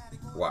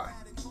 Why?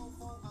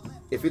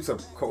 If it's a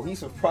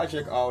cohesive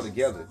project all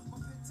together,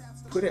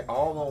 put it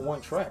all on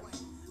one track.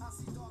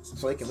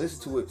 So they can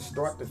listen to it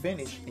start to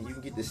finish, and you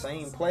can get the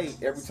same play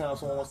every time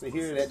someone wants to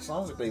hear that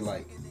song that they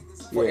like.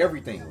 For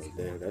everything.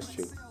 Yeah, that's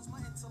true.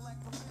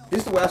 This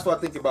is the way I started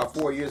thinking about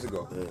 4 years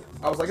ago.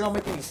 I was like, it don't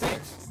make any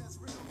sense.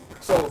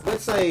 So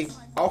let's say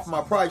off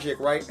my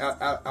project, right,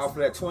 out of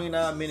that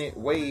 29-minute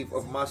wave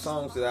of my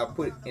songs that I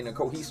put in a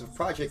cohesive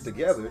project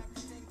together,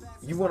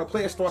 you want to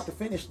play it start to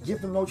finish,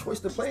 give them no choice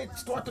to play it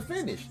start to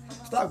finish.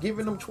 Stop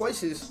giving them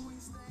choices,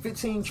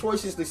 15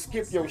 choices to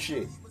skip your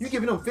shit. You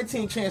giving them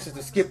 15 chances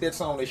to skip that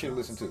song they should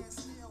listen to.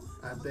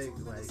 I think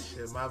like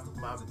shit. My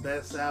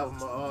best album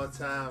of all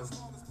time,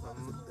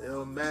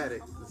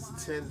 Illmatic.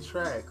 It's 10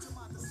 tracks.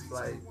 It's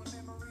like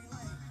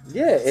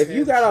Yeah, if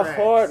you got a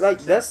hard like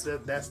that's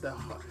the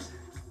hard.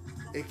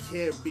 It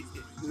can't be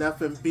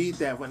nothing beat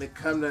that when it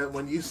come to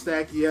when you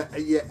stack your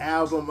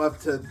album up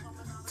to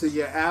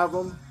your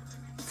album.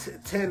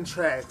 10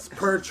 tracks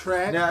per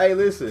track. Now, hey,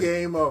 listen.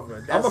 Game over.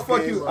 I'm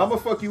gonna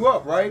fuck you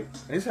up, right?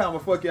 And this is how I'm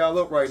gonna fuck y'all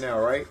up right now,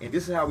 right? And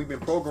this is how we've been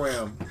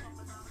programmed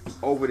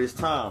over this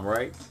time,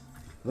 right?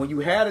 When you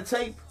had a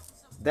tape,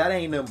 that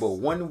ain't nothing but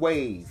one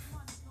wave.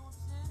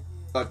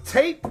 A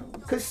tape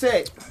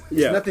cassette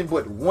is nothing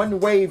but one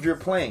wave you're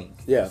playing.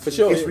 Yeah, for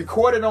sure. It's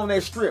recorded on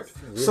that strip.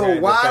 You So had to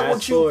why fast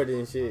would you? forward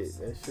and shit?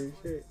 That's true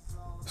shit.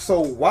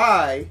 So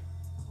why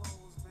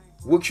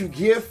would you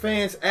give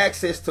fans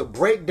access to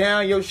break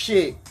down your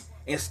shit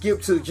and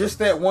skip to just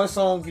that one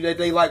song that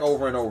they like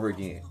over and over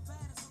again?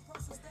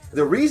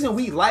 The reason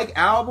we like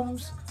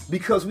albums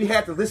because we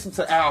had to listen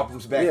to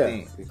albums back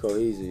then. Because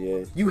easy,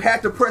 yeah. You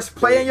had to press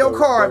play in your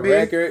car, the man.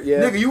 record, yeah.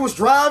 Nigga, you was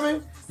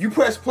driving, you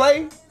press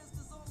play,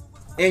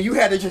 and you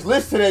had to just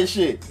listen to that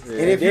shit. Yeah.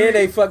 And if then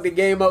they fuck the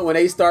game up when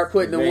they start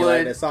putting the They one.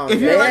 like that song.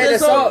 if you They like had that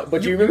the song,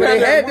 but you remember they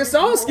had the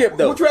song skip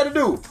though. What you had to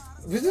do?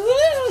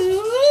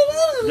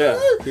 Yeah.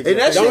 And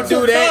that Don't shit do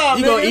took that. time,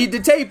 You gonna nigga. eat the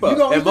tape up. You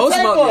gonna And eat the most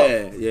tape mo-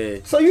 up. Yeah.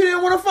 So you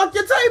didn't want to fuck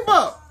your tape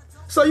up.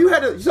 So you had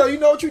to. So you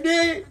know what you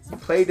did? You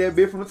played that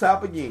bit from the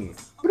top again.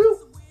 Bloop.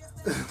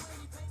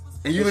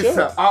 And you For listen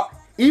sure. to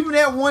even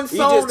that one You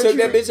song. just took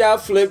that bitch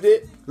out, flipped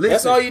it. That's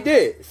Listen. all you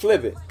did.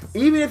 Flip it.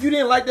 Even if you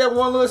didn't like that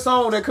one little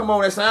song that come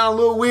on that sound a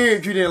little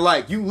weird, you didn't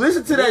like. You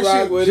listen to that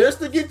rock with shit it. just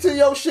to get to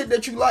your shit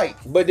that you like.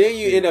 But then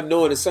you end up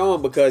knowing the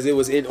song because it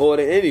was in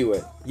order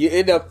anyway. You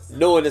end up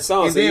knowing the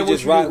song, And so then you what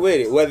just you rock do? with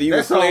it. Whether you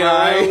was That's playing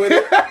alright. around with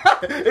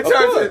it. It Of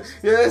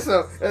turns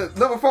course. to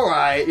number 4.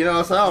 Alright, you know what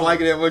I'm saying? I don't like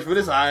it that much, but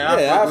it's alright.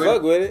 Yeah, I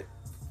fuck with it.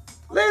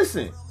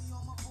 Listen,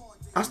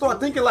 I start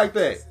thinking like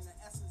that,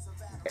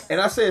 and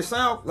I said,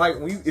 sound like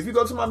if you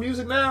go to my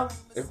music now,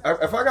 if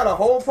I got a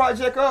whole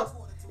project up,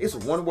 it's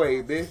one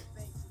wave, bitch.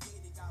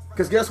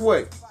 Cause guess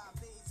what?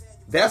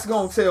 That's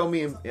gonna tell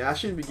me, and I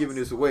shouldn't be giving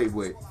this away,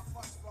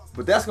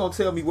 but that's gonna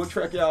tell me what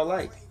track y'all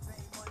like,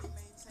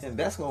 and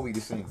that's gonna be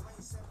the single.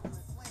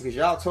 Because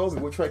y'all told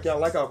me what track y'all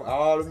like off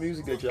all the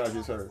music that y'all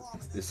just heard.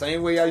 The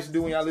same way I used to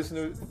do when y'all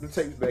listened to the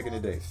tapes back in the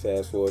day.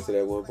 Fast forward to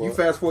that one part. You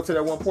fast forward to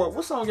that one part.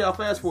 What song y'all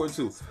fast forward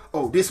to?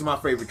 Oh, this is my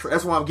favorite track.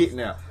 That's what I'm getting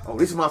now. Oh,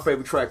 this is my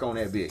favorite track on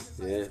that bit.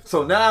 Yeah.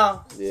 So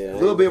now, Yeah, a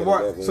little bit I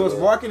more. ain't So it's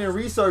yeah. marketing and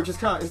research.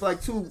 It's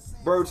like two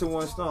birds in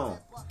one stone.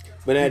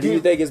 But now, do you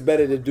did- think it's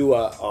better to do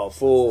a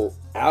full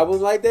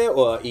album like that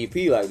or an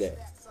EP like that?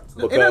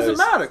 It doesn't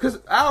matter because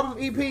album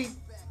EP,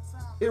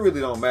 it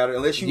really don't matter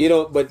unless You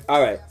don't. But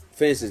all right.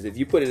 For instance, if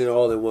you put it in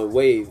all in one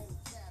wave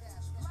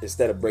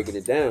instead of breaking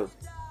it down,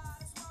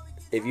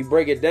 if you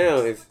break it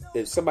down,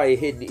 if somebody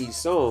hitting each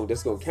song,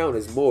 that's gonna count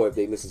as more if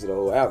they listen to the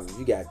whole album. If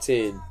you got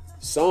 10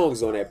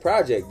 songs on that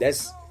project,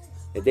 that's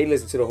if they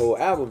listen to the whole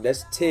album,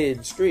 that's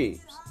 10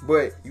 streams.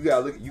 But you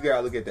gotta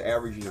look at the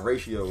averages and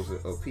ratios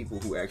of people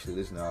who actually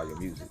listen to all your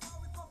music.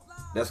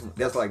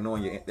 That's like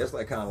knowing your. That's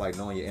like kind of like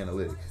knowing your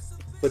analytics.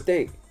 But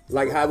think,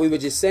 like how we were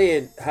just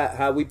saying,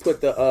 how we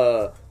put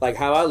the like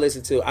how I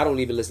listen to. I don't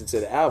even listen to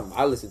the album.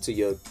 I listen to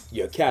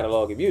your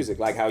catalog of music,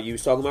 like how you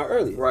was talking about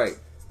earlier. Right.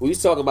 We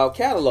was talking about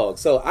catalog.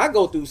 So I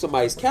go through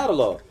somebody's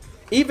catalog.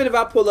 Even if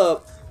I pull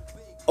up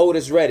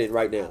Otis Redding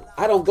right now,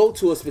 I don't go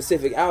to a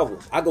specific album.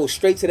 I go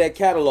straight to that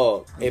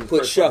catalog and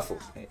put shuffle.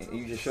 And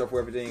you just shuffle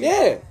everything.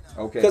 Yeah.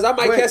 Okay. Because I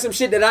might But- catch some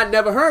shit that I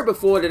never heard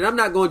before that I'm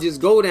not going to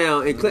just go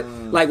down and click.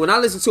 Like when I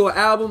listen to an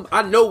album,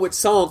 I know what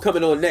song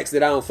coming on next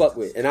that I don't fuck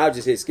with. And I'll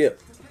just hit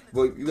skip.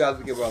 But you guys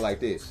think about it like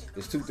this.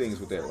 There's two things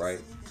with that, right?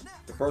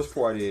 The first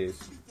part is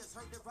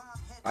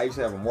I used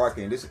to have a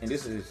marketing, and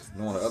this is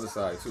on the other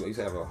side too. I used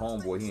to have a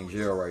homeboy, he in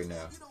jail right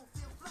now.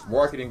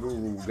 Marketing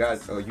guru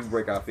got You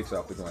Break Our Fix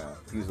off the ground.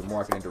 He was the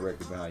marketing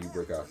director behind You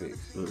Break Our Fix.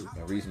 And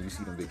the reason you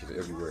see them bitches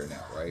everywhere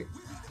now, right?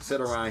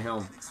 Sit around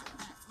him,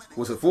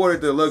 was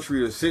afforded the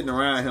luxury of sitting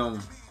around him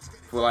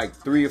for like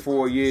 3 or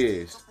 4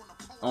 years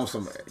on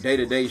some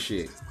day-to-day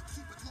shit.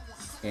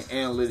 And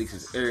analytics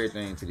is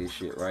everything to this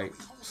shit, right?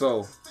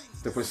 So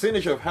the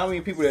percentage of how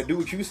many people that do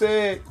what you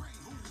said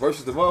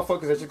versus the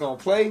motherfuckers that you're gonna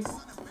play,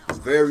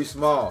 very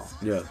small.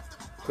 Yeah.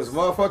 Cause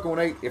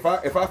motherfucker,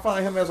 if I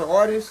find him as an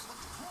artist,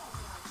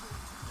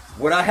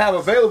 what I have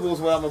available is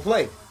what I'm gonna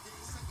play.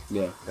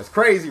 Yeah. That's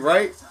crazy,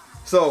 right?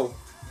 So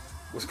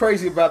what's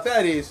crazy about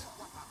that is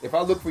if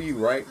I look for you,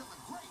 right?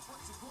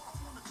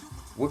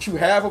 What you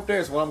have up there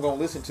is what I'm gonna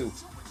listen to.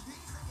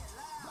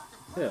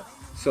 Yeah.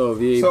 So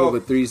if you ain't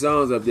put 3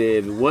 songs up there,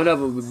 if one of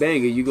them be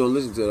banging, you gonna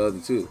listen to the other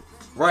 2.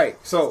 Right.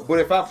 So, but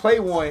if I play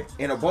one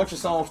and a bunch of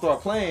songs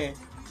start playing,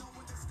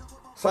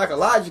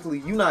 psychologically,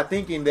 you're not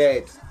thinking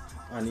that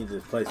I need to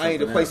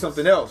play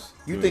something else.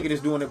 You thinking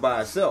it's doing it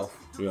by itself.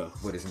 Yeah.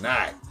 But it's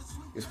not.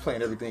 It's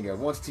playing everything at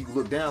once till you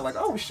look down like,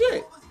 oh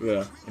shit.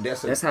 Yeah. And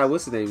that's how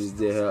what's the name is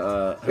did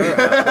her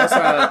that's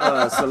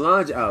how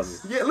Solange album.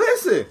 Yeah,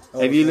 listen.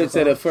 If you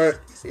listen to the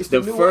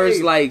first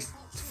wave. like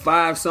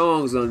 5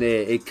 songs on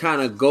there, it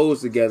kind of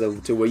goes together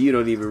to where you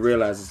don't even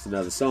realize it's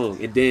another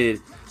song. And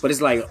then, but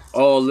it's like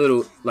all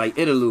little like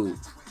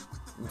interludes.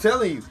 I'm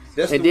telling you,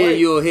 that's and the then way.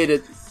 you'll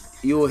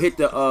hit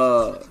the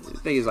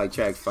I think it's like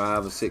track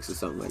 5 or 6 or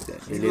something like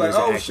that. And then like, it's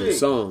an oh, actual shit.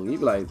 song. You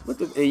be like, what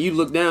the? And you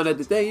look down at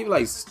the thing, you be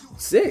like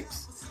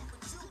 6.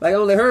 Like I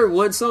only heard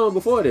one song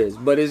before this,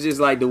 but it's just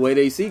like the way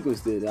they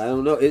sequenced it. I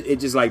don't know. It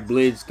just like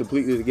blends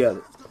completely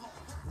together.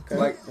 Okay.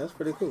 Like, that's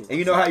pretty cool. And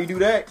you know how you do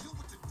that?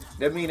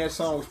 That means that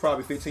song was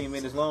probably 15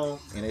 minutes long,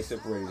 and they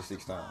separated it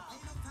 6 times.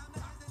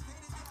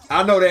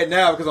 I know that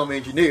now because I'm an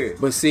engineer.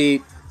 But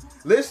see,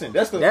 listen,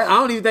 I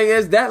don't even think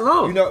that's that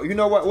long. You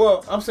know what?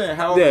 Well, I'm saying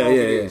how long it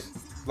is.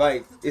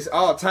 Like it's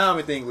all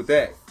timing thing with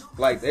that.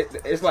 Like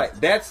it's like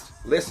that's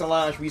let's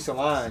Solange, we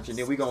Solange, and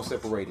then we gonna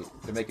separate it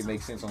to make it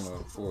make sense on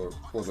for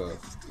the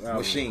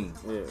machine.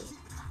 Yeah,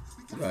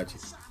 gotcha.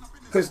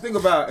 Because think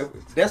about it,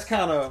 that's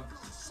kind of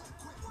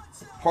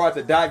hard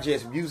to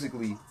digest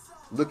musically,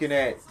 looking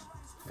at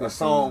a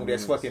song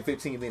that's fucking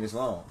 15 minutes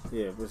long.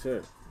 Yeah, for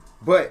sure.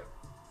 But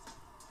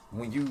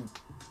when you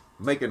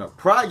making a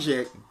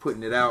project,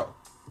 putting it out,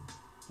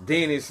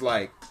 then it's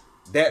like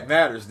that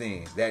matters.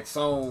 Then that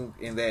song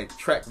and that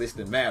track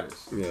listing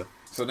matters. Yeah.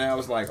 So now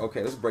it's like,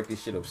 okay, let's break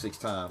this shit up 6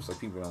 times so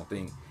people don't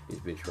think this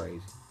bitch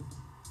crazy.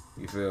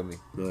 You feel me?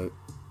 Right.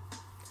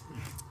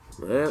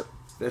 Well,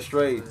 that's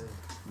straight.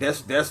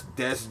 That's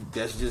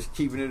just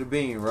keeping it a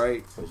bean,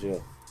 right? For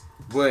sure.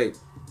 But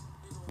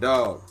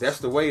dog, that's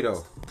the way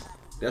though.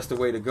 That's the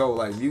way to go.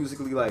 Like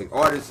musically, like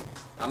artists.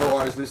 I know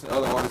other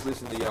artists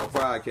listen to y'all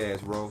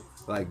podcast, bro.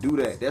 Like do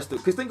that.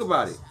 Cause think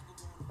about it.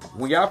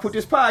 When y'all put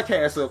this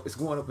podcast up, it's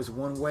going up as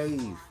one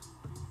wave.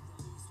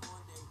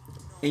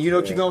 And you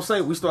know what you're going to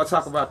say? We start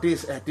talking about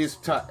this at this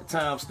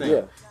time stamp.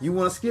 Yeah. You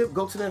want to skip?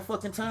 Go to that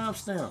fucking time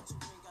stamp.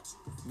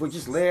 But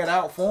just lay it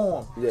out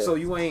for them. Yeah. So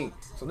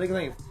niggas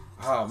ain't,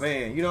 oh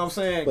man, you know what I'm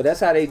saying? But that's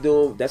how they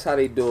doing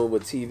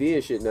with TV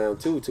and shit now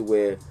too, to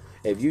where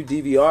if you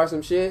DVR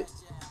some shit,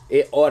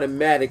 it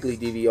automatically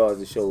DVRs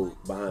the show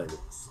behind it.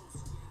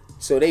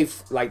 So they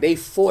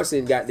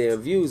forcing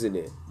goddamn views in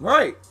there.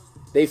 Right.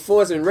 They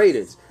forcing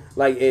ratings.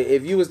 Like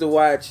if you was to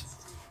watch,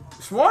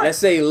 smart. Let's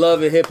say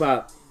Love and Hip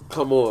Hop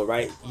come on,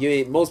 right?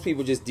 Most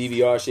people just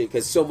DVR shit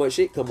because so much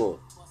shit come on.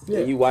 Yeah.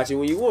 And you watch it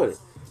when you want it.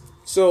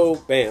 So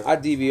bam, I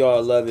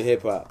DVR Love and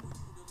Hip Hop.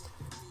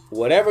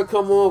 Whatever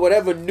come on,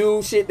 whatever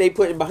new shit they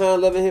putting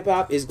behind Love and Hip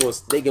Hop is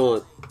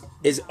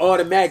it's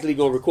automatically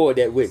gonna record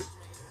that with it.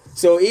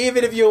 So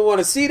even if you don't want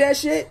to see that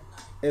shit,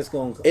 it's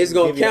gonna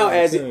count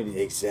as it.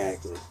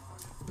 Exactly.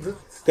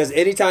 Because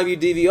anytime you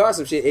DVR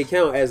some shit, it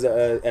count as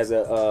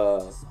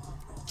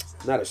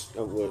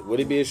would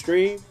it be a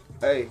stream?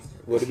 Hey,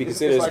 would it be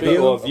considered a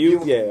stream or a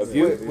view? Yeah, a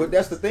view. But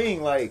that's the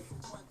thing. Like,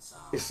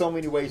 it's so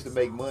many ways to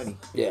make money.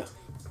 Yeah,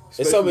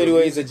 there's so many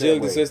ways to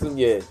jug the system.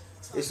 Yeah,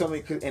 it's so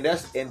many, and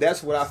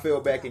that's what I fell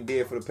back and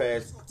did for the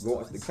past.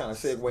 Going to kind of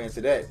segue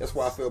into that. That's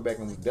why I fell back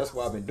and that's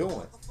what I've been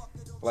doing.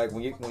 Like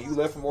when you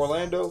left from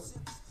Orlando,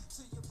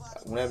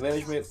 when that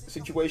management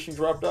situation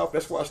dropped off,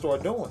 that's what I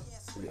started doing.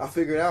 I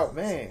figured out,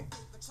 man,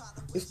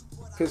 it's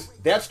because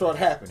that started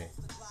happening.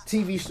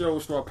 TV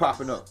shows start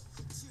popping up.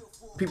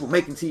 People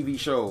making TV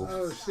shows.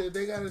 Oh shit!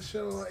 They got a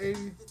show on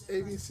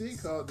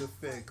ABC called The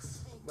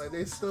Fix. Like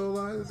they still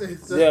on it.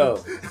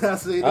 Yo, I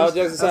was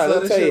just aside.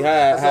 Let me tell you how.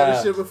 I saw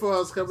this shit before I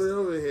was coming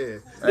over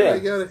here.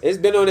 Yeah, it's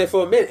been on there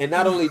for a minute, and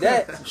not only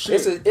that,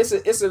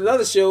 it's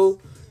another show.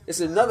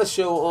 It's another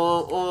show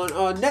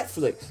on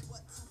Netflix.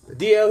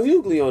 DL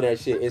Hughley on that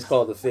shit. It's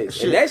called The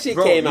Fix, and that shit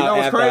came out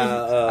after.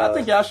 I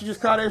think y'all should just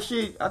call that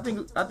shit. I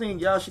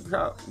think y'all should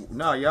call.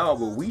 Nah, y'all,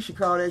 but we should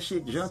call that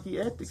shit Junkie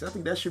Ethics. I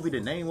think that should be the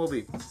name of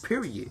it.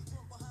 Period.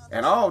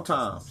 At all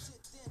times.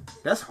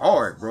 That's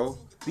hard, bro.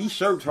 These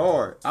shirts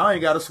hard. I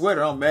ain't got a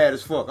sweater. I'm mad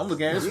as fuck. I'm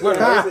looking at this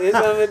sweater.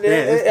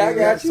 I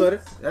got you.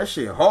 That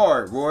shit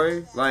hard,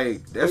 boy.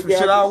 Like that's some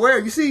shit I wear.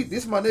 You see,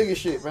 this is my nigga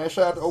shit, man.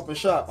 Shout out to Open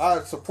Shop. I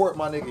support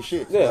my nigga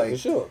shit. Yeah, like, for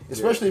sure.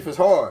 Especially if it's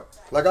hard.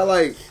 Like I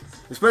like.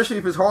 Especially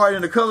if it's hard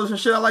in the colors and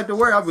shit I like to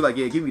wear, I'll be like,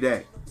 yeah, give me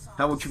that.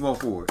 How much you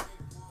want for it?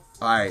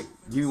 Alright,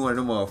 give me one of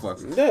them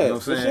motherfuckers. Yeah, you know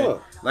what I'm saying?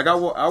 Sure. Like I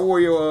wore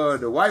your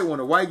the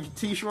white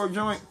t-shirt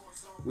joint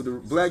with the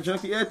black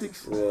Junkie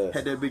Ethics. Yeah.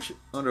 Had that bitch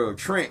under a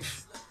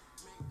trench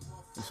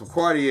and some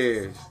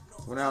Cartiers.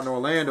 Went out in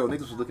Orlando,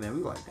 niggas was looking at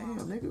me like, damn,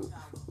 nigga.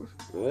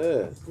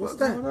 What's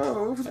that?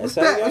 What's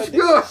that? What's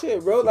good?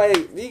 Shit, bro. Like,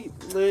 you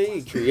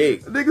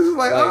create. Niggas was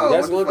like, oh,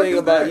 that's one thing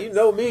about that? You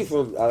know me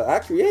from I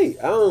create.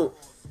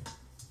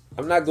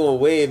 I'm not going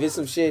away if it's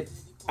some shit.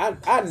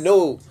 I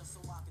know,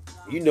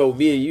 me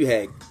and you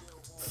had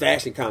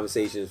fashion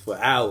conversations for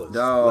hours.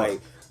 Dog.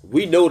 Like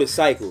we know the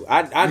cycle.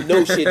 I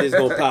know shit is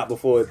gonna pop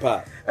before it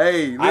pop.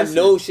 Hey, I listen.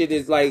 know shit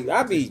is like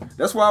I be.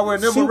 That's why I wear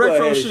nothing but super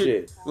retro ahead of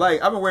shit.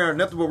 Like I've been wearing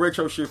nothing but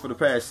retro shit for the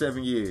past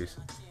 7 years,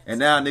 and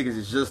now niggas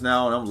is just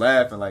now, and I'm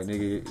laughing like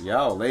nigga,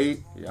 y'all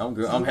late. Yeah, I'm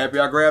good. I'm happy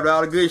I grabbed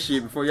all the good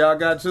shit before y'all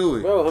got to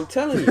it. Bro, I'm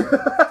telling you.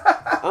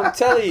 I'm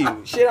telling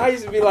you. Shit, I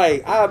used to be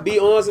like, I'll be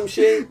on some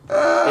shit,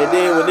 and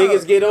then when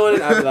niggas get on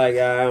it, I be like,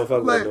 I don't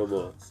fuck with it no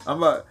more. I'm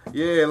like,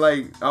 yeah,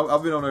 like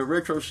I've been on that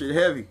retro shit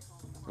heavy,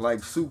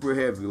 like super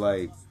heavy,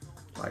 like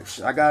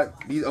I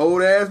got these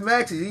old ass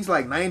Maxes, these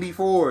like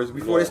 94s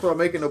before they start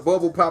making the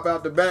bubble pop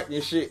out the back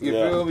and shit. You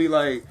feel me?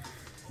 Like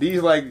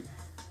these, like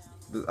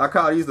I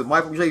call these the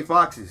Michael J.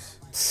 Foxes.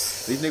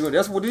 These niggas,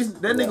 that's what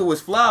that nigga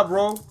was fly,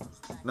 bro.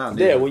 Not nigga.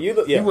 Yeah, when you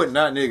look, he was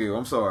not nigga.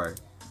 I'm sorry,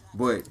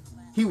 but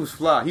he was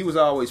fly. He was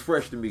always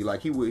fresh to me.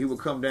 Like he would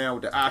come down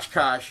with the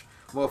Oshkosh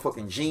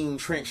motherfucking jean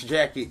trench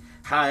jacket,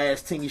 high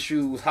ass tingy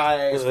shoes,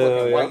 high ass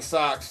fucking white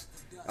socks.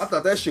 I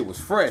thought that shit was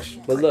fresh.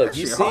 But like, look,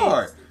 you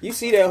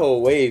see that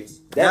whole wave.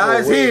 Now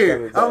it's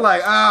here. I'm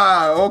like,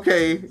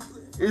 okay,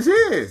 it's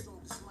here.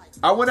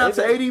 I went out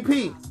to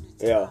ADP.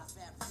 Yeah.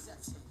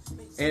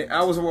 And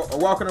I was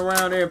walking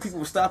around there, and people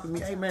were stopping me.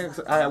 Hey man,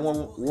 I had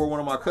wore one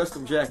of my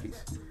custom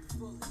jackets.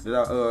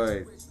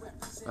 That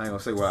I ain't gonna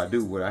say what I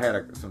do, but I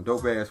had some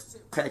dope ass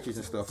patches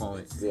and stuff on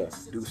it. Yeah.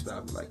 Dude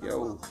stopped me like,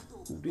 yo,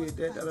 who did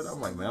that? I'm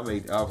like, man,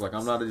 I was like,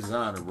 I'm not a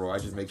designer, bro. I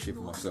just make shit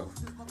for myself.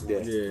 Yeah.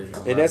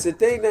 And that's the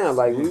thing now.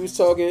 Like we was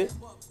talking.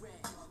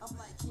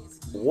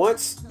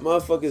 Once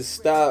motherfuckers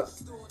stop,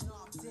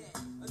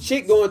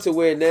 shit going to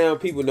where now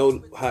people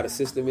know how the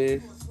system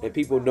is, and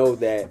people know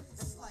that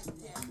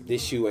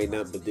this shoe ain't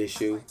nothing but this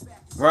shoe.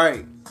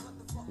 Right.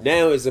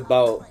 Now it's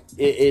about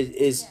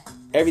it's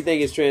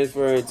everything is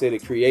transferring to the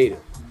creator.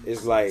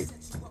 It's like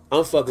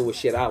I'm fucking with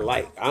shit I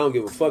like. I don't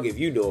give a fuck if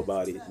you know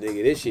about it,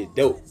 nigga. This shit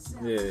dope.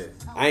 Yeah.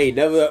 I ain't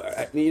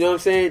never, you know what I'm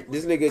saying?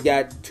 This nigga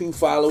got 2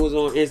 followers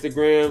on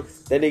Instagram.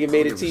 That nigga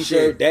made a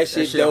t-shirt. That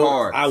shit dope.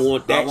 Hard. I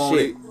want that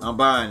shit. It. I'm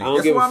buying it. I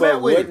don't give a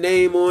fuck what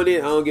name on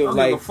it. I don't give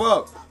a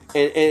fuck.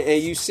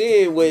 And you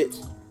seeing with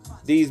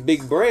these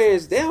big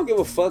brands, they don't give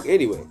a fuck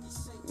anyway.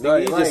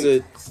 Like,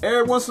 just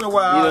every once in a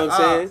while, you know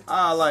what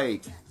I'm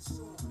saying?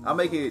 I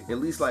make it at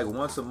least like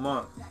once a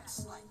month.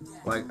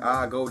 Like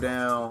I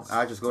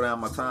just go down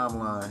my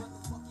timeline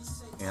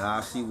and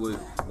I see what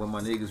my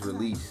niggas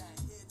released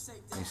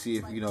and see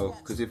if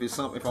because if it's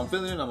something, if I'm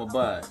feeling it, I'm gonna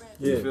buy it.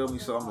 You feel me?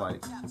 So I'm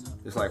like,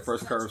 it's like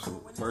first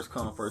come,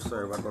 first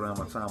serve. I go down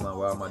my timeline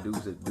with all my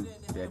dudes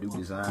that do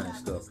design and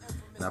stuff,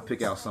 and I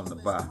pick out something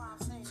to buy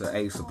to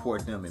A,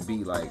 support them, and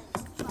B, like,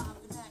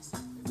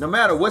 no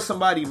matter what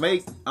somebody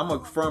make, I'm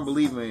a firm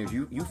believer in if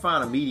you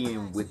find a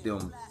medium with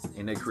them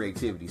in their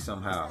creativity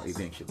somehow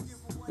eventually.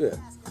 Yeah.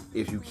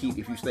 If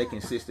you stay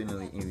consistent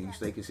and you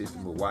stay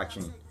consistent with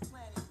watching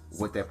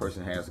what that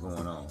person has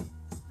going on.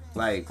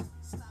 Like,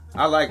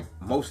 I like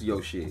most of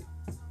your shit.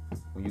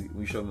 When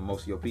you show me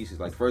most of your pieces,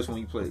 like the first one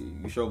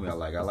you showed me, I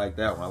like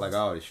that one. I like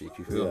all this shit.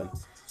 You feel me?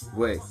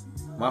 But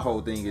my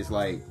whole thing is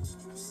like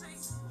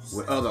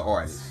with other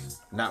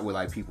artists, not with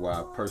like people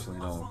I personally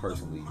know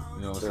personally.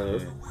 You know what I'm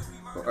saying?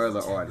 For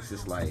other artists,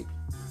 it's like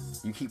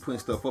you keep putting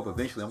stuff up.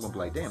 Eventually, I'm gonna be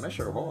like, damn, that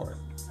sure hard.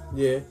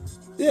 Yeah.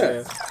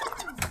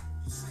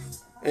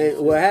 And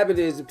what happened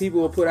is the people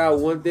will put out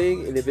one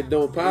thing, and if it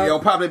don't pop, they'll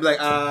probably be like,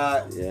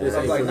 I'm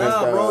like,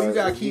 nah, bro, you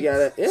gotta keep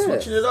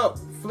switching it up,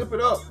 flip it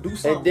up, do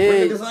something,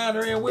 bring a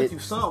designer in with you,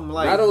 something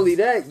like. Not only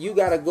that, you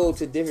gotta go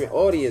to different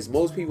audience.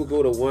 Most people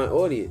go to one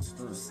audience.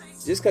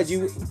 Just because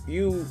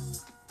you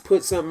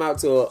put something out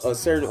to a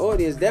certain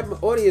audience, that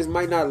audience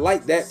might not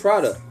like that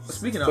product.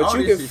 Speaking of but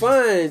audiences, you can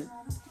find,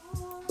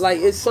 like,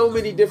 it's so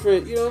many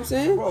different. You know what I'm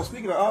saying? Bro,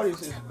 speaking of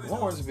audiences,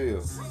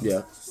 Lawrenceville.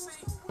 Yeah.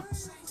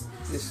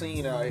 This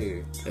scene out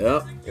here.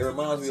 Yep. It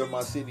reminds me of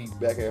my city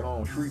back at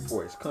home,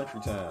 Shreveport. It's country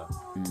town.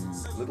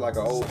 Look like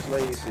an old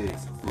slave city.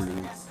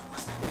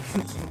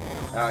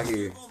 Out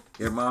here.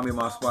 It reminds me of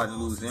my spot in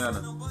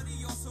Louisiana.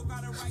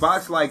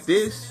 Spots like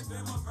this,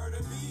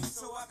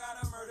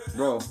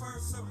 bro.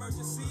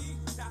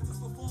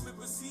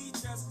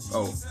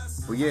 Oh,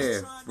 but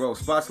yeah, bro.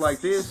 Spots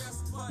like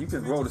this, you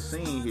can grow the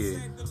scene here.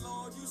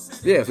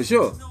 Yeah, for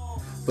sure.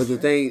 But the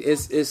thing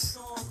is,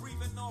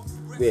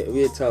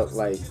 we talk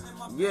like.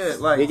 Yeah,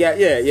 like we got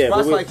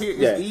spots like here,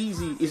 it's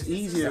easy. It's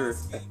easier.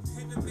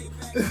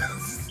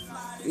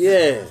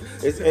 Yeah,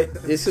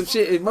 it's some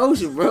shit in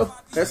motion, bro.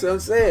 That's what I'm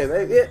saying.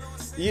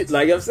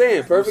 Like I'm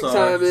saying, perfect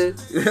timing.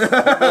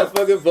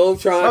 Motherfucking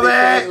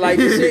Voltron, like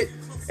this shit.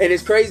 And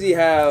it's crazy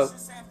how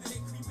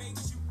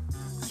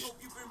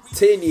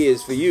 10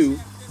 years for you,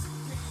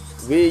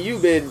 me and you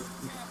been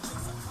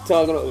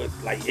talking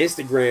like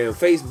Instagram,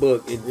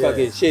 Facebook, and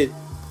fucking shit.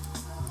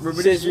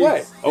 Remember since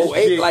what?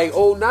 08, like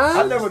 09?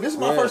 I never. This is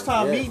my first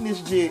time meeting this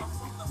jit.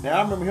 Now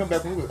I remember him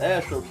back when he was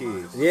Astro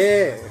Kids.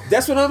 Yeah,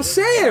 that's what I'm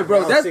saying,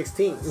 bro. That's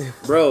 16,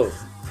 bro.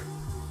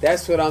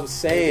 That's what I'm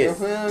saying.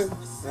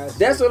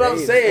 That's what I'm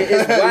crazy. saying.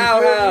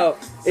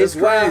 It's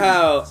wild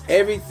how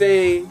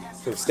everything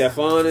from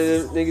Stefan and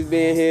them niggas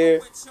being here,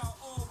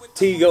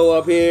 Tigo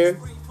up here,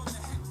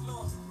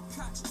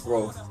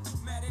 bro.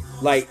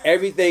 Like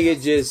everything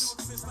is just,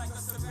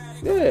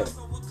 yeah.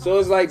 So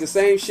it's like the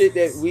same shit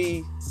that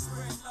we,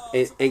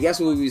 and guess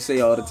what we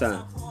say all the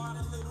time?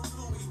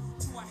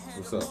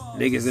 What's up?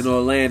 Niggas in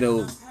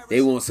Orlando,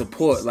 they won't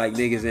support like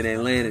niggas in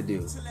Atlanta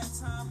do.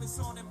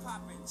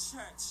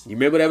 You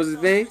remember that was the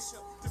thing?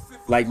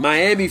 Like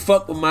Miami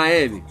fuck with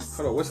Miami.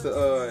 Hold on, what's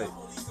the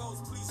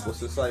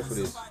site for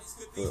this?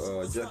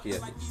 For Junkie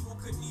Ethics?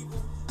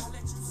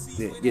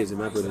 Yeah, it's in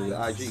my brother.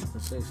 The IG.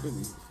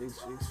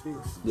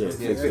 Yeah,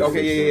 Yeah,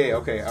 okay, yeah.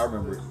 Okay, I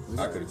remember it.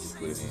 I could have just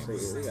put it in.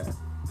 We got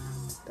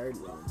 30.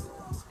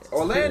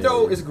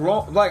 Orlando is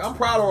grown. Like, I'm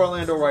proud of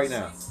Orlando right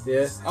now.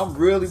 Yeah. I'm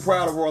really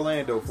proud of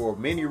Orlando for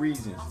many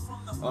reasons.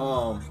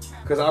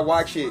 Because I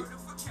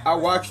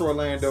watched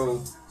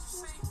Orlando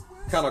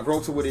kind of grow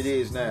to what it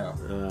is now.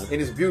 And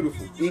it's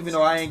beautiful. Even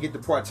though I ain't get to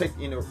partake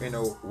in a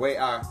way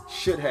I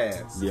should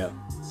have. Yeah.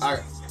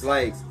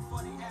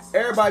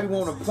 Everybody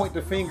want to point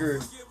the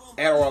finger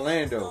at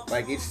Orlando.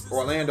 Like, it's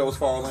Orlando's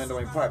fault, Orlando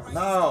ain't pop.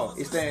 No,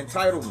 it's the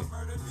entitlement.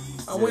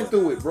 I went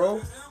through it,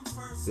 bro.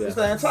 Yeah. It's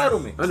the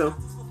entitlement. I know.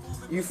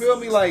 You feel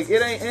me? Like,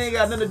 it ain't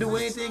got nothing to do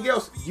with anything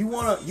else. You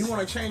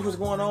wanna change what's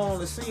going on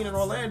the scene in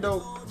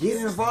Orlando? Get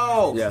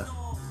involved. Yeah.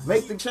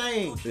 Make the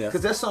change. Yeah.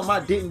 Because that's something I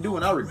didn't do,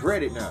 and I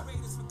regret it now.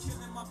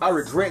 I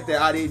regret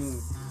that I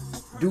didn't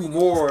do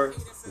more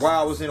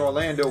while I was in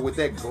Orlando with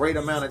that great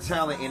amount of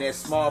talent in that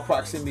small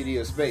proximity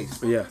of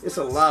space. Yeah. It's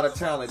a lot of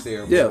talent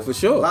there, bro. Yeah, for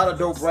sure. A lot of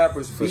dope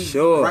rappers For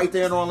sure. right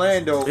there in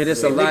Orlando. And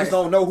it's a lot. Niggas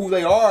don't know who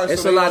they are.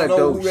 It's so a they lot don't of know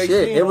dope who they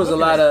shit. seeing It or was a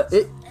looking lot at.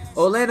 of.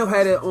 Orlando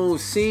had their own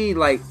scene.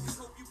 Like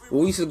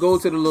when we used to go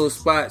to the little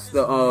spots,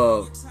 the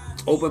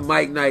open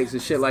mic nights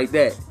and shit like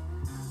that.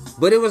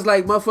 But it was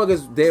like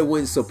motherfuckers there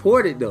wouldn't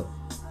support it though.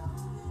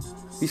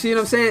 You see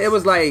what I'm saying? It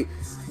was like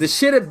the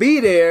shit'd be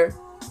there,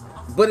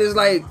 but it's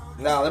like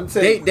Nah, let me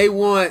tell you. they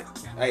want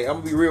Hey, I'm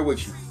gonna be real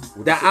with you.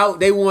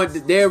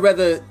 they'd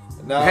rather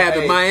have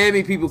the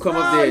Miami people come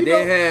up there.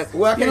 They have,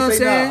 Well, I you know what I'm can't say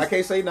saying? nah. I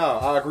can't say nah.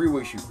 I agree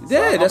with you.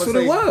 Yeah, that's what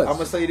it was. I'm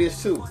gonna say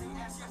this too,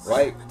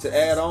 right? To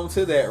add on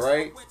to that,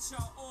 right?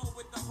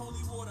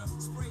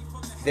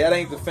 That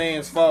ain't the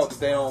fans' fault that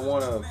they don't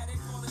want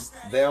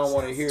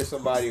to hear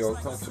somebody or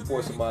come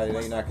support somebody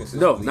they not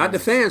consistent. No, not the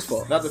fans'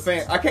 fault. Not the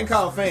fan. I can't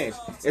call them fans.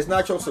 It's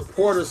not your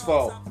supporters'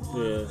 fault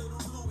Yeah.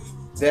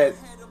 that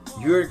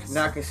you're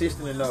not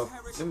consistent enough.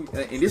 And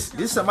this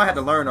is something I had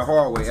to learn the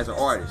hard way as an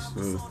artist.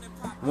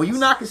 When you're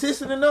not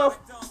consistent enough,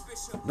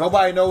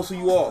 nobody knows who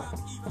you are.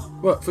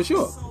 Well, for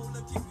sure.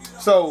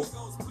 So,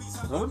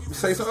 I'm gonna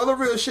say some other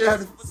real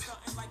shit.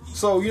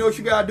 So, you know what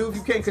you gotta do if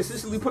you can't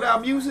consistently put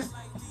out music?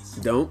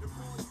 Don't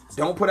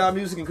Put out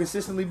music and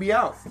consistently be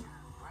out.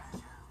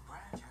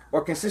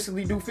 Or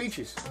consistently do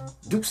features.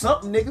 Do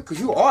something, nigga, because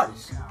you an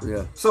artist.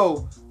 Yeah.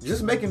 So,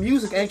 just making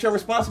music ain't your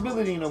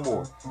responsibility no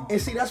more. And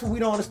see, that's what we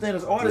don't understand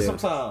as artists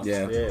sometimes.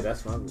 Yeah. Yeah,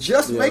 that's my.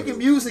 Just making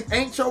music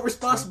ain't your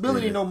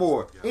responsibility no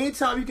more.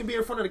 Anytime you can be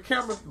in front of the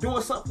camera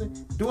doing something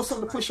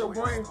to push your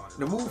brand,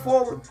 to move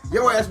forward,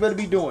 your ass better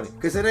be doing it.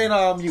 Because it ain't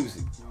all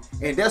music.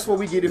 And that's where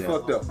we get it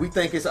fucked up. We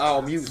think it's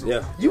all music.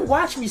 Yeah. You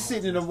watch me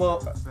sitting in the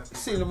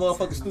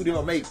motherfucking studio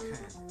and make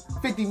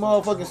 50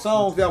 motherfucking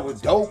songs that were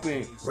dope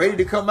and ready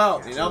to come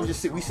out. And I'm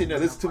just we sitting there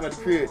listening to them at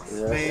the crib.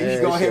 Man,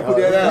 you go ahead and put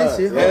that out.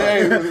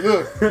 Hey,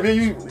 look,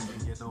 man,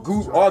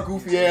 our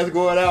goofy ass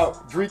going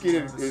out, drinking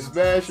and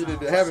smashing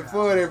and having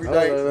fun every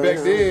night back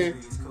then.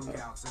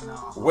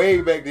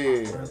 Way back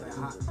then.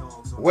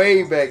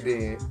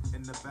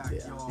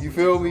 You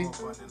feel me?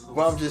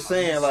 But I'm just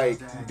saying, like,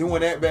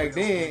 doing that back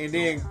then and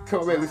then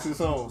coming back, listen to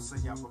the song.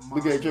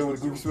 Look at each other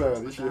with a goofy smile.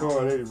 This shit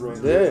hard, ain't it, bro?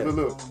 Yeah.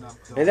 Look.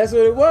 And that's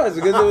what it was,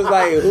 because it was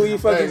like, who you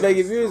fucking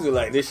making music with?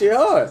 Like, this shit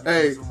hard.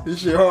 Hey, this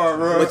shit hard,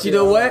 bro. But you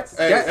know what?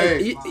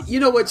 Hey. You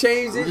know what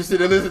changed it? Just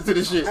sit and listen to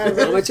this shit. I'm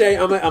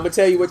gonna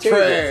tell you what changed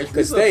it.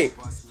 Because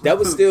that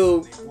was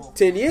still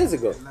 10 years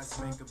ago.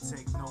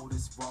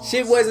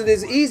 Shit wasn't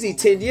as easy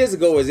 10 years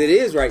ago as it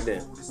is right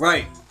now.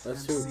 Right.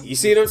 That's true. You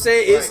see what I'm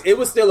saying? It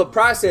was still a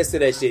process to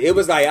that shit. It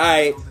was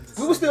like,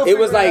 We were still it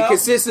was like out.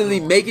 consistently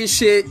making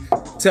shit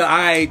till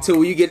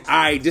where you get,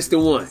 this the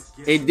one.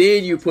 And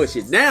then you push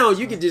it. Now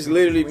you can just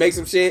literally make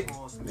some shit,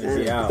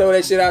 and throw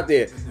that shit out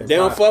there. If they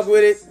don't fuck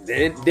with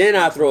it, then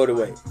I throw it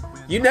away.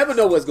 You never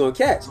know what's gonna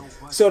catch.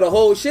 So the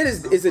whole shit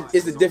is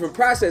a different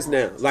process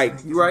now. Like,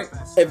 You right?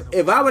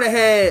 if I would have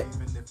had,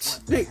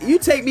 you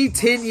take me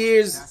 10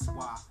 years,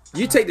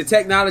 you take the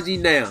technology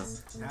now,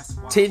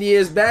 10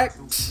 years back.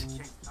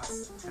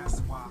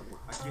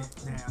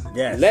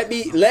 Yeah. Let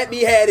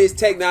me have this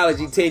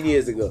technology 10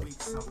 years ago.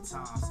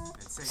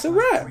 It's a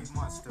wrap.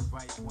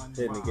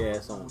 Hitting the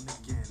gas on.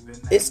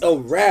 It's a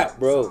wrap,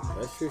 bro.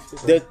 That's true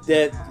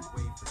shit.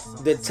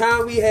 The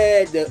time we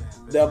had,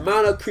 the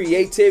amount of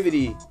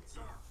creativity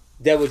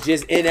that was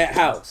just in that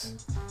house,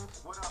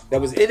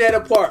 that was in that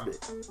apartment,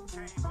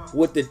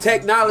 with the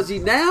technology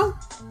now.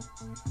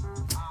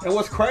 And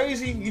what's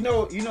crazy, you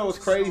know what's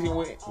crazy and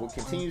what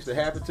continues to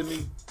happen to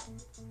me?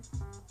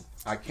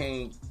 I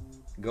can't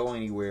go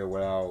anywhere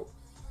without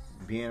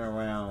being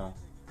around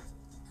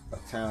a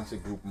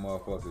talented group of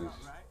motherfuckers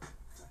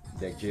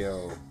that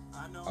gel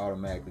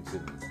automatically to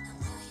me.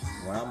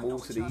 When I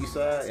moved to the east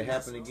side, it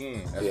happened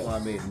again. That's when I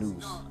made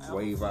Noose,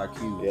 Wave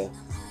IQ,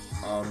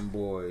 all them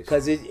boys.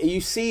 Cause you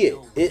see it.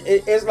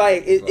 It's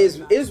like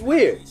it's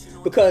weird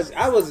because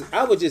I was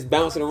just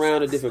bouncing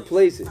around in different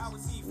places.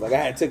 Like I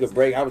had took a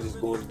break. I was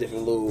just going to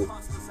different little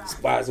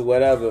spots or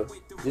whatever,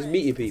 just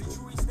meeting people.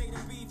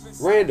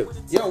 Random.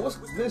 Yo,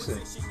 listen?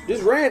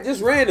 Just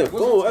random.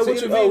 Go on.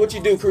 What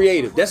you do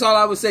creative. That's all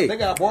I would say. They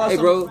got bars. Hey,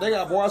 bro. They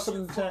got bars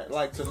something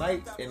like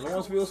tonight in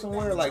Lawrenceville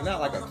somewhere. Like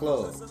not like a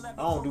club.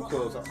 I don't do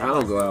clubs. I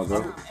don't go out,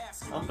 bro.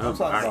 I'm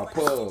talking about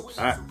pubs.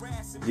 I'm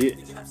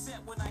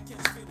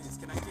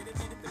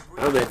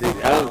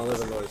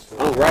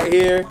right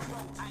here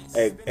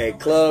at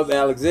Club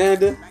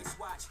Alexander.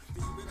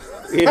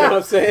 You know what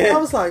I'm saying? I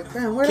was like,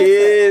 man, where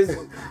kids.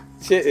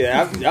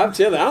 I'm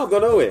chilling. I don't go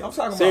nowhere. I'm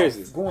talking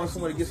seriously. About going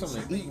somewhere to get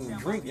something to eat and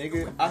drink,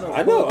 nigga.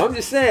 I know. I'm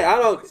just saying. I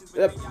don't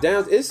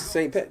down. It's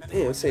St.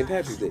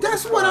 Patrick's Day.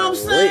 That's what I'm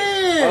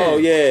saying. Oh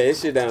yeah,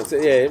 it's shit down.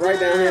 Yeah, right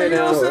down here.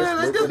 Now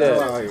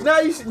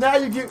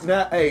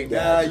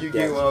you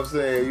get what I'm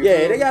saying.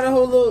 They got a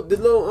whole little.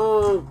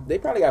 They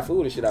probably got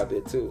food and shit out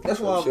there too. That's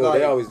what I'm sure.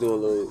 They always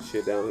doing little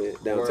shit down here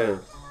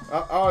downtown.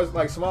 I always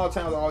like small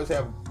towns. Always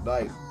have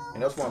like.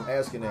 And that's why I'm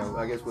asking that.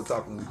 I guess we're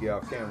talking to get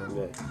off camera.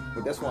 Yeah.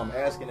 But that's why I'm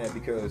asking that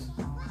because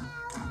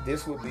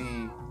this would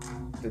be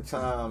the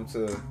time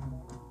to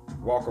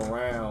walk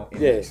around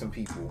and meet some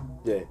people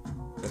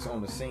that's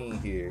on the scene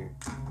here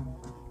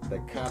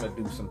that kind of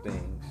do some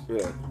things.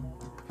 Yeah.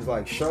 It's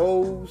like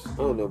shows. I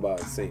don't know about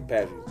St.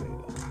 Patrick's Day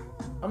though.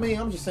 I mean,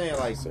 I'm just saying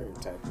like certain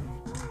type of.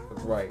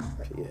 Right.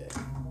 Yeah.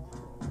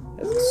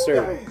 That's a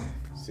certain.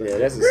 Yeah,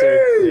 that's a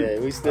certain. Yeah,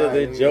 we still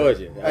in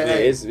Georgia. I mean,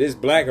 it's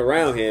black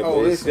around here,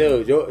 but it's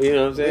still, you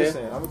know what I'm saying?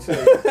 Listen, I'm gonna tell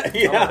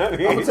you. I'm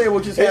gonna tell you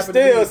what just happened. It's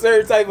still to me. a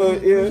certain type of.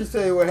 Let me just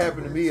tell you what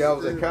happened to me. I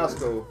was at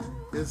Costco.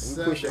 We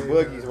pushing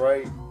buggies,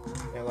 right?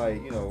 And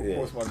like, you know, of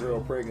course, my girl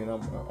pregnant.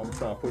 I'm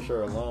trying to push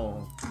her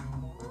along,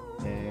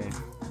 and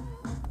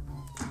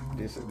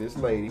this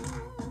lady,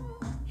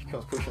 she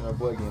comes pushing her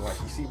buggy, and like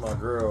she see my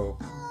girl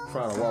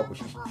trying to walk, but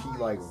she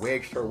like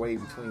wedged her way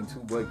between two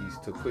buggies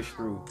to push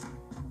through.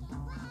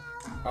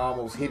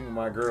 Almost hitting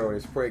my girl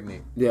that's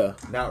pregnant. Yeah.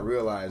 Not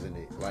realizing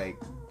it. Like,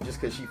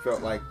 just because she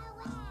felt like,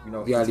 you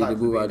know, you gotta need to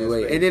move out of the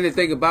way. And then the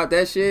thing about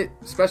that shit,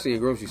 especially in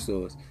grocery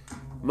stores,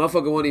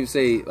 motherfucker won't even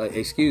say, like,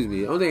 excuse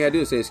me. The only thing I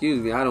do is say,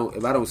 excuse me. If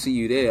I don't see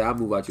you there, I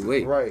move out your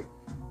way. Right.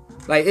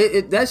 Like,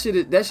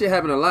 that shit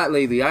happened a lot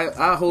lately.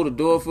 I hold a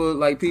door for,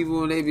 like,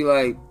 people, and they be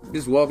like,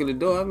 just walking the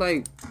door. I'm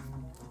like,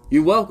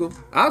 you welcome.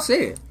 I'll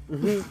say it.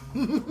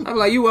 Mm-hmm. I'm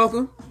like, you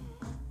welcome.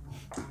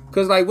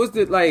 Because, like, what's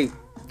the, like,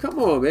 come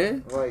on,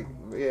 man. Like,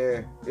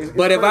 yeah.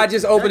 But if I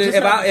just open it,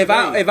 if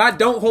I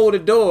don't hold the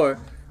door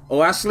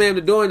or I slam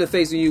the door in the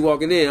face when you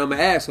walking in, I'm an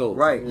asshole.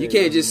 Right. You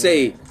can't just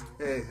say,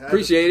 hey,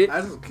 appreciate it.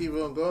 I just keep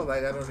on going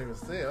like I don't even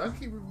say it. I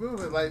keep it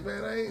moving like,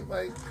 man, I ain't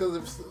like,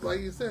 because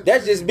like you said.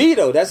 That's just me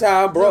though. That's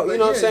how I'm brought. You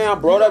know what I'm saying?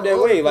 I'm brought up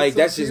that way. Like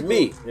that's just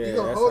me. You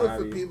gonna hold it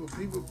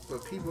for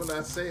people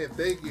not saying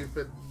thank you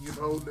for you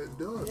holding the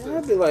door. Yeah,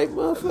 I'd be like,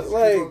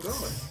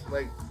 motherfucker,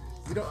 like.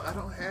 I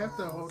don't have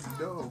to hold the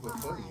door open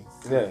for you.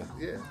 Yeah,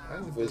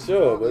 for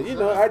sure. But you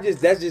know,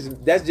 that's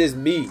just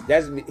me.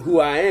 That's me, who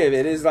I am,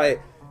 and it's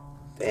like,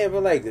 damn.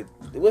 But like,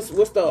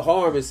 what's the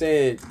harm in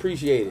saying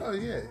appreciate it? Oh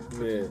yeah.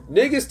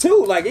 Niggas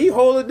too. Like you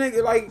hold a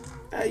nigga, like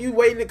you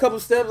waiting a couple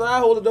steps, and I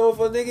hold the door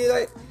for a nigga.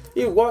 Like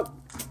you welcome,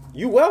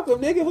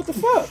 nigga. What the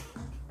fuck?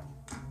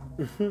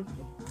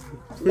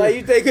 Like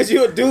you think because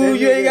you a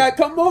dude, you ain't got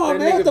come on,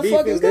 man. What the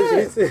fuck is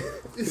that?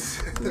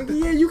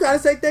 Nigga, yeah, you gotta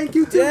say thank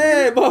you too.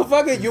 Yeah,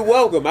 motherfucker, you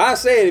welcome. I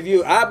say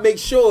it I make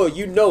sure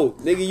you know,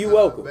 nigga, you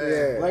welcome.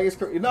 Yeah, like it's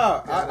crazy.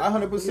 Nah, I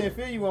 100%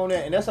 feel you on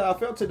that, and that's how I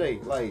felt today.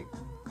 Like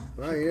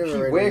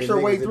she wedged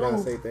her way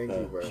through. Say thank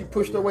you, bro. She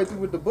pushed her way through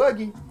with the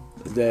buggy.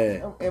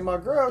 Damn. And my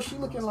girl, she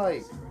looking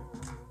like,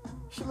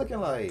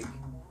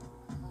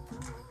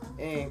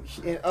 and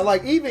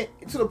like even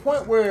to the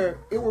point where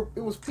it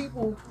was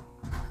people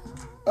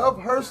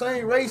of her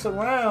same race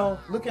around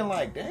looking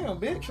like, damn,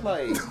 bitch,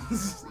 like.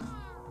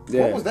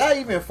 Yeah. What was that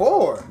even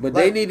for? But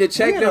like, they need to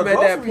check them at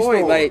that point.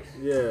 Store. Like,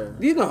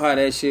 you know how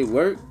that shit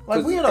work.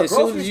 Like we in a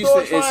grocery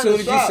store as soon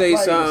as you say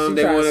something,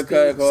 they want to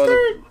cut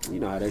you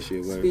know how that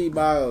shit work. Speed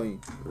by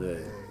you. Yeah.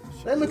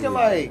 They looking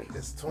like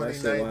it's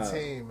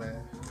 2019,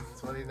 man.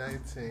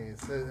 2019.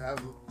 So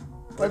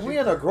like we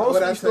in a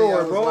grocery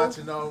store, bro. I was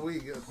watching all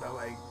week.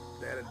 Like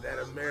that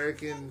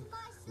American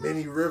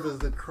many rivers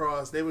to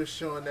cross. They was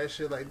showing that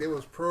shit like they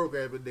was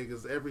programming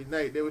niggas every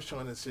night. They was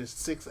showing us shit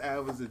 6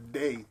 hours a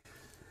day.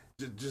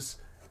 Just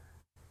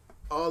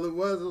all it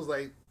was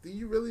like, do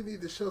you really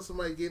need to show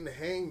somebody getting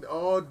hanged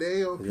all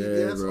day on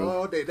PBS bro.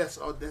 all day? That's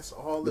all it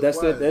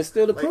That's was. that's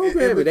still the Like,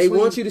 programming. in They between-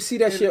 want you to see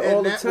that shit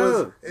all the that time.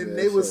 was- and Yeah,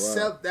 they was so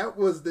sell. That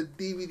was the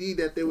DVD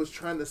that they was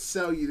trying to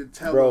sell you to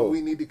tell Bro. them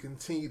we need to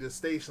continue the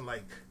station.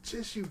 Like,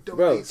 just you donate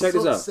Bro, check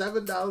this out.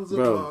 $7 a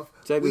Bro, month.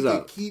 check this we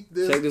out. can keep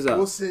this. Check this out.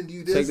 We'll send you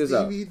Check this this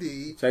out.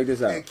 DVD. Check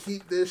this out. And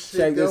keep this shit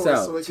Check this going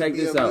out. so it Check can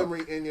be this a out.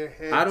 memory in your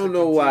head. I to don't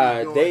know continue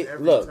why going they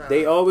every look. time.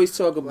 They always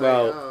talk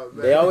about. oh,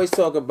 man. They always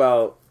talk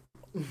about.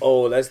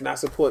 Oh, let's not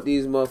support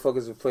these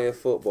motherfuckers for playing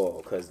football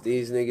because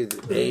these niggas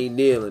they ain't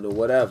kneeling or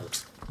whatever.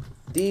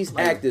 These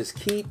actors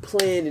keep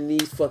playing in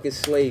these fucking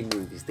slave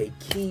movies. They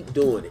keep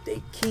doing it.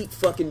 They keep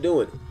fucking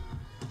doing it.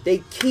 They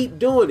keep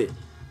doing it.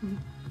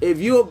 If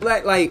you're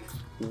black, like,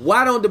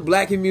 why don't the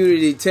black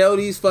community tell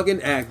these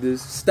fucking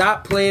actors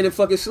stop playing in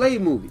fucking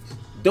slave movies?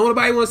 Don't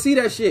nobody want to see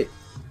that shit.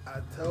 I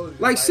told you.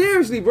 Like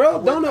seriously,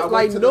 bro. I Don't went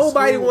like to the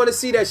nobody school. want to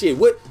see that shit.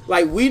 What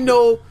like we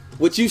know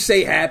what you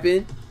say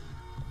happened.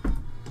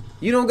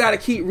 You don't gotta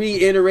keep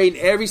reiterating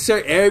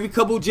every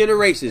couple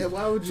generations. Yeah,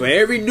 why would you- For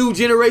every new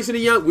generation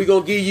of young, we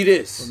gonna give you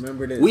this.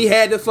 Remember this. We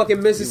had the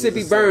fucking Mississippi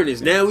He was a burners.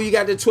 soldier. Now we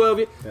got the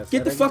 12. That's Get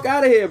how the they fuck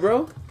out of here,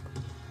 bro.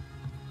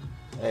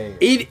 Hey.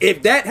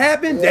 If that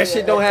happened, that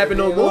shit don't happen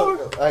no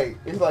more. Hey,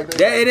 it's like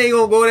That it ain't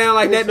gonna go down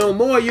like that no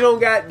more. You don't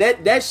got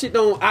that. That shit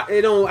don't.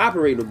 It don't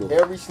operate no more.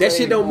 Every That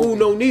shit don't move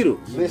no needle.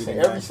 Listen,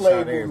 You every did slave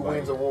not movie everybody.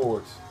 wins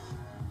awards.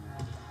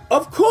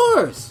 Of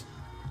course.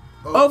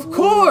 Of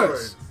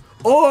course.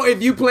 Or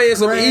if you playing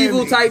some Grammys.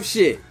 evil type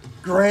shit.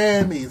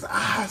 Grammys,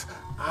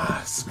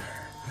 Oscar,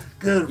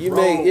 good You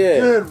role, make- yeah.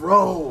 good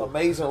role,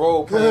 Amazing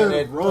role playing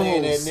Good that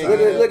playing that roles. nigga. Look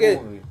at- in look that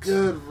at- movie.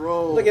 good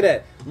role. Look at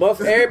that.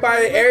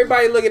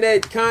 Everybody looking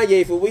at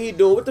Kanye for what he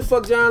doing. What the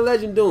fuck John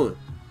Legend doing?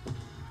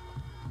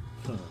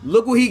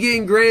 Look what he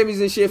getting Grammys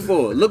and shit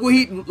for. Look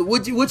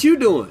what you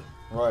doing.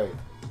 Right.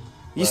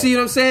 You see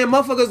what I'm saying?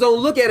 Motherfuckers don't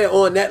look at it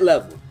on that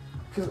level.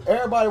 Because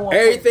everybody wants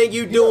Everything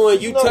you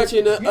doing, you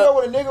touching the- You know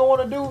what a nigga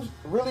want to do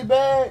really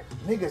bad?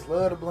 Niggas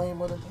love to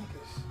blame other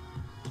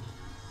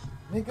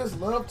niggas. Niggas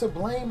love to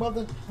blame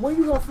other. When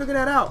you gonna figure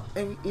that out?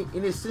 And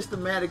it's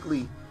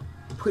systematically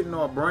putting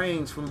our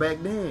brains from back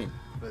then.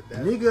 But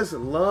that's- Niggas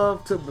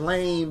love to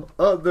blame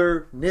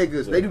other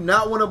niggas. They do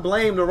not want to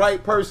blame the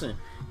right person.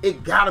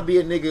 It gotta be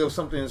a nigga if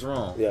something is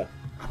wrong. Yeah.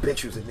 I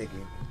bet you was a nigga.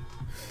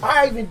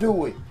 I even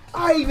do it.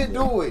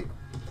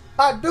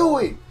 I do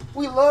it.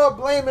 We love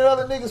blaming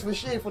other niggas for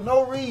shit for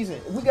no reason.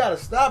 We gotta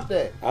stop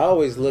that. I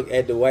always look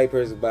at the white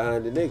person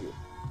behind the nigga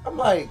I'm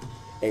like,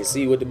 and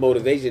see what the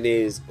motivation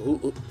is.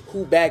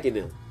 Who backing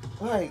them?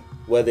 like,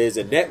 Whether it's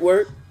a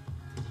network,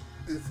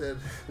 It said,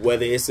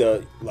 whether it's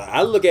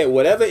I look at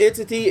whatever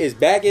entity is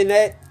backing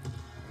that,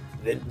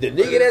 the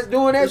nigga that's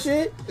doing that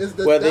shit. it's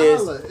the whether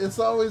dollar. It's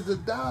always the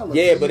dollar.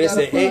 Yeah, So but you it's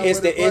gotta the find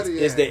it's where the money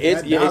it's at. the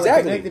That yeah, dollar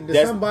exactly. connected to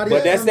That's, somebody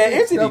but that's that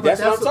entity. No, but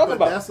that's what I'm talking but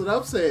about. That's what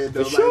I'm saying,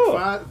 though. For sure.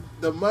 Like,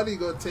 the money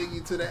gonna take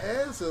you to the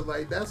answer.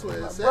 Like that's what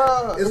it's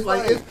Bruh, at. It's it's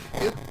like like-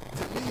 it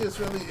to me. It's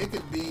really it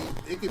could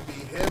be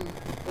him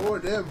or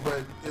them,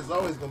 but it's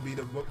always gonna be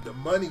the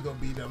money gonna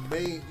be the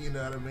main. You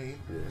know what I mean?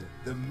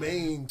 The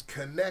main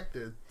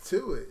connector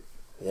to it.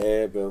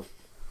 Yeah, bro.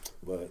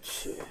 But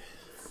shit.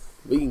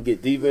 We can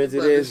get deeper into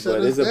About to this, shut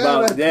but us it's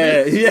down, about I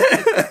that.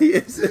 Yeah.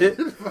 Yes.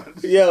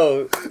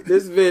 Yo,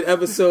 this has been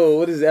episode,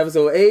 what is it,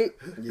 episode 8?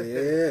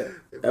 Yeah.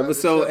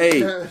 Episode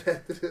 8.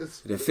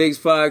 The Fix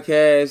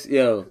Podcast.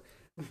 Yo,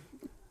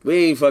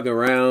 we ain't fucking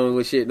around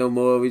with shit no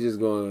more. We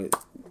just going to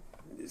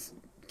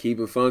keep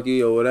it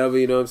funky or whatever,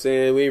 you know what I'm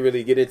saying? We ain't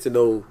really get into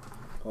no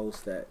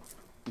Post that.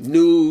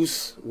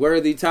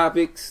 news-worthy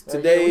topics Yeah,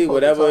 today. we supposed to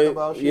Whatever, talk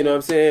about you shit. know what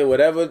I'm saying?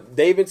 Whatever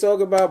they been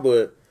talking about,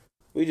 but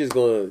we just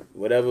going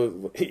whatever,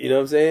 you know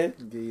what I'm saying?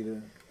 Give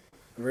you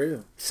the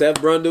real. Seth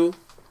Brundle,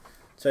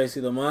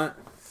 Tracy Lamont.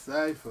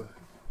 Cypher.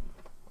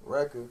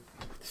 record.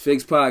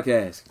 Fix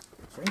Podcast.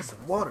 Drink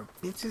some water,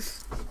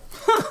 bitches.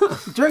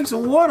 Drink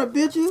some water,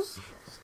 bitches.